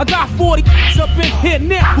bother. I got 40 up in here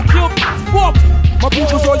now who killed for. My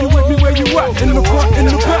peoples, are you with me where you at? In the front, in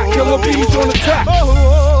the back, killer bees on attack.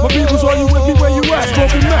 My peoples, are you with me where you at?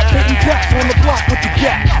 Smoking meth, hitting cats on the block with the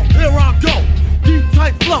gap. Here I go, deep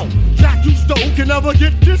tight flow. Jack you stole can never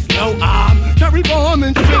get this low. I'm Terry Bomb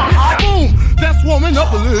and shit. Boom, that's warming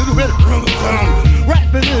up a little bit.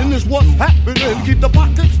 Rapping in is what's happening. Keep the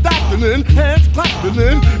pockets stacking in, hands clapping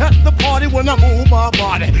in. At the party when I move my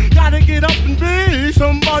body. Gotta get up and be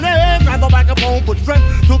somebody. Grab the microphone, put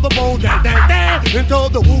strength to the bone. Dan, dan, dan, until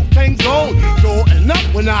the Wu-Tang zone. Sure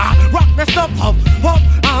enough when I rock that stuff up,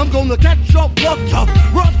 I'm gonna catch up, blood tough,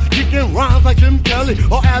 rough, kicking rhymes like Jim Kelly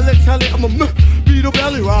or Alex Kelly. I'm a beat the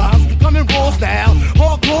belly rhymes, coming raw style,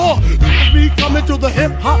 hardcore. Me coming to the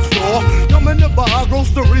hip hop store, coming to buy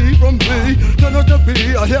grocery from me. Turn out to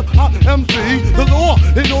be a hip hop MC. The law,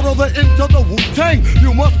 in order to enter the Wu-Tang,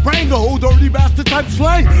 you must bring the whole dirty bastard type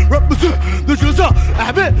slang. Represent the Jizza,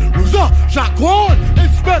 Abbott, Ruza, Shaquan,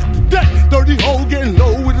 inspect the deck. Dirty hole getting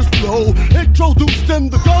low with his flow. Introduce them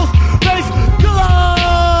the ghost face killer.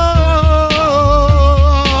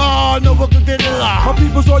 No one can get it out. My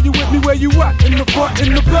peoples, are you with me where you at? In the front,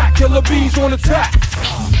 in the back, killer bees on attack.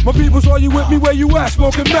 My peoples, are you with me where you at?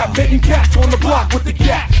 Smoking meth, hitting cats on the block with the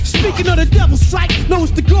gap. Speaking of the devil's sight, know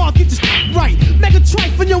it's the God, get this right. Mega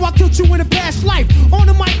trife, and yo, I killed you in a past life. On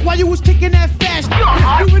the mic while you was kicking that fast.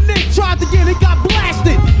 You and Nick tried to get it, got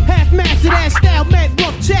blasted. Half-mastered ass style, mad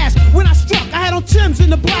rough chast. When I struck, I had on Tim's in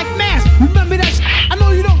the black mask. Remember that shit? I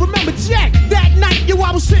know you don't remember Jack. That night, yo,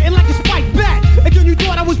 I was sitting like a spiked bat. And then you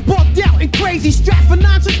thought I was bugged out and crazy. Strapped for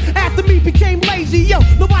nonsense, after me became lazy. Yo,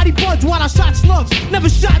 nobody budged while I shot slugs. Never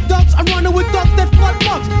shot ducks, I run with ducks that flood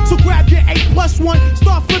mugs. So grab your 8+1,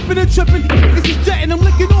 start flipping and tripping. This is jetting, I'm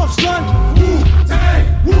licking off, son.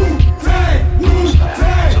 Wu-Tang, Wu-Tang,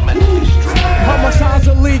 Wu-Tang, Wu-Tang. Homicide's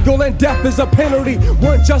illegal and death is a penalty.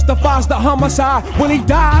 One justifies the homicide when he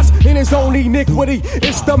dies in his own iniquity.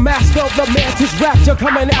 It's the master of the mantis rapture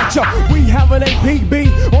coming at ya. We have an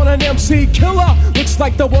APB on an MC killer. Looks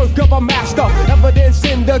like the work of a master. Evidence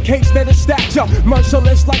indicates that it's stature.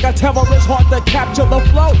 Merciless like a terrorist, hard to capture. The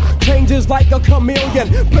flow changes like a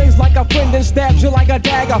chameleon. Plays like a friend and stabs you like a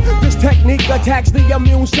dagger. This technique attacks the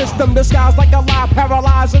immune system. Disguised like a lie,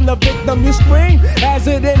 paralyzing the victim. You scream as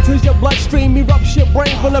it enters your bloodstream. Erupts your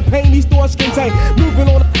brain from the pain these thoughts contain. Moving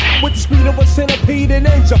on with the speed of a centipede and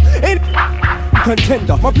ninja.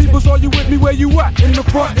 Contender. My peoples, are you with me where you at? In the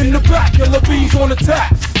front, in the back, killer bees on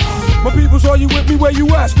attack. My peoples, are you with me where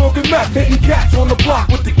you at? Smoking meth, hitting cats on the block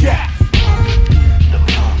with the gap.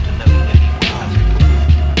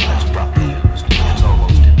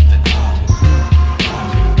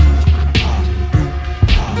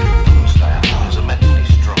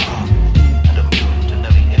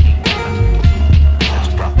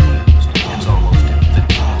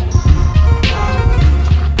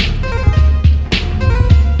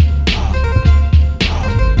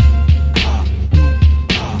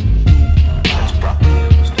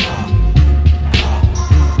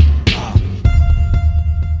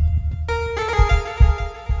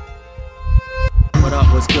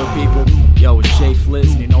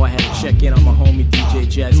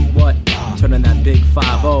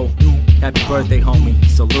 Birthday, homie.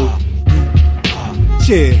 Salute.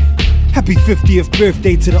 Yeah. Happy 50th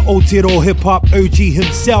birthday to the OT Hip Hop OG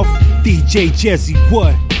himself, DJ Jazzy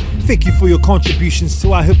What. Thank you for your contributions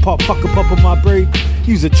to our hip hop fuck up on my brain.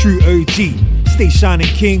 You's a true OG. Stay shining,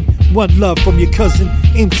 king. One love from your cousin,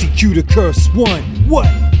 MCQ the Curse One. What?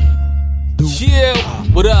 Chill,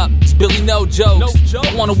 what up? It's Billy No Jokes.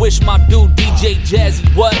 I wanna wish my dude DJ Jazzy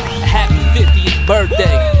What a happy 50th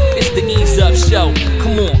birthday. It's the Ease Up Show.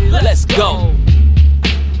 Come on, let's go.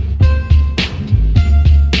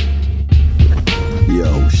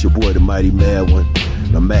 Yo, it's your boy the Mighty Mad One.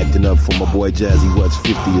 And I'm acting up for my boy Jazzy What's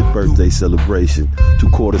 50th birthday celebration. 2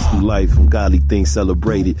 quarters through life, from godly things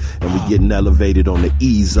celebrated, and we getting elevated on the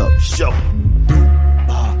Ease Up Show.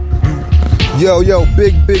 Yo,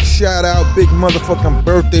 big shout out, big motherfucking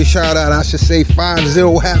birthday shout out. I should say 50,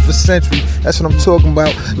 half a century. That's what I'm talking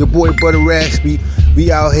about. Your boy Butter Raspy,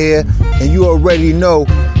 we out here, and you already know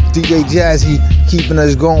DJ Jazzy keeping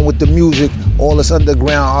us going with the music all us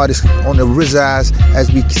underground artists on the Rizzeyes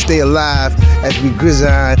as we stay alive, as we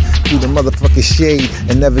grizzine through the motherfucking shade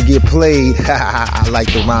and never get played. I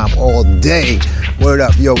like to rhyme all day. Word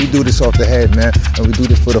up, yo, we do this off the head, man, and we do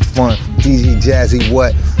this for the fun. DJ Jazzy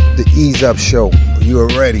What? The Ease Up Show. You are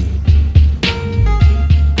ready.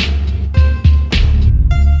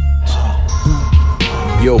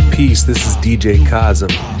 Yo, peace, this is DJ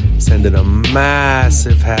Kazim, sending a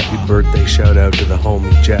massive happy birthday shout out to the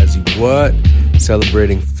homie Jazzy What,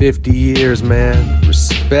 celebrating 50 years, man.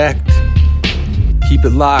 Respect. Keep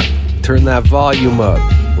it locked, turn that volume up.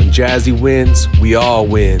 When Jazzy wins, we all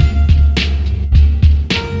win.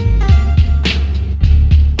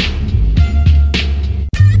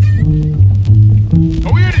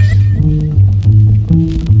 Oh, hear this?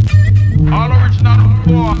 All original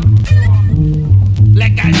boy.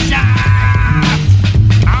 Like a shot.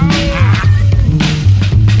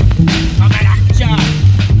 I'm an actor.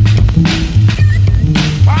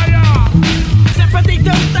 Fire. Sympathy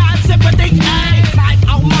to that, sympathy A. Like,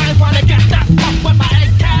 oh my, wanna get that pump with my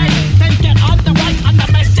AK. Then get on the right on the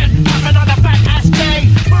mission. Puffin' on a fat ass J.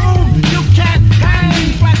 Boom, you can't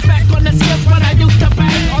hang. Flashback on the skills when I used to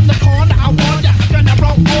bang. On the corner, I warn ya. Gonna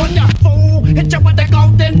roll on ya, fool. Hit ya with the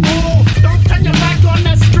golden rule. Don't turn your back on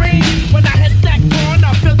the street. When I hit that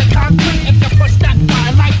corner, feel the concrete. If you push that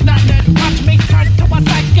fire like nothing, watch me turn to a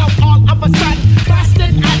psycho all of a sudden.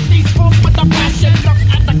 Blasting at these fools with the passion. Look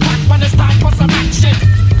at the clock when it's time for some action.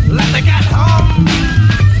 Let them get home.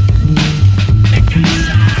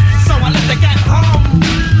 So I let them get home.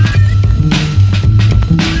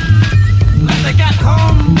 Let them get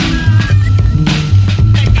home.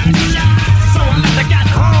 So I let them get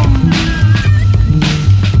home.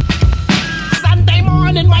 Sunday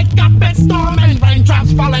morning, wake up, it's storming.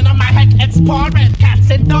 Raindrops falling on my head, it's pouring. Cats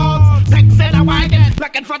and dogs, pigs in a wagon.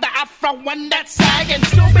 Looking for the afro one that's sagging.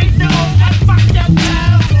 Scooby-Doo, and fuck your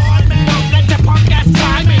tail, boy, man. Don't let your punk ass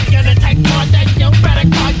try me. Gonna take more than you, better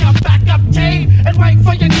call your backup team. And wait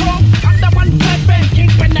for your crew, I'm the one flipping.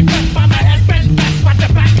 Keeping the grip on my head, been best. Watch your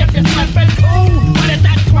back if you're slipping. Ooh, where did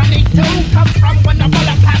that 22 come from when the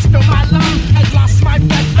bullet passed through my lung? I lost my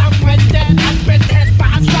breath, I'm winded. I've been hit by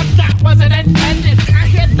a struck that wasn't intended. I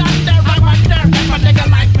hear thunder, I wonder if a nigga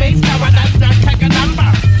like me's going under. Take a number,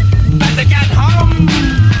 let them get home.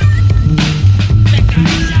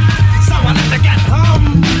 So I let them get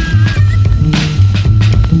home.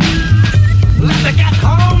 Let them get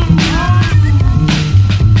home.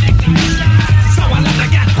 So I let them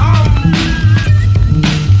get home.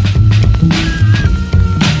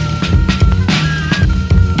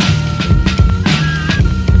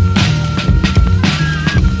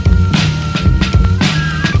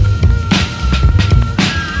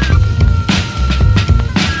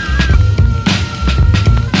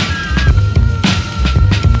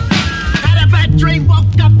 Had a bad dream,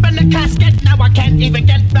 woke up in the casket. Now I can't even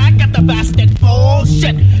get back at the bastard.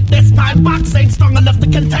 Bullshit. This time box ain't strong enough to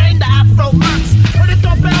contain the afro max. When the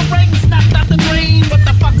doorbell rings, snapped out the dream. What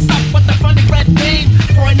the fuck's up with the funny red beam?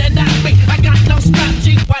 Pointing at me, I got no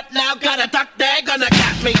scratchy. What now? Gotta duck, they're gonna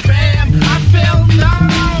cap me. Bam, I feel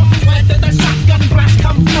numb. Where did the shotgun blast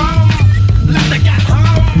come from? Let them get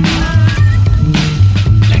home.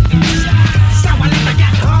 So I let them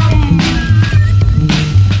get home.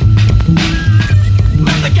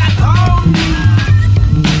 Let them get home.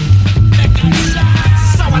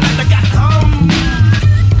 So I let them get home.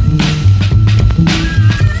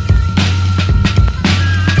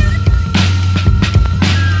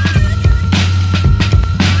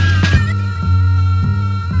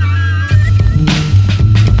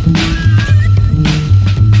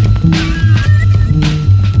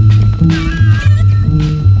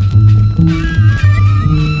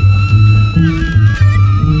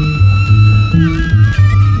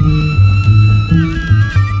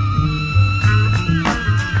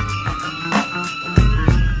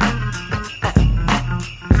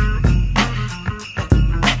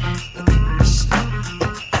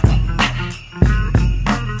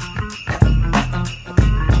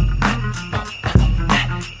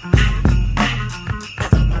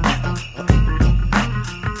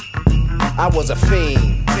 I was a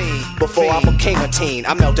fiend. Before I became a teen,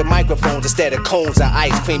 I melted microphones instead of cones of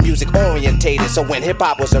ice cream. Music orientated, so when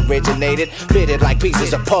hip-hop was originated, fitted like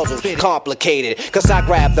pieces of puzzle, complicated. Cause I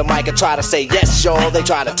grab the mic and try to say yes, y'all. They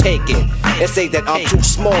try to take it and say that I'm too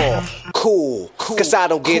small. Cool, cause I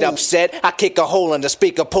don't get upset. I kick a hole in the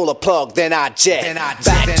speaker, pull a plug, then I jet.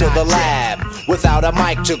 Back to the lab, without a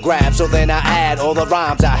mic to grab. So then I add all the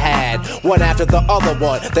rhymes I had, one after the other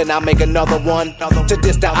one. Then I make another one to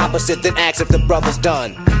diss the opposite, then ask if the brother's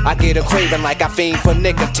done. I get a craving like I fiend for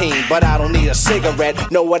nicotine, but I don't need a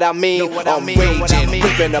cigarette, know what I mean? I'm raging,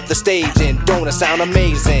 ripping up the stage, and don't it sound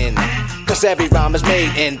amazing? Cause every rhyme is made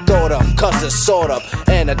and thought of, cause it's sort of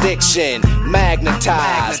an addiction,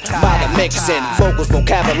 magnetized by the mixing. Vocals,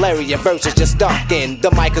 vocabulary, and verses just stuck in. The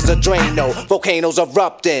mic is a Drano, volcanoes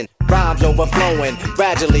erupting, rhymes overflowing,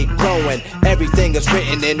 gradually growing. Everything is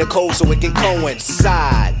written in the code so it can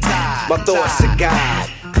coincide. My thoughts are God,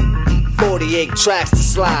 48 tracks to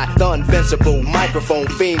slide. The invincible microphone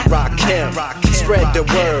fiend rock him. Spread the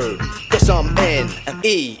word, cause I'm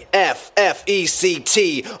N-E-F-F-E-C-T,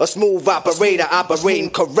 a smooth operator operating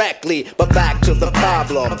correctly. But back to the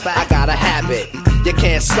problem, I got a habit, you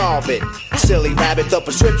can't solve it. Silly rabbit, the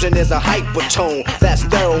prescription is a hypertone. That's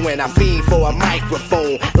heroin, I fiend for a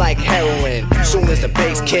microphone like heroin. Soon as the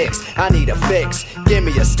bass kicks, I need a fix. Give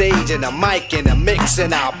me a stage and a mic and a mix,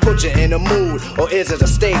 and I'll put you in a mood. Or is it a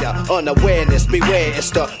state of unawareness? Beware, it's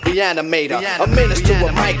the reanimator. A menace to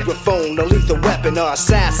a microphone, a lethal weapon or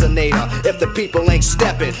assassinator. If the people ain't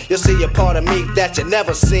stepping, you'll see a part of me that you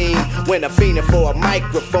never seen. When I'm fiending for a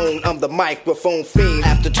microphone, I'm the microphone fiend.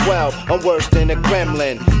 After 12, I'm worse than a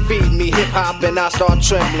gremlin. Feed me hip-hop and I start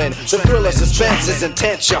trembling. The thrill of suspense is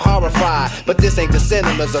intense, you're horrified. But this ain't the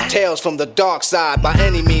cinemas or tales from the dark side. By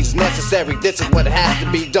any means necessary, this is what has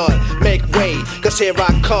to be done. Make way, cause here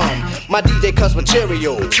I come. My DJ cuts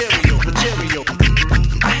material.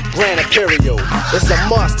 Grand Imperial, it's a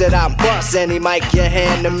must that I bust any mic you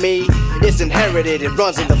hand to me. It's inherited, it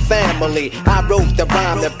runs in the family. I wrote the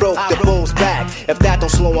rhyme that broke the bull's back. If that don't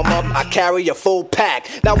slow him up, I carry a full pack.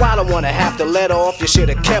 Now I don't wanna have to let off. You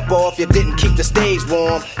should've kept off, you didn't keep the stage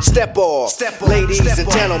warm. Step off, ladies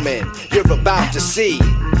and gentlemen, you're about to see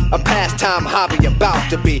a pastime hobby about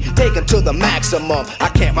to be taken to the maximum. I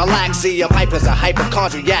can't relax, see I'm hype as a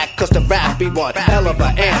hypochondriac, cause the rap be one hell of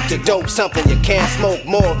an antidote. Something you can't smoke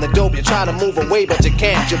more than dope. You try to move away but you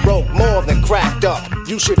can't, you broke more than cracked up.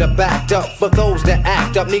 You should have backed up. For those that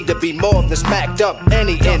act up need to be more than smacked up.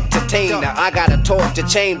 Any entertainer, I gotta talk to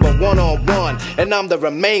chamber one-on-one, and I'm the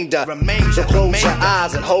remainder. So close your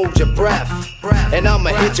eyes and hold your breath, and I'ma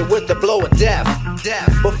hit you with the blow of death.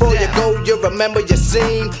 Before you go, you remember your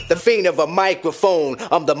scene. The fiend of a microphone,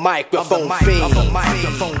 I'm the microphone fiend. The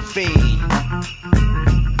microphone fiend.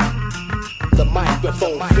 The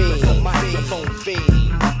microphone fiend. The microphone fiend.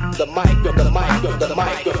 The microphone fiend. The microphone fiend. The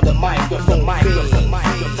microphone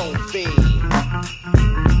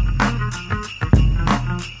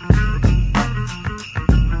fiend.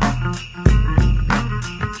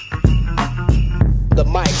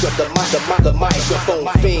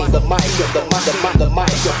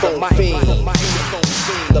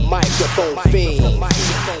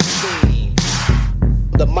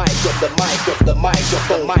 The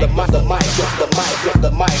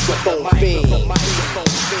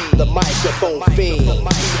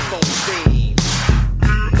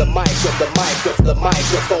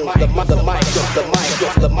microphone fiend. The microphone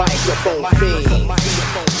fiend. The microphone fiend. The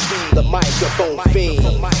microphone fiend. The microphone fiend.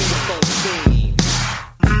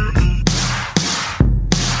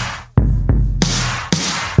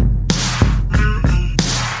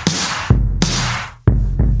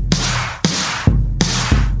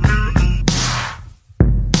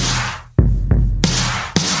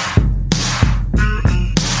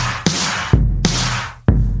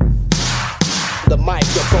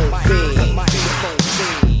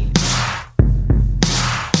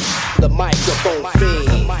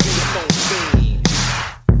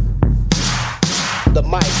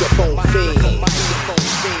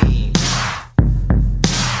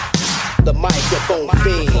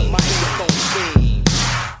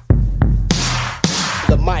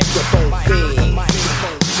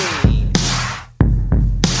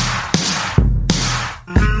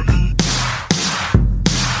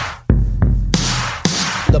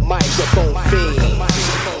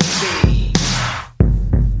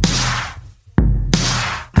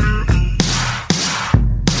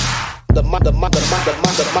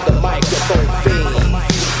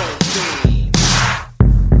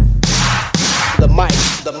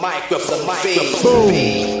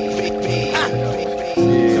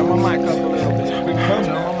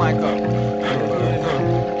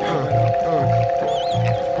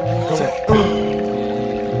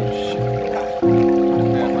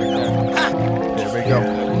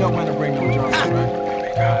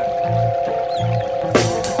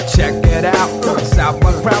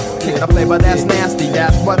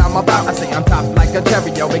 about? I say I'm top like a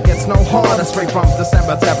cherry, yo, it gets no harder. Straight from the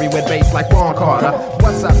cemetery with bass like Ron Carter.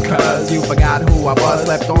 What's up, cuz? You forgot who I was.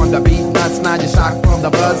 Left on the beat nuts, now you're shocked from the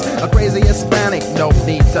buzz. A crazy Hispanic, no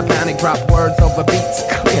need to panic. Drop words over beats,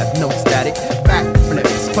 clear, no static. Back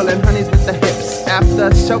flips, pulling honeys with the hips. After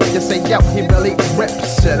the show, you say, yo, he really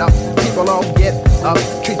rips shit up. People all get up,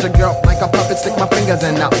 treat your girl like a puppet, stick my fingers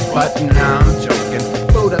in out. But nah, I'm joking.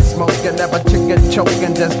 Buddha smoking, never chicken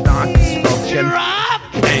choking, just donkey smoking.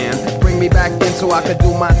 And bring me back in so I could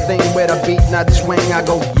do my thing with a beat nut swing. I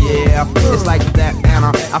go, yeah, it's like that,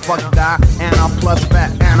 Anna. I fuck Diana plus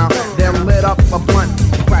fat Anna. Then lit up a blunt,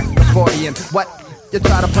 crack the 40 and what? You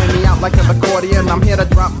try to play me out like an accordion. I'm here to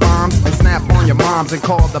drop bombs and snap on your moms and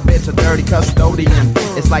call the bitch a dirty custodian.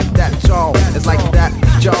 It's like that, y'all. It's like that,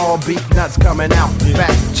 y'all. Beat nuts coming out,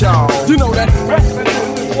 fat y'all. You know that rapping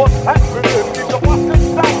is what's happening. Keep the Boston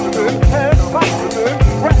stacking, head clapping.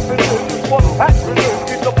 Rapping is what's happening.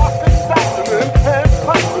 Keep the Boston stacking, head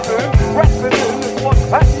clapping. Rapping is what's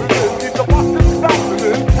happening. Keep the Boston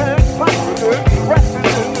stacking, head clapping. Rapping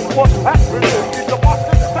is what's happening. Keep the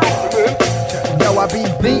Boston stacking. Yo, I be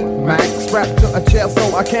the Mac, strapped to a chair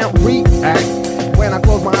so I can't react. When I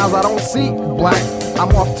close my eyes, I don't see black. I'm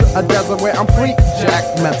off to a desert where I'm free, Jack,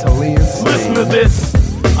 mentally insane. Listen to this.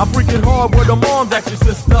 I freaking hard where the mom's actually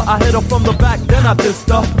sister. I hit her from the back, then I dissed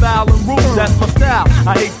her. Foul and rude, that's my style.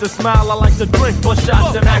 I hate to smile, I like to drink, bust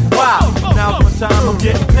shots and act wild. Now's my time, I'm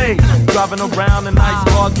getting paid. Driving around in nice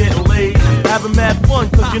cars, getting laid. Having mad fun,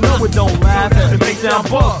 cause you know it don't last. It may sound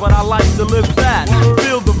buff, but I like to live fast.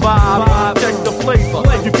 Feel the vibe, check the flavor.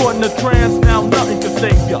 You caught in a trance, now nothing can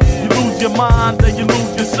save ya. You lose your mind, then you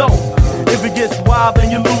lose your soul. If it gets wild, then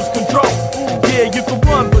you lose control. Yeah, you can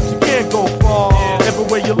run, but you can't go far.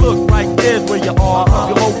 Everywhere you look, right there's where you are.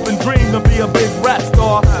 You hope and dream to be a big rap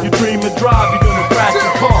star. You dream and drive, you're gonna crash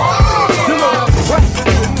your car. You know, rapping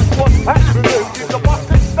is what's happening. Keep the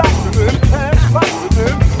Boston stacking, head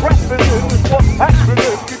clapping. Rapping is what's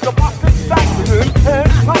happening. Keep the Boston stacking, head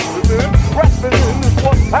clapping. Rapping is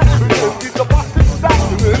what's happening. Keep the Boston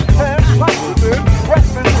stacking, head clapping.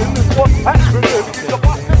 Rapping is what's happening. Keep the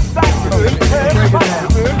Boston stacking, head clapping.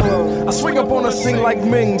 I swing up on a scene like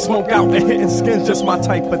Ming, smoke out and hitting skin's just my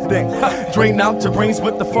type of thing. Drain out your brains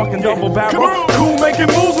with the fucking double barrel. Cool making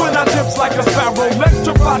moves when I dips like a sparrow.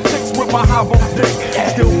 Electrify chicks with my high roll dick.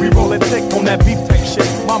 Still be rolling thick on that beef type shit.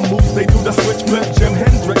 My moves, they do the switch flip, Jim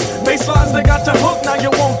Hendrix. Basslines, they got your hook, now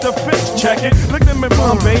you want the fix. Check it, look them in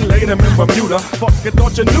Bombay, lay them in Bermuda. Fuck it,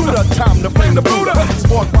 thought you knew the time to flame the Buddha.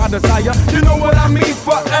 Spark my desire, you know what I mean?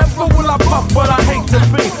 Forever will I puff, but I hate to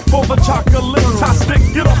be. For the chocolate, I stick,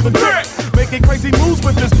 get off the dick. Making crazy moves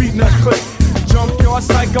with this beat nut click. Junkyard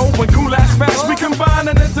psycho when cool ass fast. We combine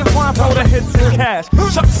and intertwine for the hits and cash.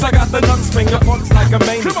 Shucks, I got the nuts, finger funks like a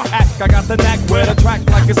maniac. I got the knack where the track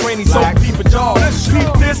like it's rainy. So keep it, y'all.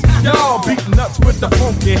 Beat this, y'all. Beat nuts with the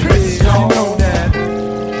funky hits, y'all. You know that.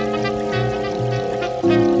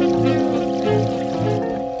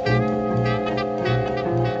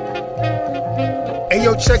 Hey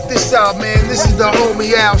yo, check this out, man. This is the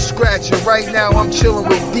homie Al Scratcher. Right now, I'm chilling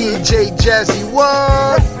with DJ Jazzy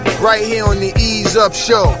What? Right here on the Ease Up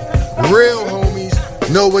Show. Real homies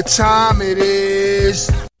know what time it is.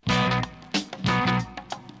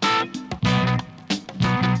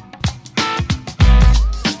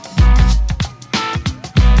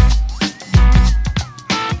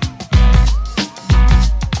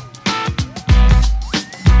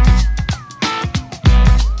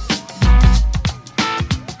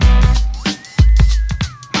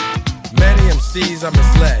 Are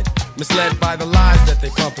misled by the lies that they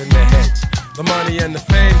pump in their heads. The money and the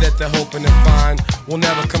fame that they're hoping to find will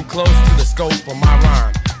never come close to the scope of my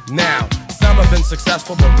rhyme. Now, some have been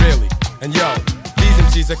successful, but really, and yo, these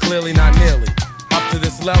MCs are clearly not nearly up to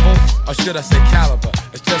this level, or should I say caliber.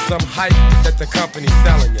 It's just some hype that the company's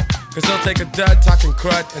selling you. Cause they'll take a dud talking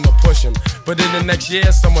crud and they'll push him. But in the next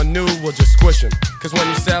year, someone new will just squish him. Cause when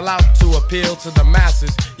you sell out to appeal to the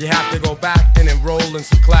masses, you have to go back and enroll in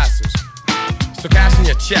some classes. So cash in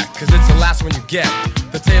your check, cause it's the last one you get.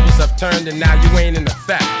 The tables have turned and now you ain't in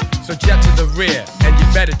effect. So jet to the rear, and you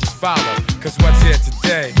better just follow. Cause what's here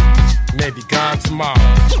today may be gone tomorrow.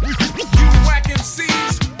 You whack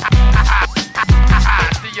MCs.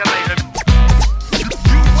 See you later.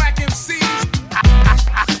 You whack MCs.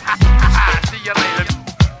 See you later.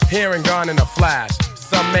 Here and gone in a flash.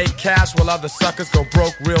 Some make cash while other suckers go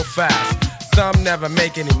broke real fast. Some never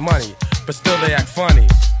make any money, but still they act funny.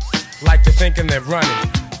 Like they're thinking they're running.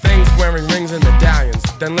 Things wearing rings and medallions.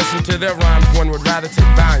 Then listen to their rhymes, one would rather take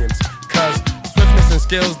volumes. Cause swiftness and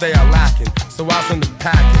skills they are lacking. So I'll send them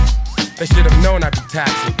packing. They should have known I'd be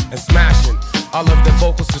taxing and smashing. All of their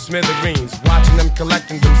vocals to smithereens. Watching them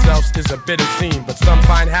collecting themselves is a bitter scene. But some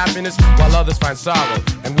find happiness while others find sorrow.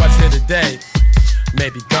 And what's here today may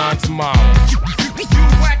be gone tomorrow. You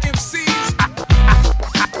whack MCs.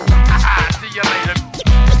 See you later.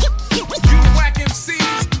 You whack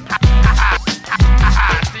MCs.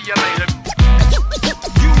 See you later.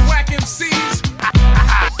 You whack MCs.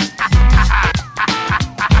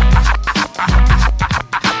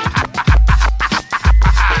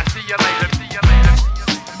 See you later. See you later.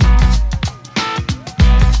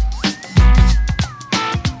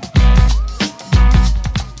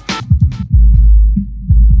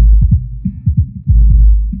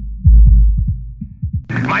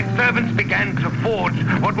 My servants began to forge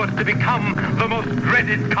what was to become the most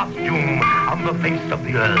dreaded costume on the face of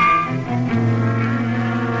the earth.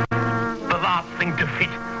 The last thing to fit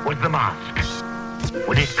was the mask.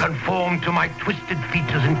 Would it conform to my twisted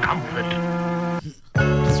features and comfort?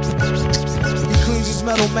 He cleans his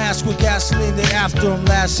metal mask with gasoline, they after him.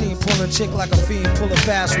 Last seen pulling a chick like a fiend, pull a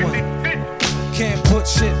fast one. Can't put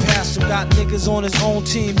shit past him. Got niggas on his own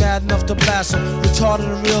team mad enough to blast him. Retarded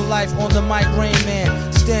in real life on the mic, Rain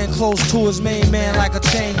Man. Stand close to his main man like a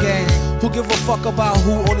chain gang. Who give a fuck about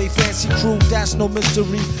who or they fancy crew? That's no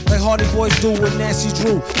mystery. Like Hardy Boys do with Nancy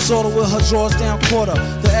Drew. Sorta with her drawers down quarter.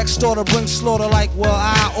 The ex-daughter brings slaughter like, well,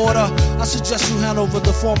 I order. I suggest you hand over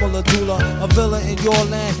the formula doula. A villain in your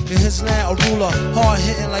land, in his land, a ruler. Hard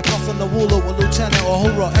hitting like puffin' the ruler with Lieutenant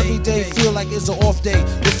Uhura. Every day feel like it's an off day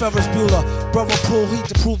with Ferris Bueller. Brother pull heat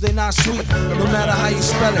to prove they not sweet. No matter how you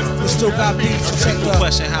spell it, we still got beats. Check the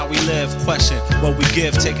question how we live, question what we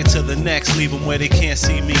give, take it to the next, leave them where they can't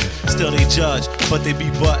see me. Still they judge, but they be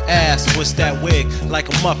butt ass. Twist that wig like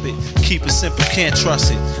a Muppet. Keep it simple, can't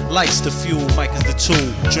trust it. Lights the fuel, mic is the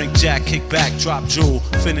tool. Drink Jack, kick back, drop jewel.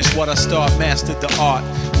 Finish what I start, mastered the art.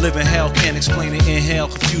 Live in hell, can't explain it, inhale,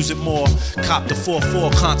 confuse it more. Cop the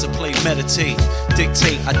 4-4, contemplate, meditate.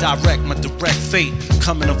 Dictate, I direct my direct fate.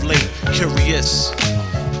 Coming of late, curious.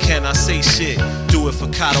 Can I say shit? Do it for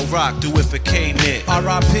Kato Rock, do it for K-Nit.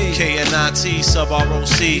 R.I.P. K-N-I-T,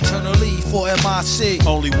 sub-R-O-C. Eternally for M.I.C.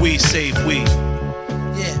 Only we save we.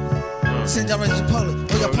 Yeah. Send y'all ready to public.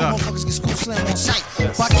 Oh, y'all poor motherfuckers get school slam on sight.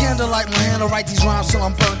 By candlelight, my hand to write these rhymes till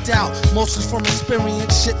I'm burnt out. Mostly from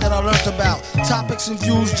experience, shit that I learned about. Topics and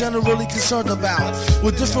views generally concerned about.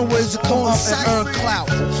 With different ways to come up and earn clout.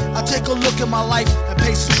 I take a look at my life and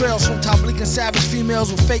pace the trails from top leaking savage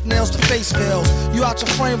females with fake nails to face veils. You out your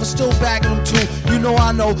frame but still bagging them too. You know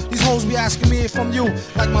I know these hoes be asking me if I'm you.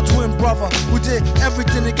 Like my twin brother, we did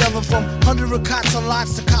everything together from 100 cots and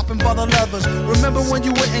lots to copping butter leathers. Remember when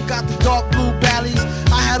you went and got the dark blue Bally's?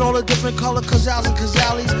 I had all the different color Kazals and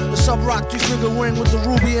Kazalis. The sub-rock 3-finger ring with the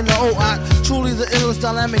ruby and the O-Ot. Truly the illest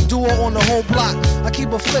dynamic duo on the whole block. I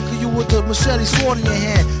keep a flick of you with the machete sword in your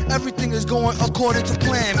hand. Everything is going according to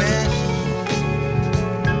plan, man.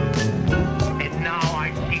 And now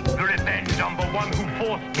I seek revenge on the one who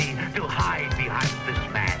forced me to hide behind this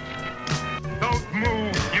mask. Don't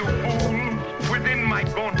move, you fools. Within my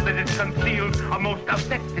gauntlet is concealed a most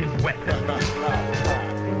effective weapon.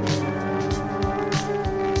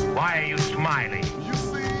 Why are you smiling? You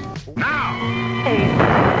see? Now!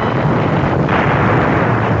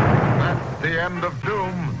 That's the end of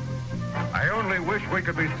doom. I only wish we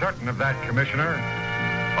could be certain of that, Commissioner.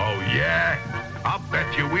 Oh, yeah? I'll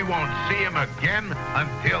bet you we won't see him again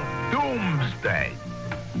until Doomsday.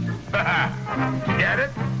 Get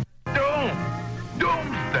it?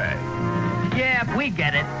 Doomsday. Yeah, we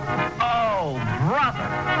get it. Oh, brother.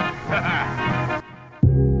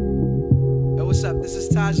 Yo, what's up? This is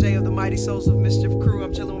Tajay of the Mighty Souls of Mischief crew.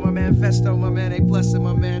 I'm chilling with my man Festo, my man A+, and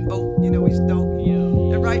my man Boat. You know he's dope.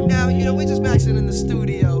 And right now, you know, we're just maxing in the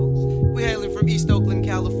studio. We're hailing from East Oakland,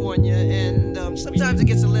 California, and sometimes it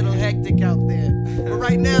gets a little hectic out there. But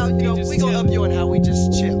right now, you know, we gonna up you on how we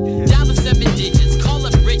just chill. Dial 7 digits, call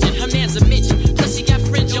up Bridget, her man's a midget. Plus she got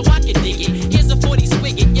fringe, yo, I can dig it. Here's a 40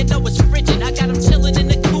 swigget, you know it's frigid. I got him chilling in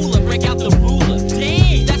the cooler, break out the ruler.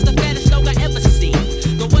 Damn, that's the fattest dog I ever seen.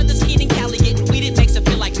 The weather's keen in Cali, getting weeded makes it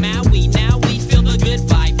feel like Maui. Now we feel the good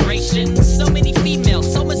vibrations. So many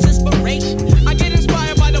females, so much inspiration. I get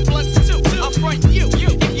inspired by the blunts too. I'll front you.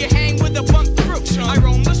 If you hang with a bunk crew, I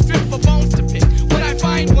roam the strip for bones to pick. When I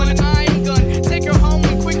find one iron gun, take her home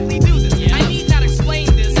and quickly do this. I need not explain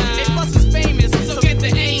this.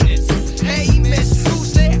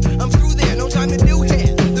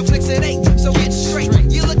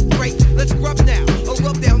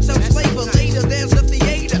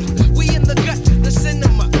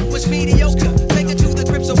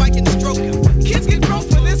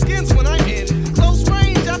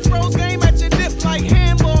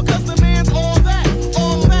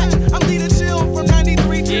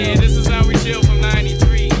 chill from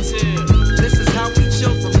 93 till. This is how we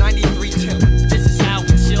chill from 93 till. This is how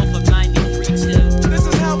we chill from 93 till. This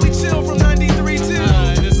is how we chill from 93 till.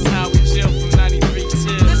 This is how we chill from 93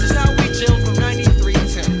 till. This is how we chill from 93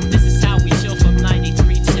 till. This is how we chill from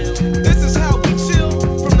 93 till. This is how we chill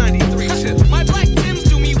from 93 till. My black Tims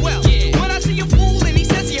do me well. When I see a fool and he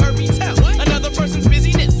says he heard me tell another person's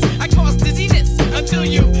busyness, I cause dizziness until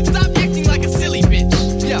you stop acting like a silly bitch.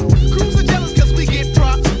 Yo, crews are jealous cause we get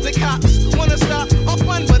props. The cops wanna stop our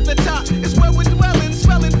fun, but the top is where we're dwelling,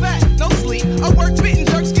 swelling fat, no sleep. Our work fitting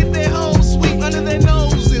jerks get their hoes sweep under their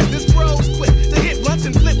noses. This bro's quick to hit blunts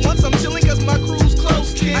and flip once I'm chilling cause my crew's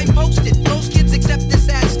close, kid. I'm posted. Most kids accept this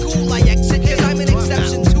as cool. I exit cause I'm an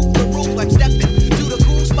exception to the rule. I'm stepping to the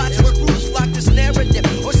cool spots where crews flock to snare a dip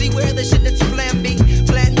or see where the shit that's plan B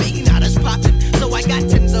not as poppin'. So I got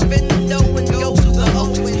tins of window and go to the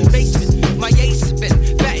open basement. My ace spin,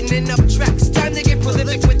 fattening up tracks. Time to get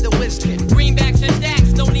prolific with the whiz kid. Greenbacks and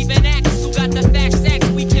stacks, don't even ask. Who got the facts stacks?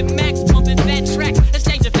 We can max, pumping fat tracks.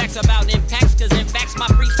 Exchanging facts about impacts, cause in facts my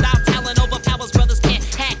freestyle talent overpowers brothers can't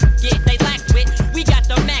hack. Yeah, they lack wit. We got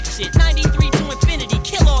the max shit. 93 to infinity,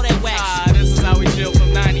 kill all that wax. This is how we chill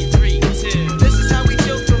from 93 till. This is how we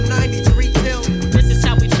chill from 93 till. This is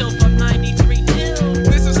how we chill from 93 till.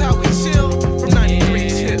 This is how we chill from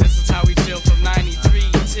 93 till. This is how we chill from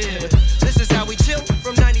 93 till. This is how we chill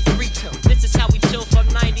from 93 till. This is how we chill from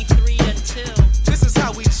 93 until. This is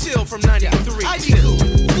how we chill from 93 I be till. cool.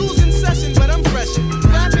 School's in session, but I'm freshin'.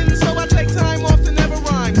 Rapping, so I take time off to never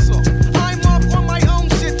rhyme. So I'm off on my own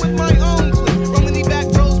shit with my own clip. Rolling the back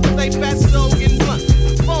rows with a fat slogan blunt.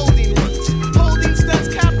 Folding runs, holding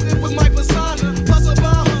stunts captive with my persona. Plus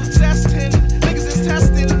Obama, sass 10. Niggas is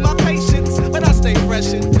testing my patience, but I stay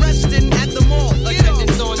freshin'. Resting at the mall,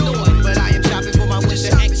 attendance on door. But I am shopping for my wish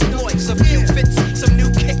to exploits. A few fits, some new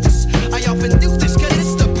kicks. I often do this cause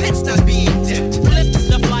it's the pits not being dipped. Flip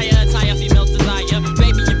the flyer, attire female desire.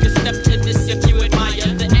 Baby, you can step to this if you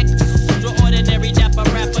admire the extraordinary dapper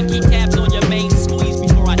rapper. Keep tabs on your main squeeze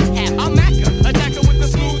before I tap. I'm Macca, attacker with the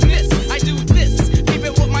smoothness. I do this, keep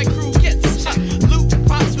it what my crew gets. Loot,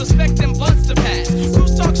 props, respect